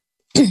the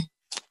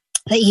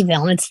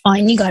email, and it's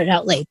fine, you got it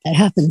out late. That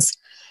happens.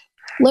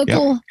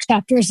 Local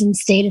chapters and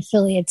state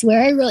affiliates,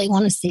 where I really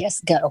want to see us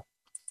go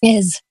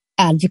is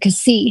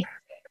advocacy,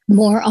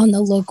 more on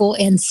the local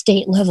and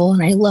state level.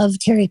 And I love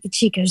Terry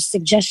Pacheco's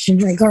suggestion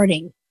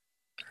regarding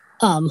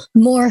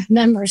more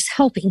members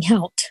helping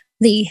out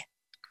the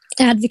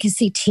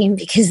advocacy team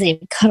because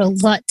they've got a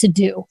lot to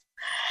do.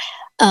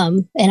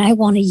 And I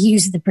want to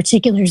use the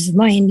particulars of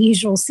my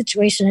unusual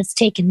situation. It's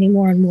taken me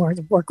more and more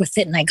to work with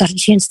it. And I got a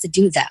chance to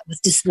do that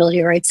with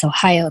Disability Rights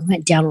Ohio and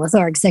went down with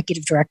our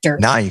executive director.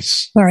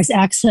 Nice. As far as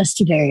access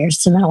to barriers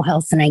to mental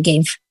health. And I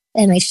gave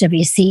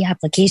MHWC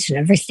application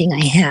everything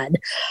I had.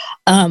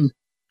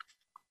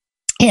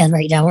 And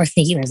right now we're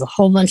thinking there's a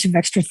whole bunch of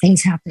extra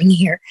things happening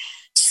here.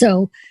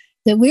 So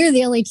that we're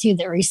the only two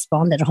that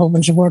responded. A whole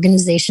bunch of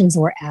organizations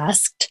were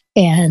asked.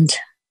 And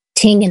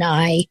Ting and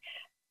I,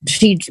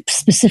 she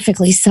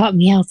specifically sought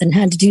me out and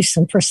had to do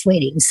some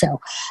persuading. So,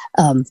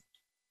 and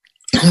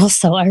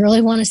also I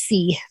really want to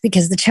see,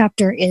 because the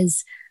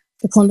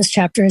Columbus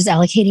chapter is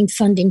allocating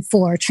funding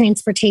for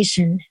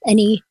transportation.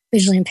 Any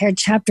visually impaired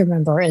chapter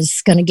member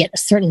is going to get a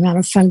certain amount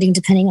of funding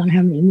depending on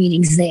how many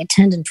meetings they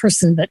attend in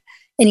person. But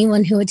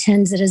anyone who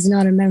attends that is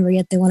not a member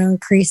yet, they want to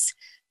increase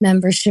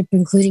membership,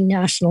 including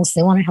nationals.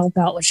 They want to help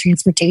out with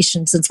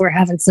transportation since we're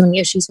having so many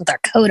issues with our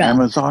quota.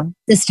 Amazon?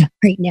 This stuff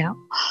right now.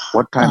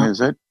 What time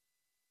is it?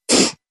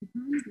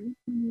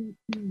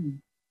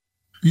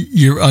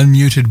 You're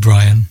unmuted,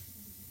 Brian.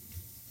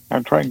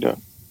 I'm trying to.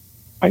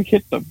 I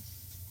hit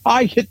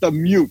the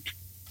mute.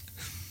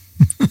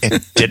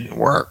 It didn't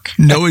work.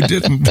 No, it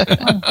didn't.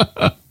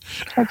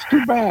 That's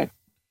too bad.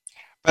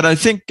 But I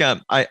think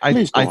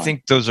I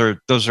think those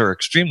are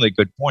extremely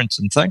good points,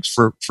 and thanks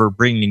for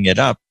bringing it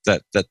up.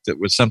 That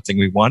was something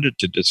we wanted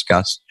to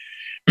discuss,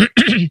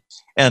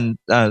 and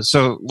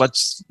so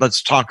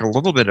let's talk a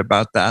little bit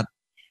about that.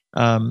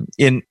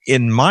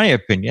 In my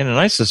opinion, and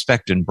I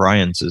suspect in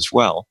Brian's as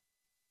well,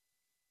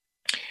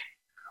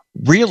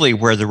 really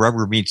where the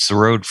rubber meets the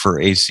road for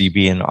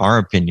ACB, in our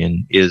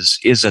opinion, is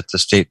at the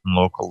state and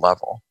local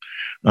level.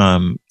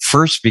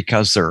 First,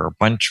 because there are a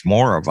bunch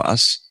more of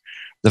us.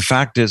 The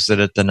fact is that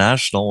at the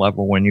national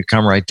level, when you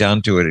come right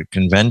down to it at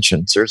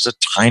conventions, there's a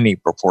tiny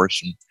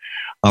proportion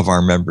of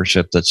our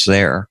membership that's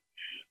there.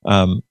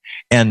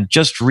 And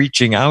just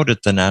reaching out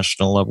at the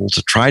national level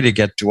to try to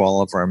get to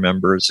all of our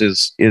members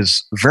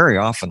is very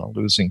often a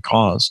losing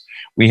cause.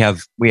 We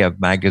have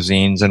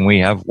magazines and we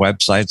have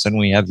websites and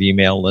we have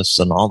email lists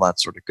and all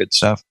that sort of good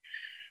stuff.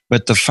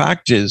 But the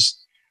fact is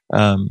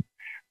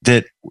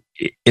that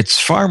it's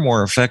far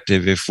more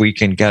effective if we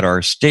can get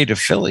our state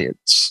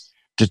affiliates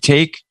to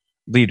take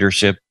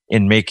leadership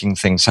in making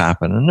things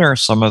happen. And there are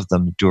some of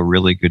them that do a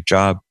really good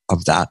job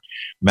of that.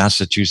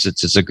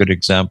 Massachusetts is a good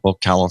example.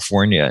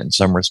 California, in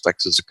some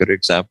respects, is a good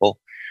example.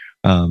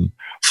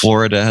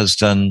 Florida has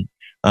done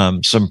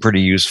some pretty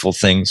useful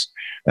things.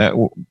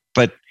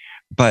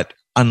 But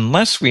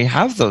unless we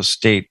have those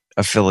state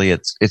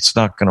affiliates, it's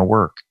not going to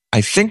work.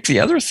 I think the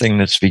other thing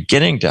that's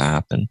beginning to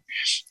happen,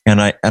 and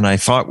I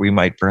thought we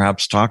might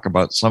perhaps talk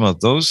about some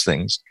of those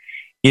things,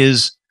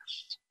 is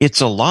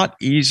it's a lot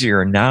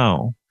easier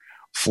now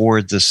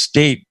for the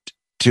state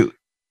to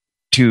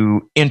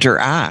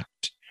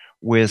interact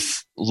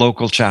with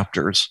local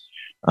chapters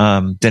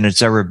than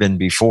it's ever been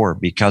before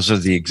because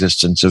of the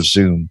existence of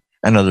Zoom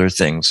and other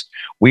things.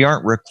 We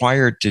aren't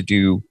required to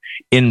do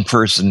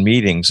in-person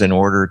meetings in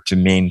order to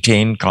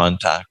maintain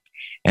contact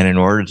and in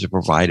order to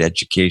provide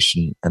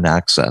education and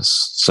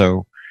access.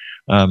 So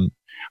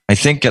I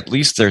think at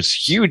least there's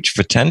huge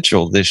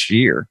potential this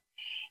year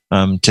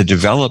to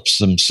develop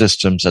some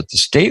systems at the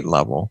state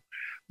level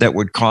that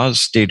would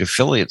cause state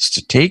affiliates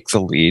to take the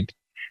lead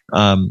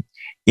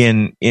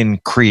in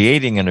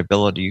creating an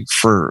ability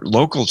for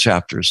local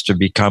chapters to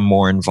become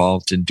more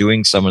involved in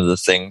doing some of the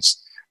things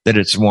that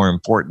it's more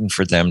important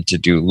for them to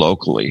do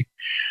locally.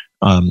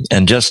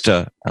 And just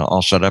to,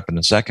 I'll shut up in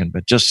a second,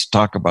 but just to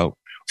talk about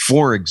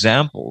 4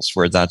 examples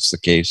where that's the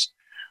case.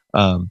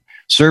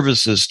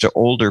 Services to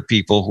older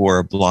people who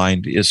are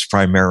blind is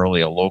primarily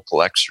a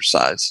local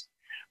exercise.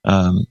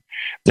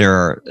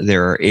 There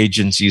are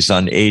agencies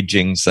on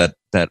aging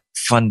that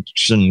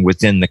function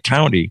within the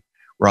county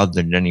rather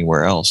than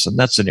anywhere else, and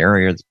that's an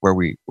area where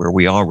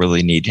we all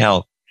really need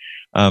help.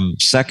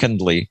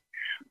 Secondly,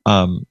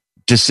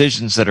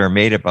 decisions that are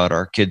made about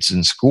our kids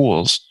in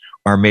schools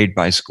are made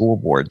by school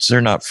boards.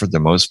 They're not, for the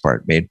most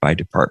part, made by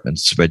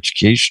departments of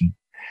education.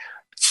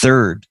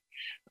 Third,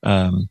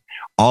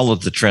 all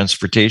of the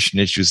transportation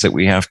issues that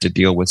we have to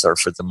deal with are,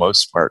 for the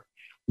most part,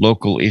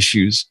 local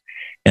issues.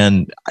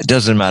 And it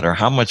doesn't matter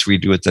how much we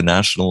do at the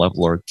national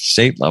level or at the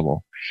state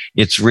level.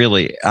 It's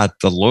really at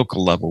the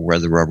local level where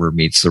the rubber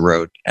meets the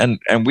road. And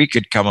we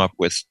could come up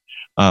with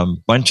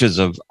bunches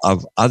of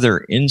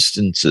other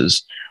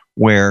instances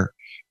where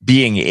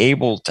being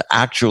able to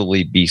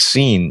actually be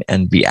seen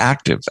and be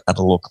active at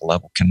a local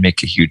level can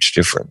make a huge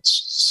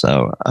difference.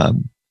 So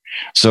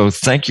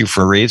thank you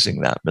for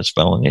raising that, Ms.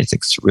 Melanie. I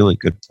think it's a really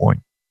good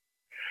point.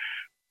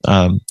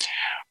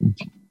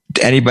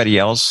 Anybody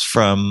else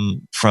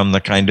from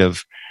the kind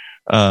of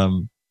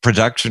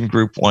production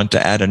group want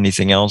to add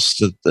anything else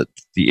to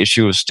the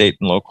issue of state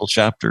and local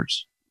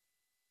chapters?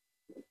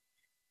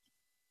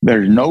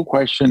 There's no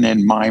question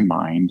in my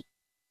mind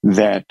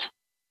that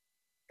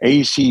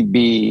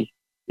ACB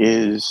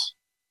is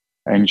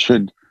and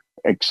should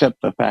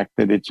accept the fact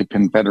that it's a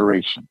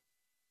confederation.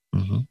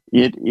 Mm-hmm.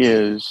 It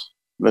is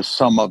the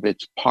sum of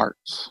its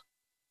parts.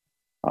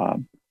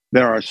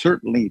 There are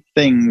certainly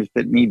things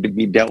that need to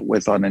be dealt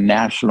with on a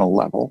national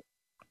level,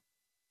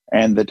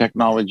 and the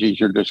technologies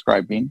you're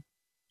describing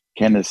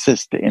can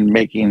assist in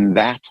making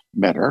that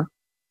better.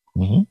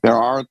 Mm-hmm. There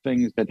are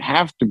things that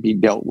have to be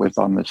dealt with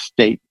on the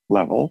state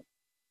level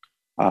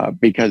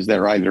because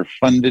they're either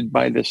funded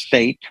by the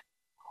state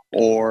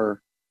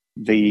or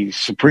the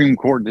Supreme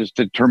Court has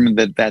determined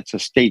that that's a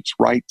states'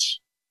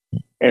 rights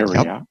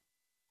area. Yep.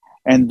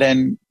 And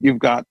then you've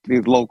got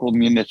the local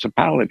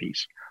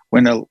municipalities.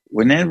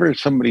 Whenever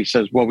somebody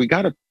says, well,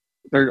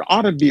 there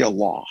ought to be a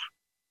law.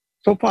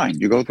 So fine,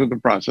 you go through the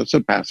process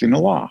of passing a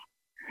law.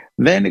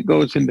 Then it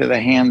goes into the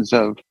hands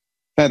of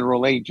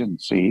federal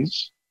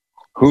agencies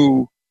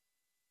who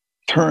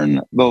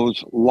turn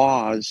those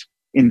laws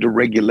into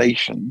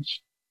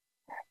regulations.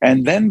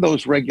 And then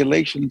those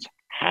regulations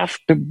have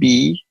to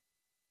be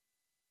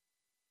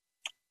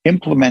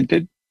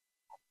implemented,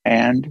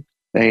 and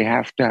they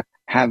have to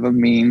have a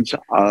means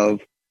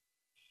of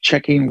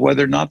checking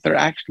whether or not they're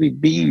actually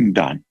being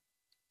done.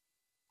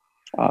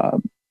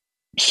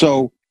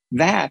 So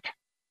that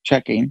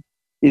checking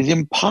is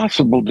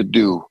impossible to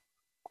do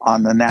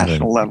on the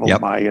national level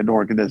by an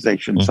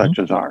organization such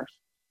as ours.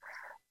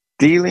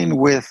 Dealing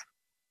with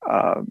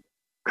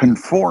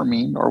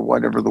conforming, or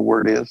whatever the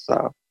word is,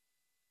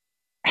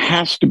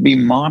 has to be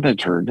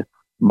monitored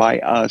by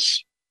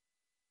us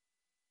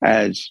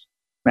as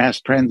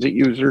mass transit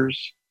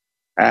users,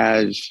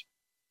 as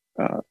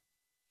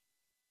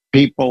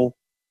people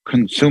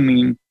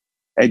consuming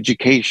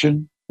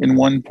education in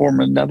one form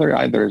or another,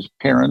 either as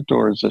a parent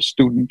or as a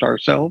student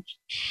ourselves.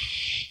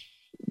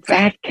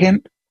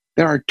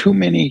 There are too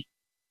many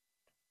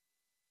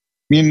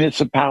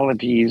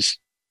municipalities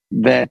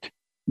that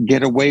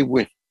get away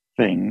with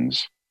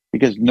things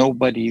because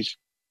nobody's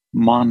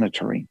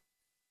monitoring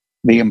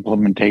the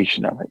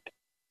implementation of it.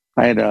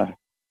 I had a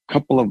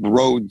couple of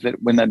roads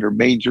that went under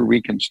major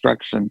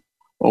reconstruction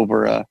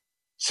over a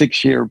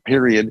 6-year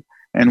period,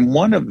 and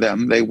one of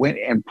them, they went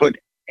and put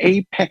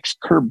apex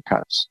curb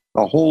cuts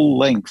the whole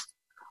length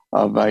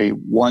of a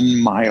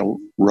 1-mile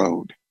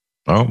road.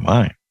 Oh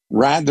my.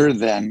 Rather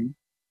than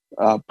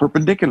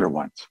perpendicular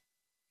ones.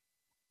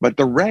 But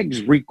the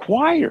regs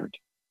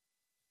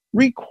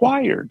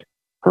required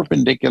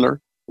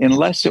perpendicular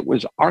unless it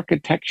was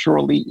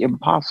architecturally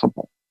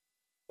impossible.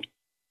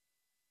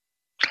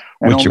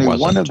 And only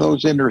one of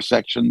those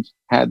intersections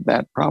had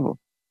that problem.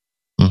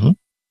 Mm-hmm.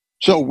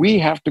 So we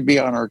have to be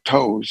on our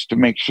toes to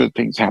make sure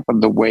things happen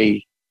the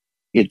way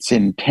it's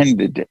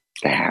intended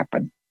to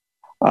happen.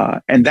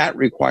 And that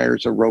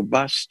requires a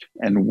robust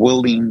and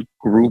willing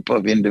group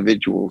of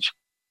individuals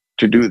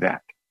to do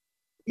that.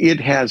 It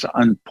has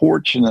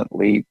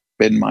unfortunately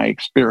been my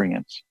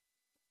experience.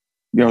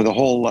 The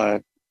whole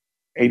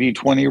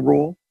 80-20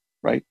 rule,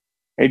 right?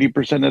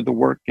 80% of the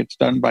work gets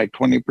done by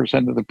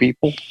 20% of the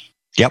people.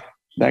 Yep.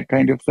 That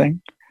kind of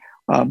thing.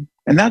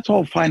 And that's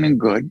all fine and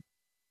good.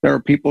 There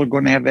are people who are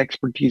going to have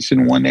expertise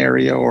in one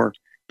area or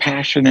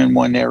passion in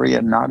one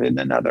area, not in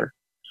another.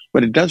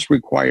 But it does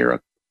require a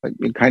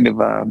kind of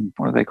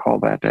what do they call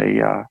that?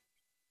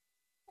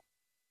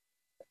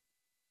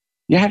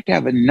 You have to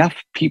have enough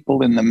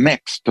people in the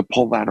mix to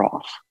pull that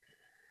off.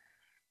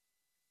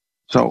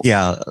 So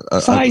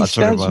size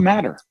does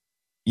matter.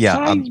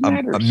 Yeah,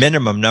 a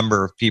minimum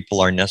number of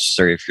people are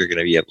necessary if you're going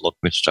to be able to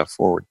push stuff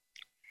forward.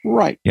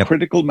 Right. Yep.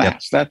 Critical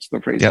mass. Yep. That's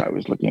the phrase I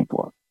was looking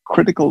for.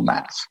 Critical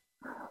mass.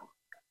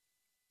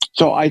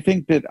 So I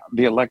think that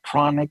the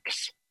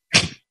electronics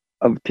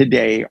of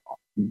today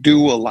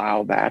do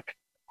allow that,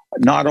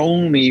 not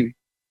only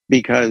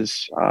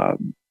because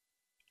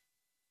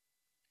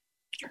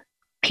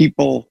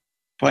people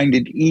find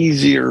it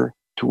easier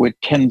to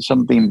attend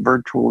something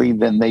virtually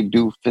than they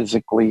do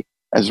physically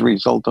as a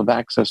result of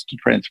access to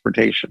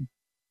transportation.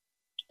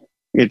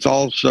 It's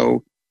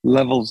also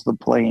levels the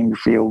playing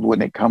field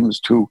when it comes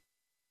to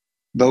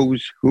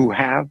those who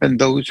have and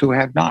those who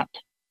have not.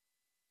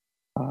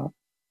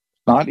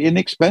 Not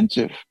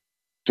inexpensive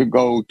to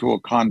go to a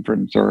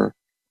conference or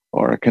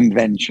a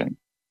convention.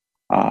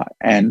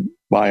 And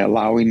by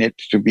allowing it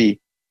to be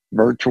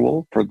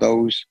virtual for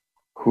those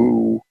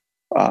who,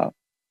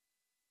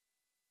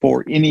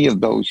 for any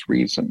of those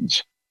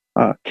reasons,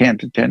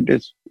 can't attend,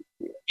 it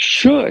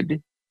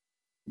should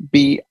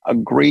be a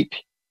great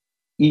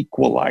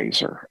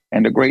equalizer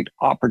and a great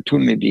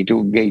opportunity to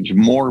engage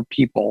more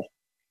people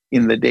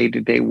in the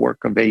day-to-day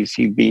work of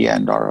ACB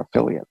and our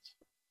affiliates.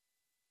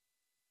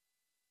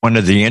 One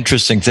of the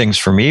interesting things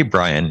for me,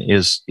 Brian,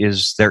 is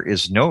there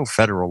is no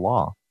federal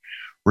law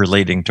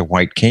relating to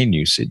white cane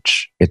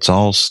usage. It's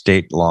all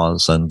state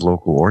laws and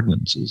local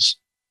ordinances.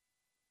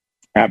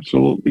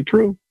 Absolutely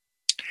true.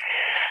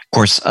 Of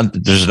course,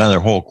 there's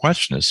another whole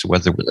question as to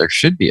whether there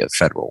should be a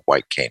federal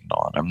white cane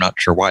law, and I'm not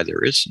sure why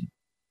there isn't.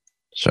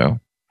 So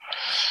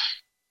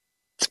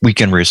we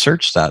can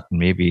research that and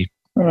maybe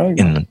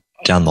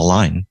down the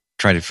line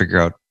try to figure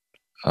out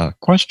a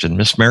question.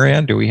 Miss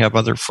Marianne, do we have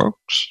other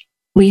folks?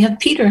 We have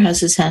Peter has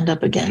his hand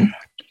up again.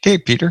 Hey,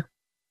 Peter.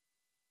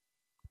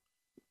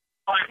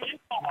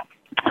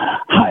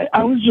 Hi,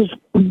 I was just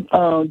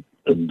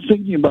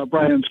thinking about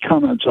Brian's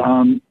comments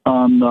on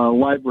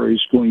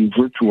libraries going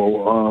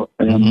virtual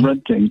and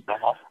renting.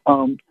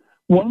 One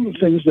of the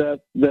things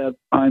that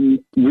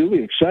I'm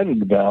really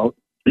excited about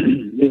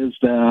is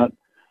that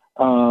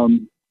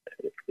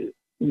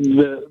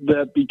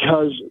that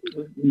because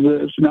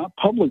it's not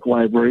public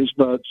libraries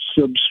but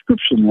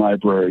subscription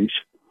libraries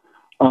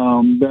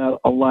that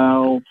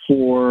allow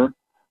for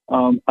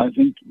I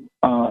think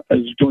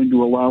is going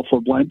to allow for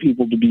blind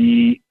people to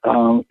be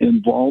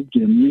involved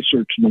in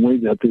research in a way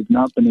that they've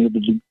not been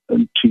able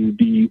to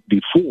be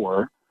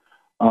before.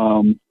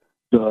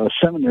 The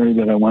seminary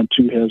that I went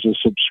to has a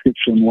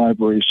subscription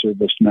library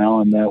service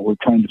now, and that we're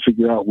trying to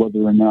figure out whether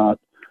or not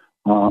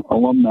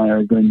alumni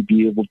are going to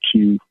be able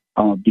to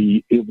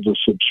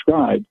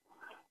subscribe.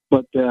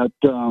 But that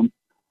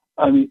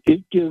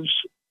it gives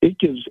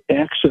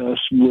access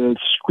with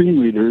screen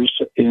readers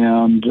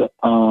and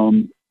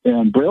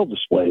Braille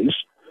displays,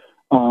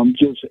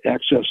 gives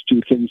access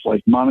to things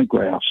like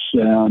monographs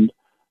and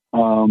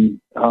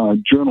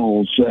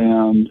journals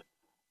and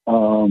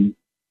in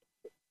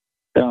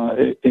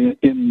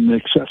an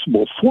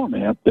accessible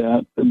format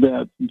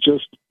that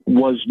just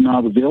was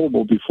not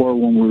available before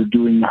when we were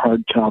doing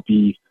hard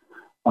copy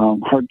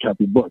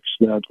books.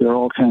 That there are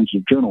all kinds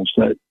of journals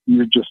that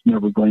you're just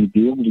never going to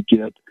be able to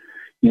get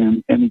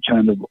in any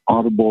kind of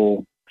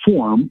audible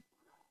form.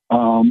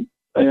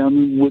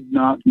 And would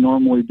not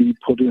normally be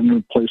put in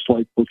a place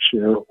like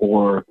Bookshare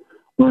or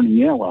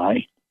Learning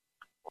Ally.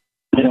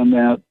 And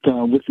that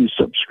with these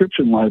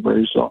subscription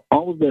libraries,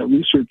 all of that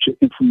research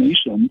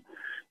information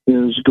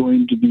is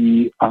going to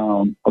be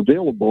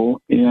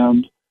available.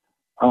 And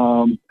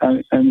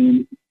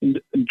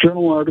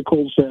journal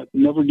articles that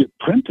never get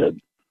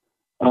printed,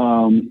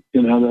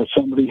 that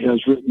somebody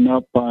has written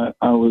up.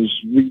 I was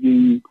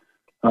reading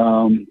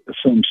some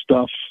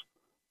stuff.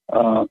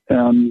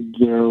 And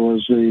there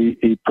was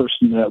a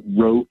person that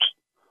wrote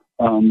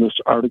this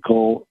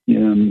article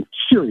in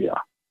Syria,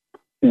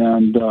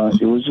 and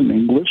it was in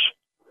English,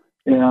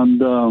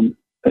 and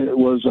it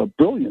was a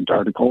brilliant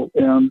article.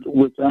 And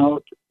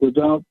without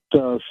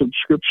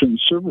subscription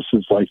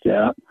services like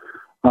that,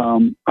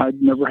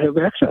 I'd never have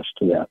access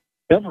to that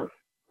ever.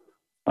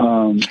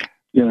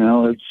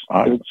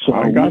 It's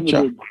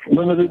a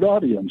limited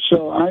audience.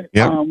 So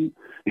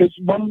it's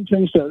one of the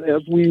things that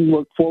as we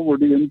look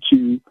forward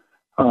into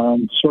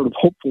sort of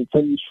hopeful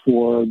things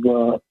for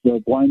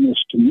the blindness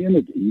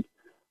community,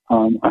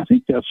 I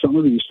think that some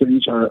of these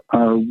things are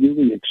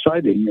really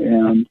exciting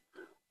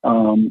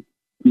and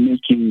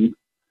making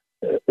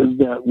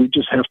that we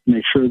just have to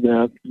make sure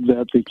that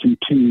they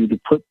continue to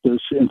put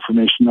this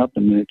information up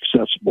in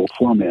accessible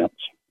formats.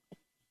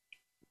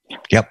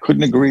 Yep.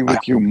 Couldn't agree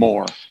with you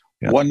more.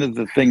 Yep. One of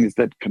the things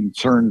that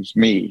concerns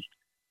me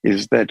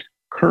is that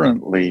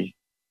currently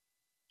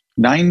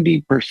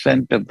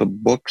 90% of the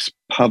books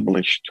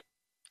published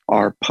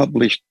are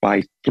published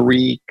by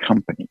 3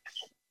 companies.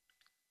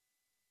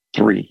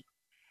 3.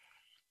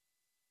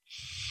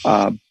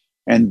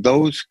 And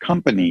those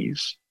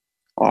companies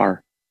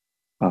are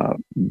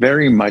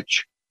very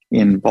much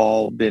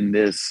involved in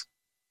this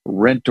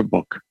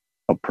rent-a-book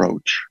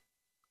approach.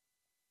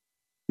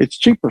 It's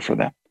cheaper for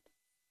them.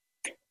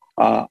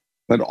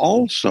 But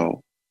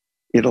also,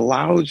 it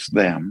allows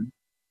them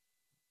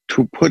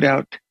to put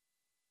out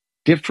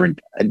different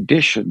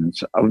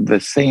editions of the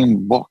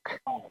same book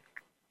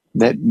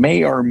that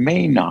may or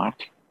may not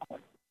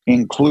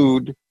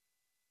include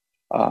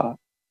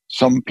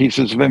some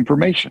pieces of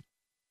information.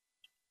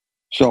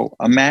 So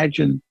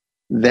imagine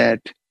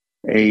that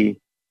a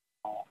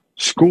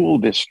school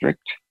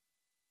district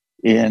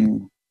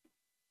in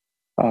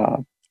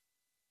a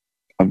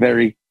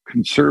very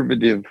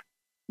conservative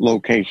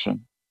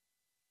location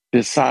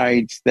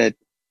decides that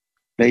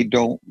they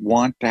don't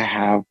want to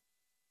have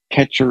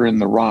Catcher in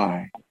the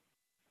Rye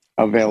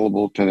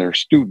available to their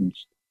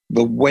students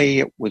the way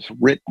it was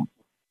written.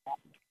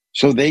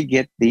 So they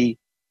get the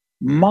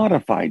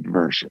modified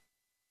version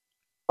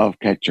of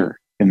Catcher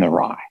in the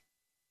Rye,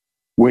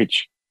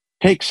 which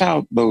takes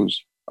out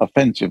those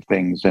offensive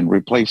things and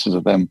replaces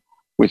them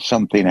with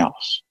something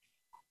else.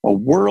 A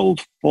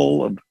world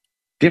full of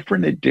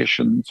different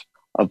editions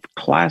of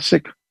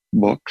classic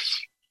books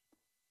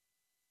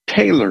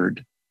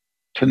tailored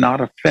to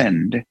not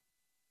offend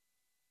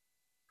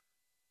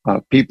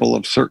people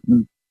of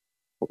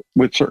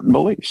with certain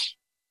beliefs.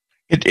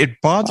 It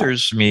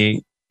bothers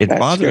me. It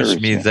bothers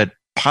me that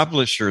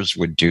publishers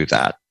would do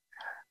that,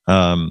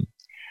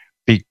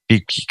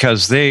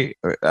 because they,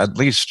 at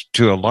least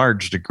to a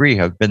large degree,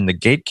 have been the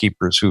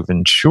gatekeepers who've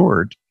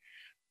ensured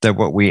that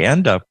what we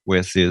end up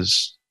with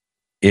is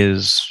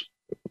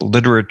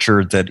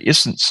literature that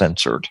isn't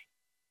censored.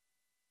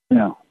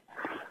 Yeah.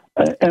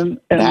 And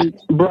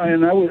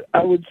Brian,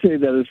 I would say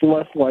that it's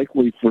less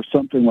likely for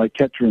something like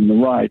Catcher in the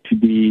Rye to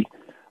be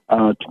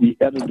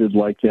edited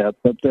like that.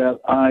 But that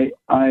I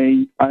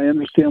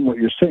understand what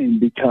you're saying,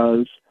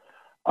 because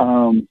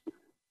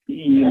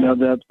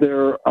that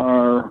there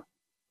are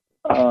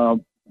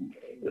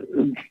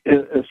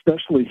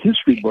especially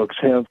history books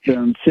have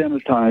been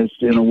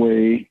sanitized in a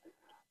way,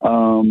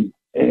 and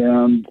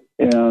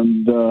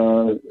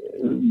the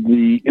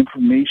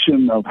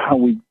information of how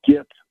we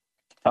get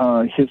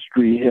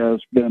history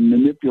has been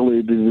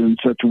manipulated in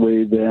such a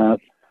way that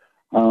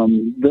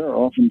there are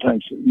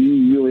oftentimes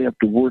you really have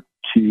to work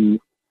to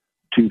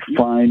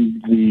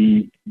find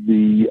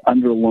the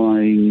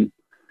underlying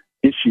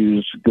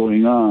issues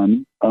going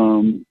on.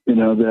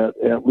 That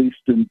at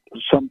least in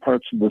some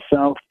parts of the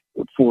South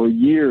for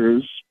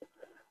years,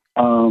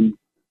 they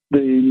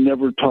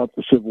never taught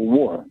the Civil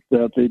War,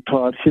 that they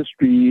taught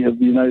history of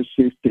the United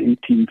States to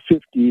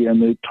 1850,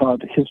 and they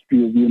taught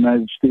history of the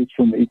United States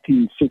from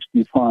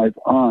 1865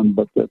 on,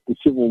 but that the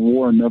Civil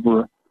War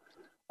never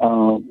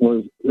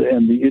was,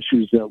 and the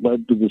issues that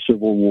led to the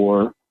Civil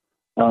War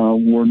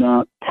were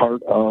not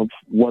part of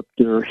what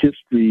their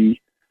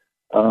history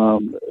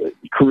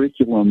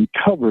curriculum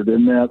covered,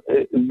 and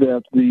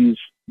that these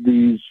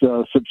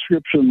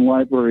subscription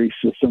library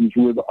systems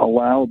would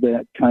allow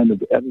that kind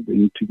of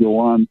editing to go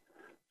on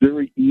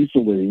very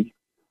easily,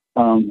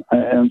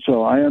 and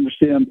so I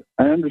understand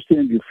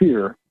your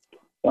fear,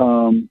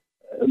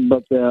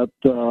 but that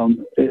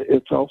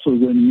it's also going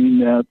to mean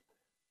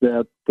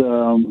that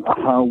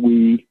how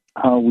we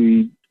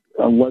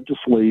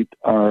legislate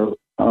our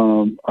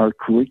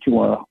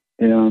curricula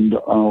and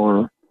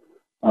our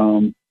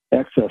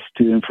access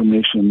to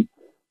information,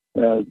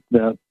 that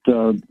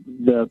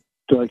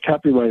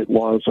copyright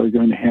laws are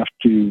going to have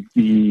to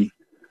be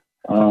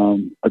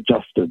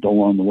adjusted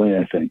along the way,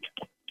 I think.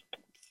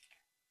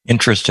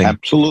 Interesting.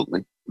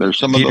 Absolutely. There's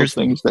some of those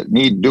things that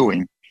need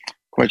doing.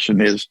 Question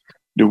is,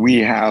 do we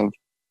have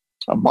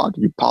a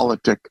body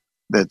politic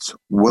that's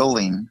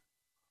willing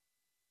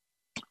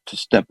to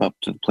step up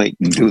to the plate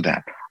and do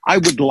that? I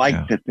would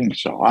like to think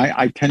so.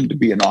 I tend to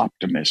be an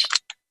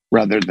optimist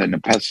rather than a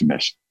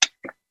pessimist.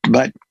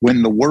 But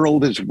when the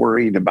world is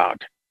worried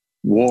about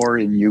war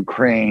in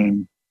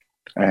Ukraine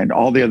and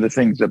all the other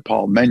things that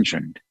Paul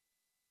mentioned,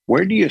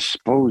 where do you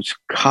suppose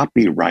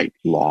copyright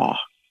law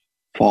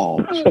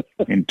falls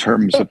in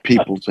terms of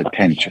people's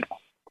attention?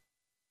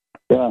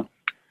 Yeah,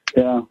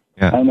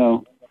 I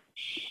know.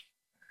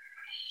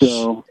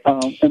 So,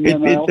 and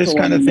then this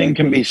kind of thing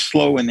can be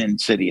slow and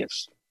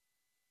insidious.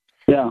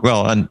 Yeah.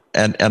 Well, and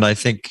I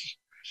think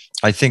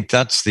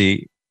that's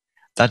the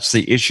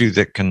issue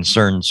that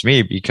concerns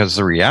me, because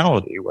the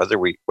reality, whether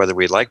we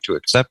like to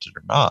accept it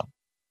or not,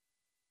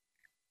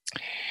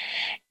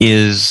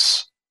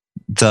 is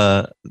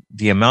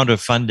the amount of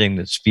funding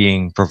that's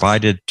being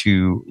provided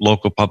to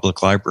local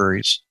public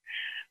libraries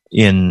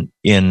in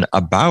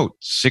about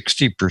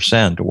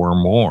 60% or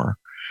more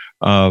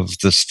of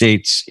the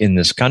states in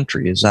this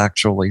country is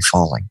actually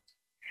falling.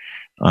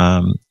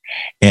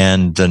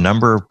 And the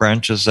number of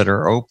branches that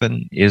are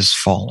open is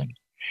falling.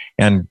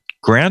 And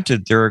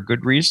granted, there are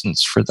good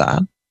reasons for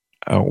that,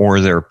 or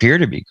there appear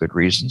to be good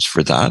reasons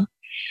for that.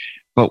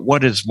 But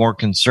what is more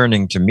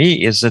concerning to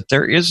me is that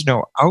there is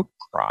no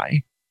outcry,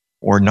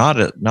 or not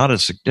a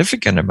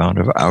significant amount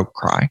of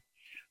outcry,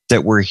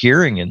 that we're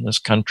hearing in this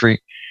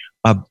country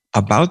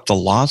about the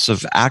loss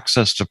of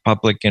access to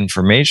public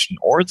information,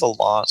 or the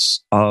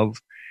loss of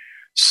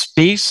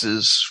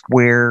spaces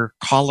where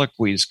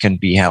colloquies can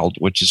be held,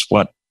 which is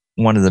what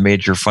one of the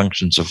major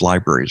functions of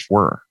libraries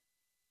were.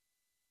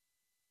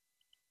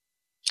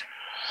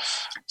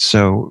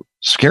 So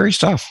scary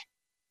stuff.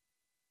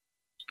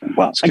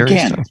 Well, scary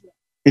again, stuff.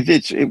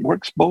 It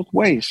works both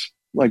ways.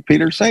 Like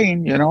Peter's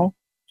saying,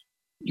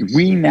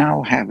 we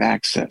now have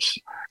access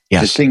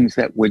to things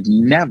that would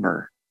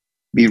never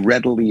be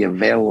readily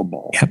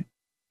available.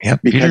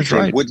 Yep. Because Peter's they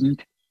right.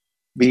 wouldn't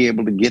be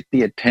able to get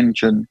the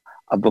attention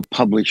of a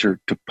publisher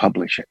to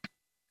publish it.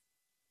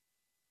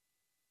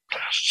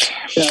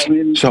 Yeah, I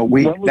mean, so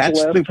when was the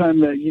last time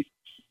that you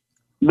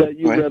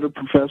read a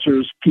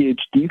professor's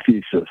PhD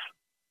thesis?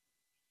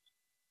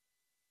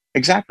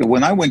 Exactly.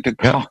 When I went to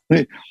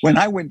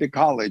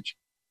college,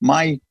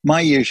 my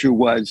issue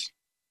was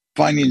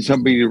finding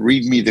somebody to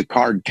read me the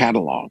card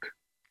catalog.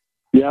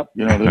 Yep.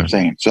 You know what I'm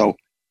saying? So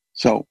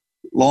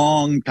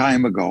long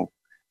time ago.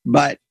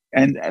 But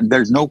and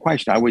there's no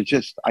question. I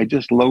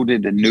just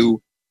loaded a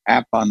new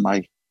app on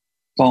my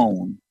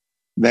phone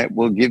that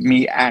will give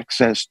me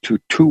access to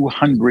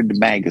 200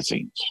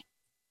 magazines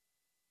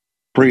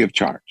free of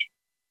charge.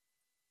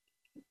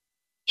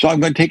 So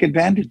I'm going to take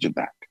advantage of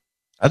that.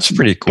 That's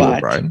pretty cool,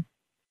 Brian.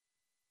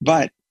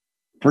 But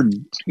for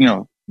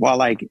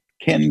while I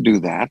can do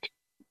that,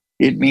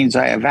 it means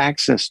I have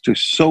access to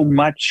so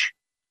much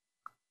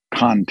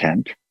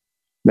content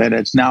that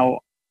it's now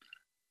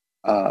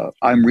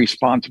I'm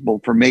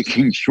responsible for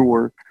making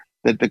sure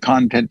that the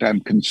content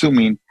I'm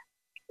consuming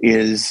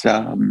is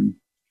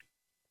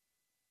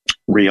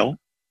real.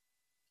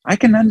 I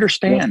can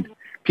understand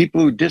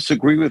people who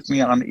disagree with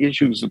me on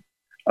issues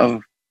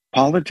of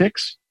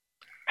politics,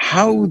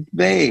 how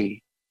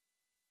they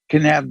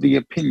can have the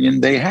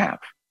opinion they have,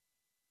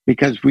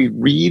 because we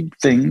read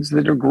things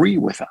that agree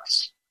with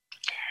us.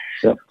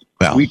 Yep.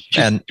 Well,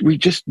 we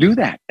just do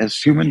that as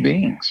human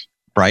beings.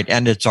 Right.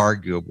 And it's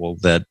arguable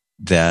that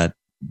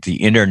the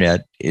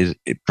internet is,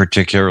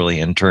 particularly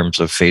in terms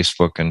of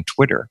Facebook and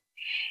Twitter,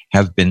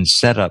 have been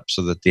set up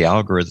so that the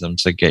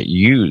algorithms that get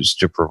used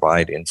to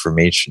provide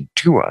information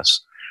to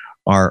us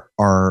are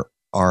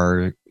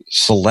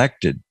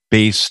selected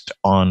based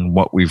on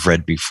what we've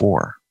read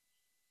before.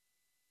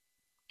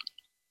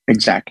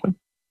 Exactly.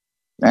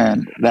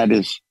 And that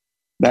is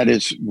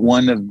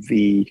one of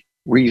the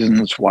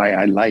reasons why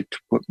I like to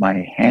put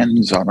my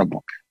hands on a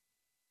book.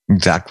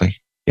 Exactly.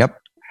 Yep.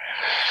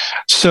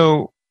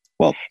 So,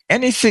 well,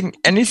 anything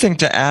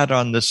to add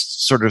on this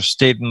sort of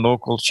state and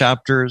local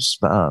chapters,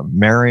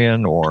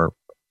 Marion or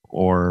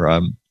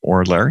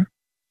Larry?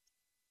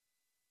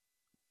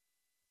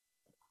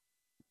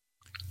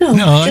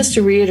 No, just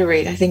to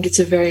reiterate, I think it's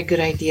a very good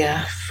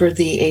idea for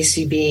the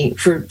ACB,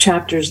 for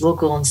chapters,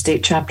 local and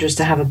state chapters,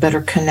 to have a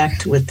better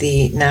connect with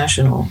the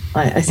national.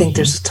 I think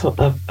there's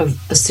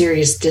a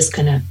serious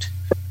disconnect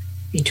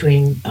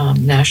between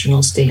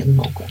national, state, and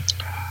local.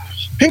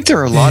 I think there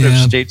are a lot of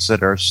states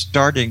that are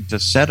starting to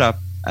set up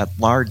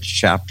at-large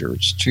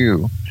chapters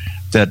too,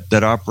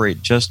 that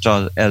operate just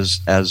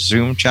as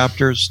Zoom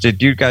chapters.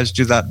 Did you guys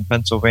do that in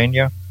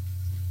Pennsylvania?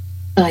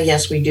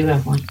 Yes, we do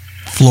have one.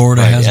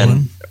 Florida has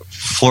one.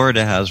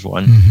 Florida has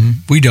one. Mm-hmm.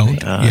 We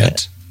don't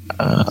yet.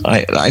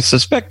 I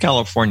suspect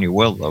California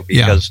will, though,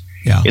 because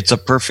it's a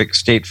perfect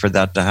state for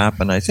that to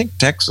happen. I think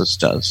Texas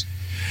does.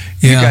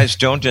 Yeah. You guys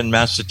don't in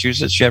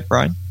Massachusetts yet,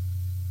 Brian?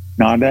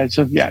 Not as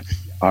of yet.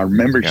 Our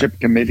membership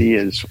committee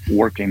is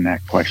working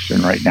that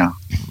question right now.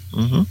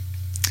 Mm-hmm.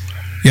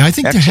 Yeah, I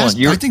think Excellent.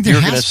 there has. I think there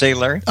you're has. Going to say,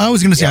 Larry? I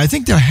was going to say. I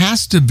think there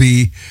has to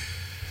be,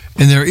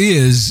 and there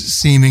is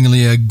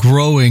seemingly a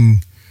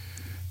growing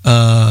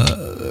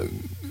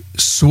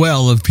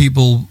swell of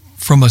people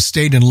from a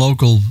state and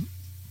local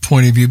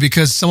point of view,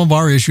 because some of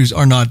our issues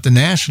are not the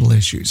national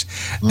issues,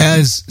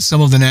 as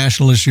some of the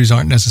national issues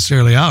aren't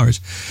necessarily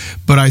ours.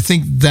 But I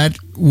think that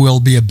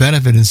will be a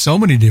benefit in so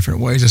many different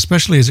ways,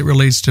 especially as it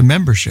relates to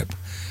membership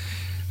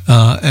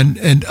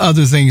and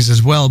other things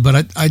as well.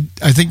 But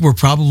I think we're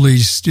probably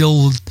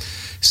still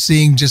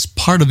seeing just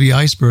part of the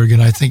iceberg,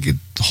 and I think it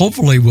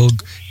hopefully will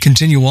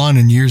continue on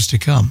in years to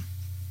come.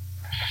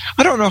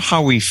 I don't know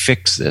how we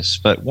fix this,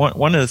 but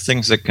one of the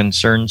things that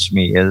concerns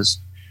me is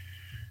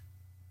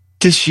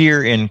this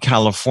year in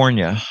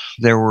California,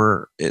 there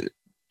were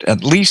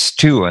at least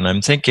 2, and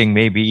I'm thinking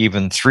maybe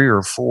even 3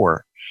 or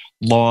 4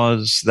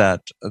 laws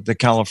that the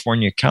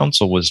California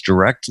Council was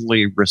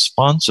directly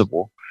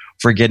responsible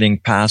for getting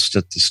passed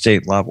at the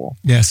state level.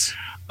 Yes.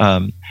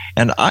 And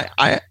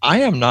I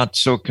am not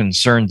so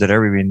concerned that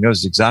everybody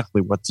knows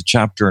exactly what the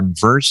chapter and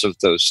verse of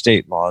those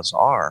state laws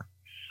are.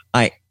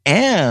 I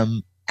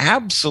am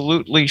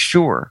absolutely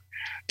sure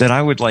that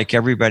I would like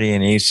everybody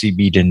in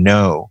ACB to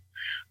know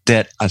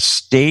that a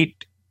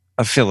state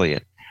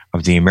affiliate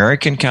of the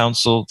American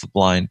Council of the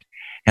Blind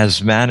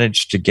has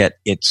managed to get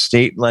its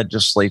state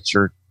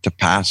legislature to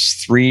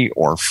pass 3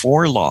 or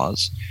 4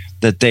 laws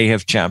that they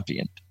have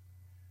championed.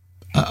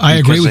 I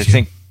agree with you. I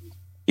think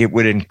it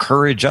would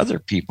encourage other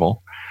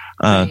people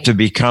to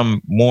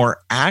become more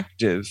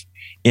active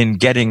in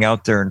getting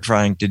out there and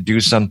trying to do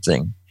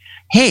something.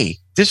 Hey,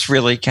 this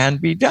really can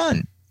be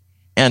done.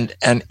 And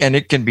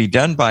it can be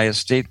done by a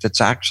state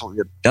that's actually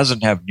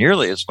doesn't have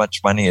nearly as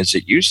much money as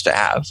it used to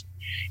have,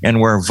 and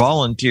where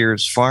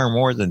volunteers far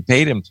more than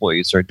paid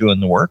employees are doing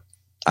the work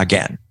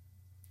again.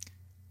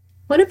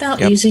 What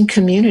about using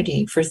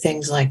community for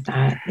things like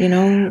that?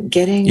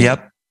 Getting.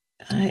 Yep.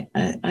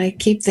 I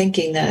keep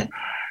thinking that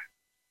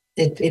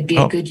it'd be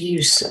a good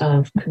use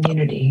of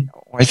community.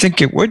 I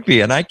think it would be,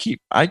 and I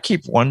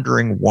keep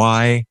wondering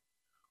why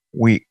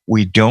we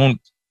don't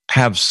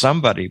have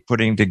somebody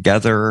putting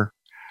together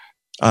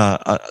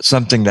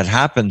something that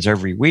happens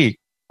every week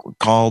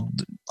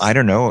called, I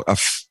don't know,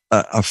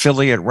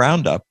 affiliate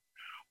roundup,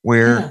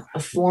 where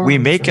we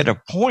make it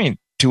a point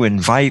to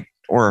invite,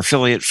 or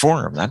affiliate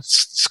forum.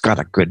 It's got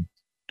a good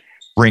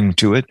ring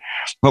to it,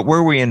 but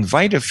where we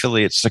invite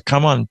affiliates to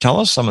come on and tell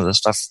us some of the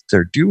stuff that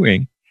they're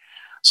doing,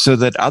 so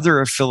that other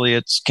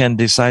affiliates can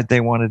decide they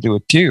want to do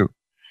it too.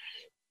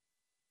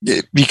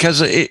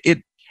 Because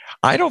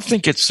I don't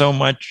think it's so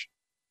much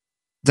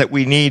that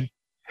we need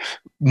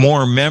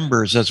more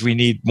members as we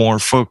need more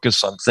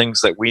focus on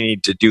things that we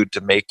need to do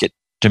to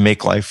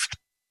make life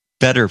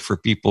better for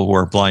people who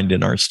are blind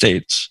in our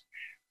states.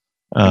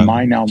 Am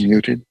I now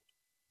muted?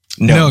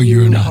 No,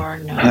 you're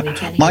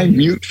not. My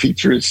mute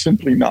feature is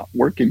simply not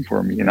working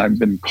for me, and I've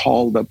been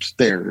called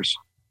upstairs.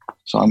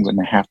 So I'm going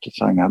to have to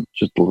sign out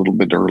just a little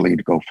bit early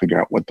to go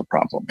figure out what the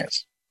problem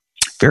is.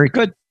 Very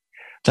good.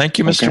 Thank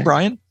you, Mr.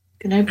 Brian.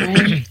 Good night,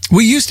 Brian.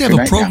 We used to have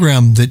a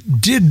program that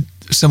did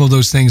some of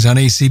those things on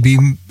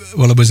ACB.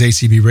 Well, it was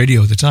ACB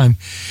radio at the time.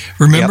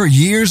 Remember,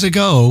 years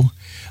ago,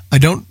 I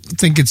don't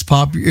think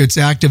it's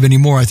active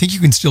anymore. I think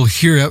you can still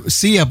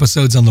see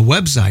episodes on the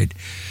website.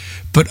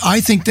 But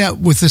I think that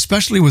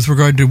especially with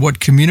regard to what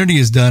community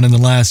has done in the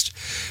last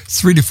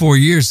 3 to 4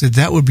 years,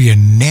 that would be a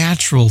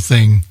natural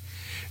thing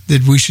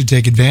that we should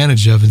take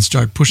advantage of and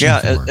start pushing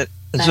for.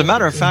 As a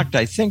matter of fact,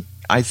 I think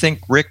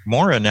Rick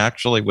Morin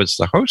actually was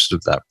the host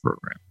of that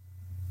program.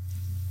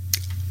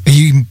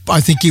 I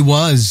think he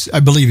was. I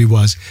believe he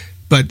was.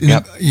 But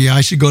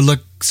I should go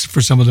look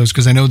for some of those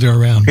because I know they're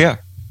around. Yeah.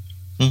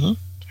 Mm-hmm.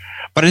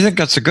 But I think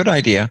that's a good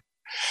idea.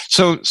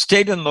 So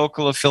state and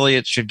local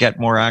affiliates should get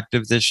more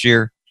active this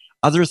year.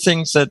 Other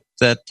things that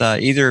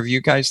either of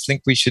you guys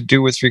think we should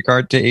do with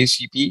regard to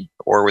ACB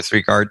or with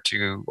regard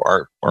to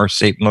our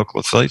state and local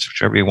affiliates,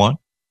 whichever you want.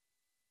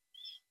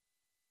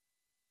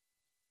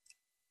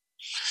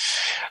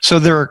 So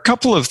there are a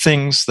couple of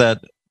things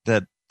that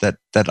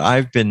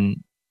I've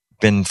been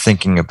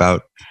thinking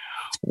about.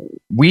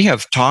 We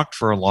have talked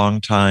for a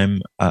long time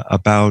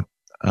about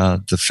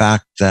the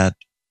fact that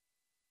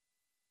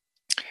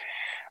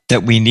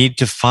we need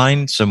to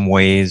find some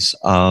ways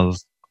of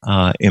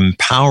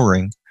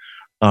empowering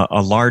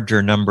a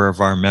larger number of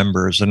our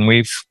members, and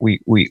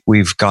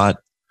we've got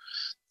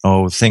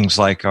things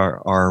like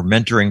our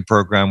mentoring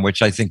program,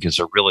 which I think is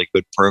a really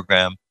good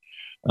program.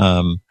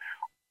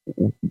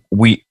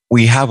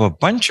 We have a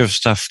bunch of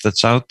stuff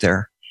that's out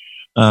there,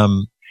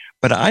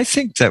 but I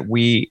think that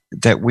we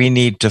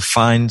need to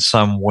find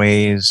some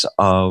ways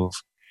of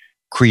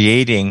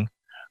creating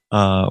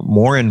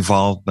more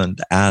involvement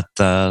at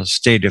the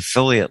state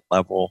affiliate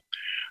level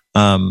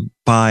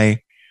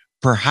by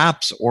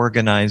perhaps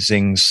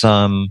organizing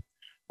some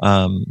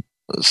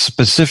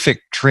specific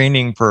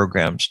training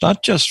programs,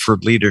 not just for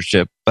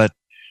leadership, but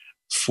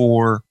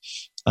for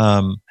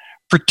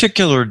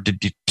particular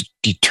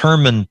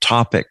determined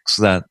topics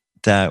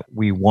that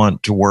we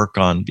want to work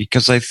on.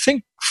 Because I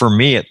think, for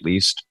me at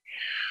least,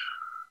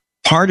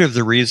 part of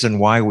the reason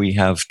why we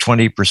have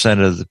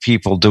 20% of the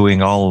people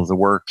doing all of the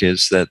work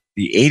is that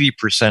the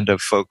 80%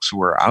 of folks who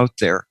are out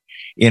there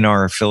in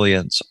our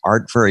affiliates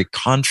aren't very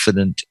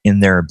confident in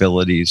their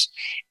abilities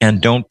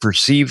and don't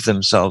perceive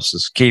themselves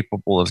as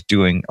capable of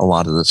doing a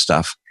lot of the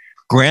stuff.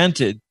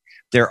 Granted,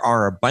 there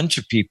are a bunch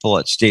of people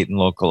at state and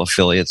local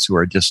affiliates who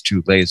are just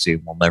too lazy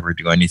and will never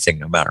do anything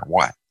no matter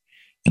what.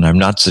 And I'm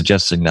not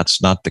suggesting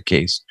that's not the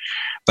case.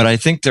 But I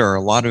think there are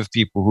a lot of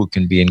people who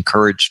can be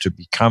encouraged to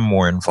become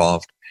more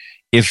involved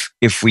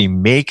if we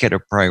make it a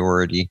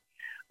priority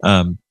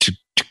to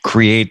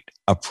create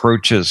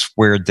approaches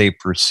where they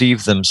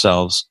perceive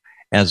themselves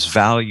as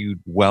valued,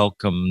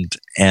 welcomed,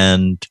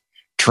 and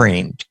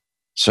trained.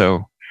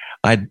 So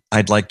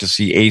I'd like to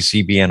see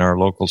ACB and our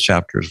local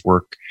chapters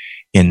work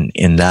in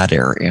that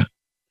area.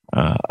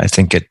 I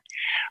think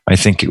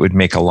it would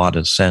make a lot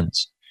of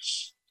sense.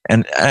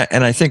 And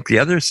I think the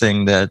other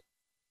thing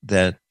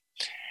that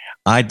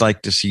I'd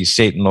like to see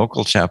state and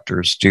local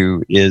chapters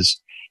do is,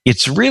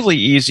 it's really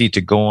easy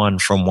to go on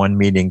from one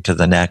meeting to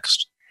the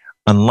next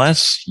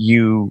unless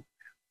you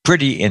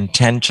pretty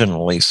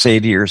intentionally say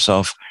to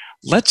yourself,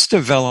 let's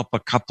develop a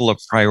couple of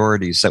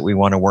priorities that we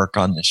want to work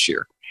on this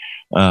year.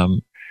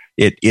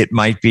 It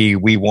might be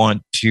we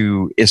want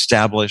to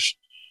establish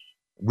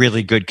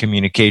really good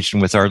communication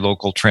with our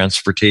local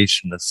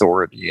transportation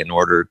authority in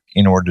order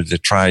to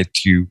try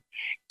to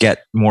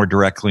get more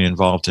directly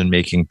involved in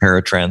making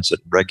paratransit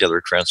and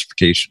regular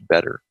transportation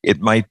better.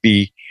 It might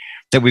be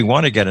that we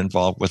want to get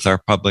involved with our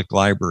public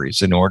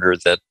libraries in order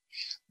that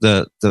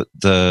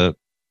the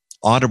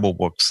audible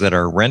books that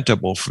are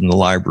rentable from the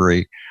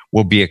library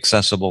will be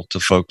accessible to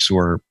folks who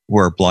are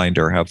blind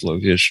or have low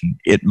vision.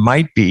 It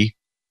might be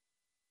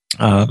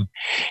that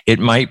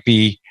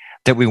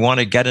we want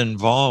to get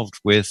involved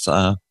with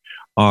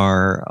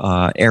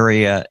our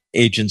area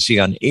agency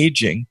on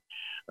aging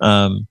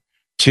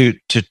to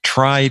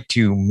try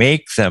to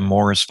make them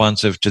more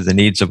responsive to the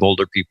needs of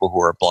older people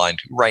who are blind,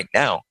 who right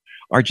now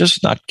are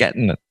just not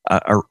getting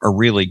a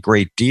really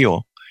great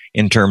deal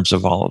in terms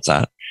of all of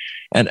that.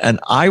 And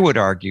I would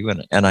argue,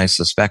 and I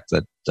suspect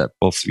that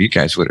both of you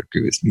guys would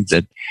agree with me,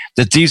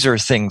 that these are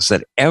things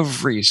that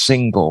every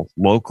single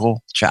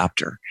local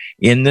chapter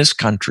in this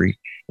country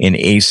in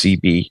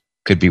ACB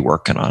could be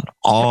working on.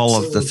 All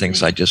of the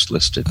things I just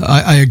listed.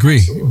 I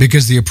agree,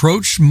 because the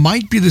approach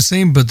might be the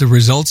same, but the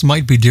results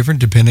might be different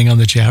depending on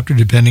the chapter,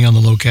 depending on the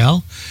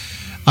locale.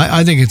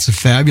 I think it's a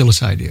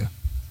fabulous idea.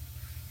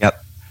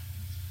 Yep.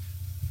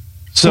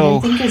 So I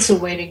think it's a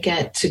way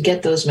to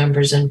get those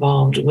members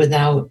involved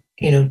without,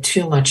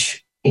 too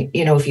much.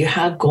 If you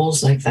have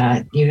goals like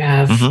that, you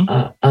have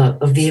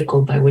a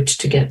vehicle by which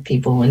to get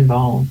people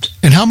involved.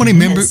 And how many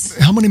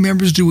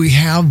members do we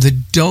have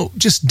that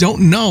don't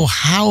know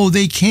how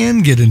they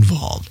can get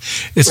involved?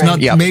 It's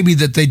not maybe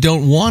that they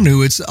don't want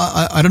to. It's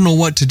I don't know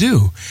what to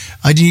do.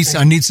 I need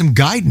some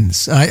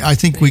guidance. I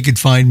think we could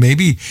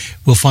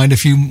we'll find a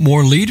few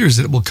more leaders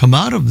that will come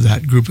out of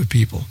that group of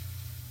people.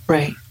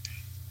 Right.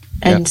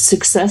 And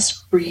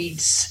success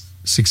breeds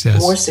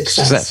more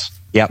success.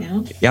 Yep.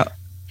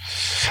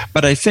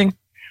 But I think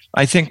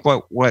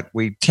what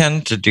we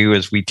tend to do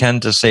is we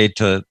tend to say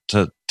to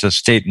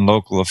state and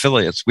local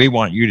affiliates, we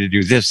want you to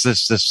do this.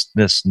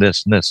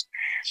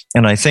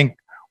 And I think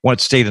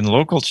what state and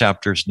local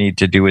chapters need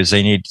to do is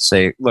they need to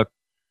say, look,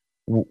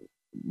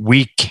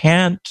 we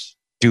can't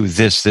do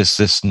this,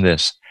 and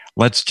this.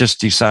 Let's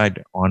just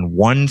decide on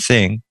one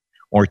thing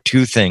or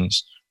two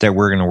things that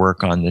we're going to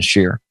work on this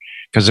year.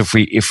 Because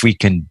if we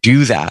can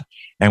do that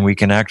and we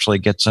can actually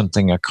get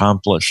something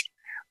accomplished,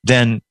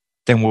 then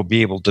we'll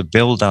be able to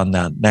build on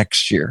that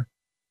next year.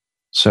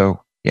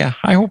 So yeah,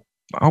 I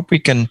hope we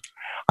can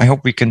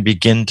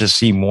begin to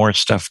see more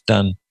stuff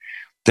done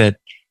that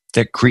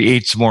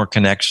creates more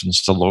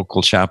connections to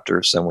local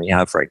chapters than we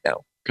have right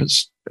now.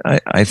 Because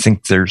I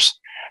think there's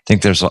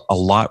a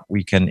lot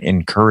we can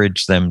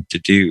encourage them to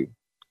do.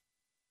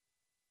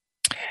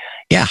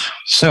 Yeah,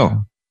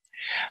 so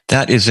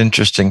that is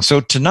interesting. So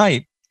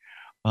tonight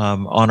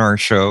on our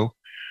show,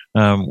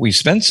 we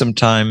spent some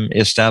time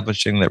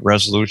establishing that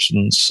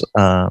resolutions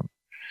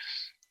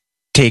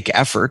take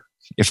effort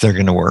if they're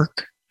going to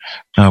work.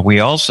 We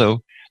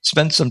also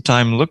spent some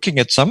time looking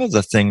at some of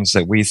the things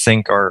that we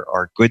think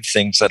are good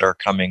things that are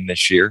coming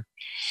this year.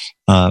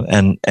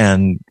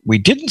 And we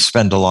didn't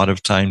spend a lot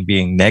of time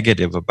being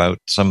negative about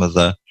some of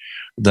the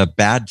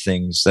bad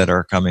things that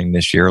are coming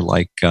this year,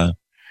 like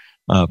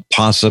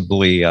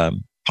possibly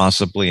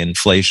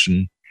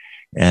inflation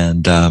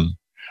and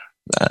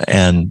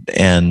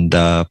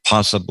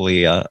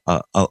possibly a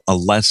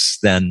less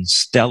than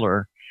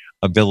stellar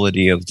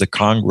ability of the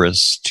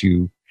Congress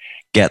to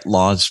get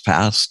laws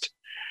passed.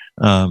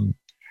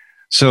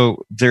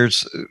 So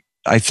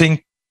I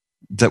think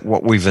that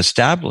what we've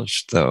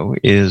established, though,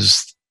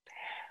 is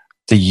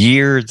the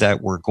year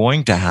that we're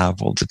going to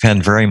have will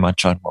depend very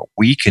much on what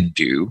we can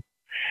do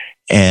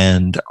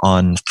and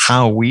on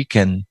how we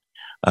can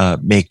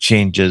make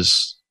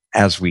changes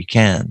as we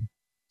can.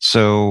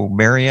 So,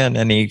 Marianne,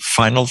 any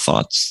final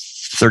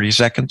thoughts? 30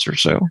 seconds or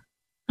so?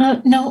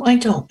 No, I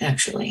don't,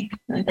 actually.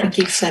 I think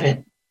you've said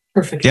it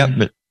perfectly. Yeah,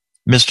 but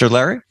Mr.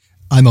 Larry?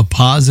 I'm a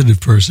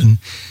positive person.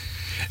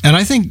 And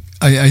I think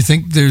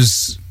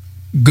there's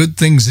good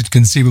things that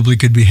conceivably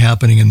could be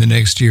happening in the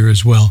next year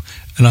as well.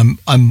 And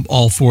I'm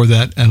all for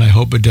that, and I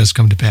hope it does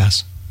come to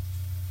pass.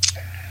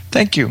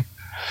 Thank you.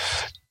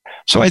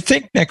 So I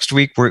think next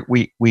week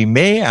we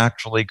may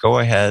actually go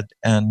ahead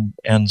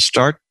and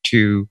start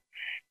to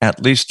at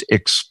least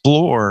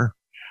explore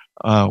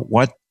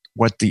what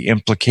the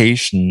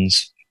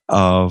implications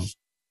of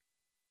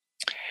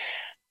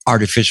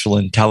artificial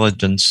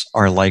intelligence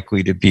are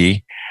likely to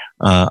be.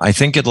 I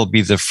think it'll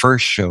be the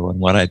first show, and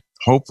what I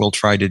hope we'll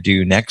try to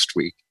do next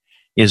week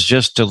is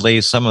just to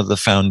lay some of the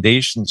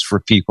foundations for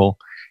people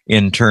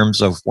in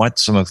terms of what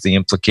some of the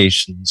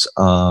implications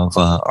of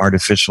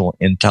artificial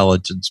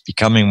intelligence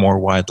becoming more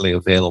widely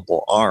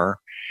available are.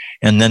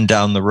 And then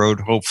down the road,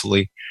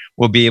 hopefully,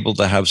 we'll be able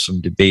to have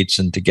some debates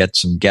and to get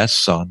some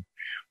guests on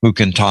who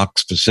can talk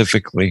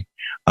specifically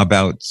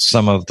about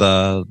some of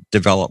the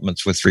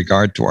developments with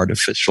regard to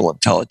artificial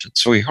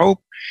intelligence. So we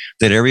hope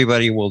that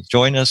everybody will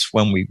join us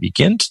when we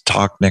begin to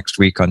talk next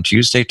week on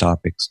Tuesday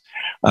Topics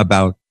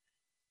about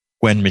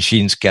when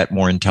machines get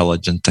more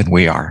intelligent than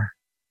we are.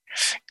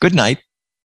 Good night.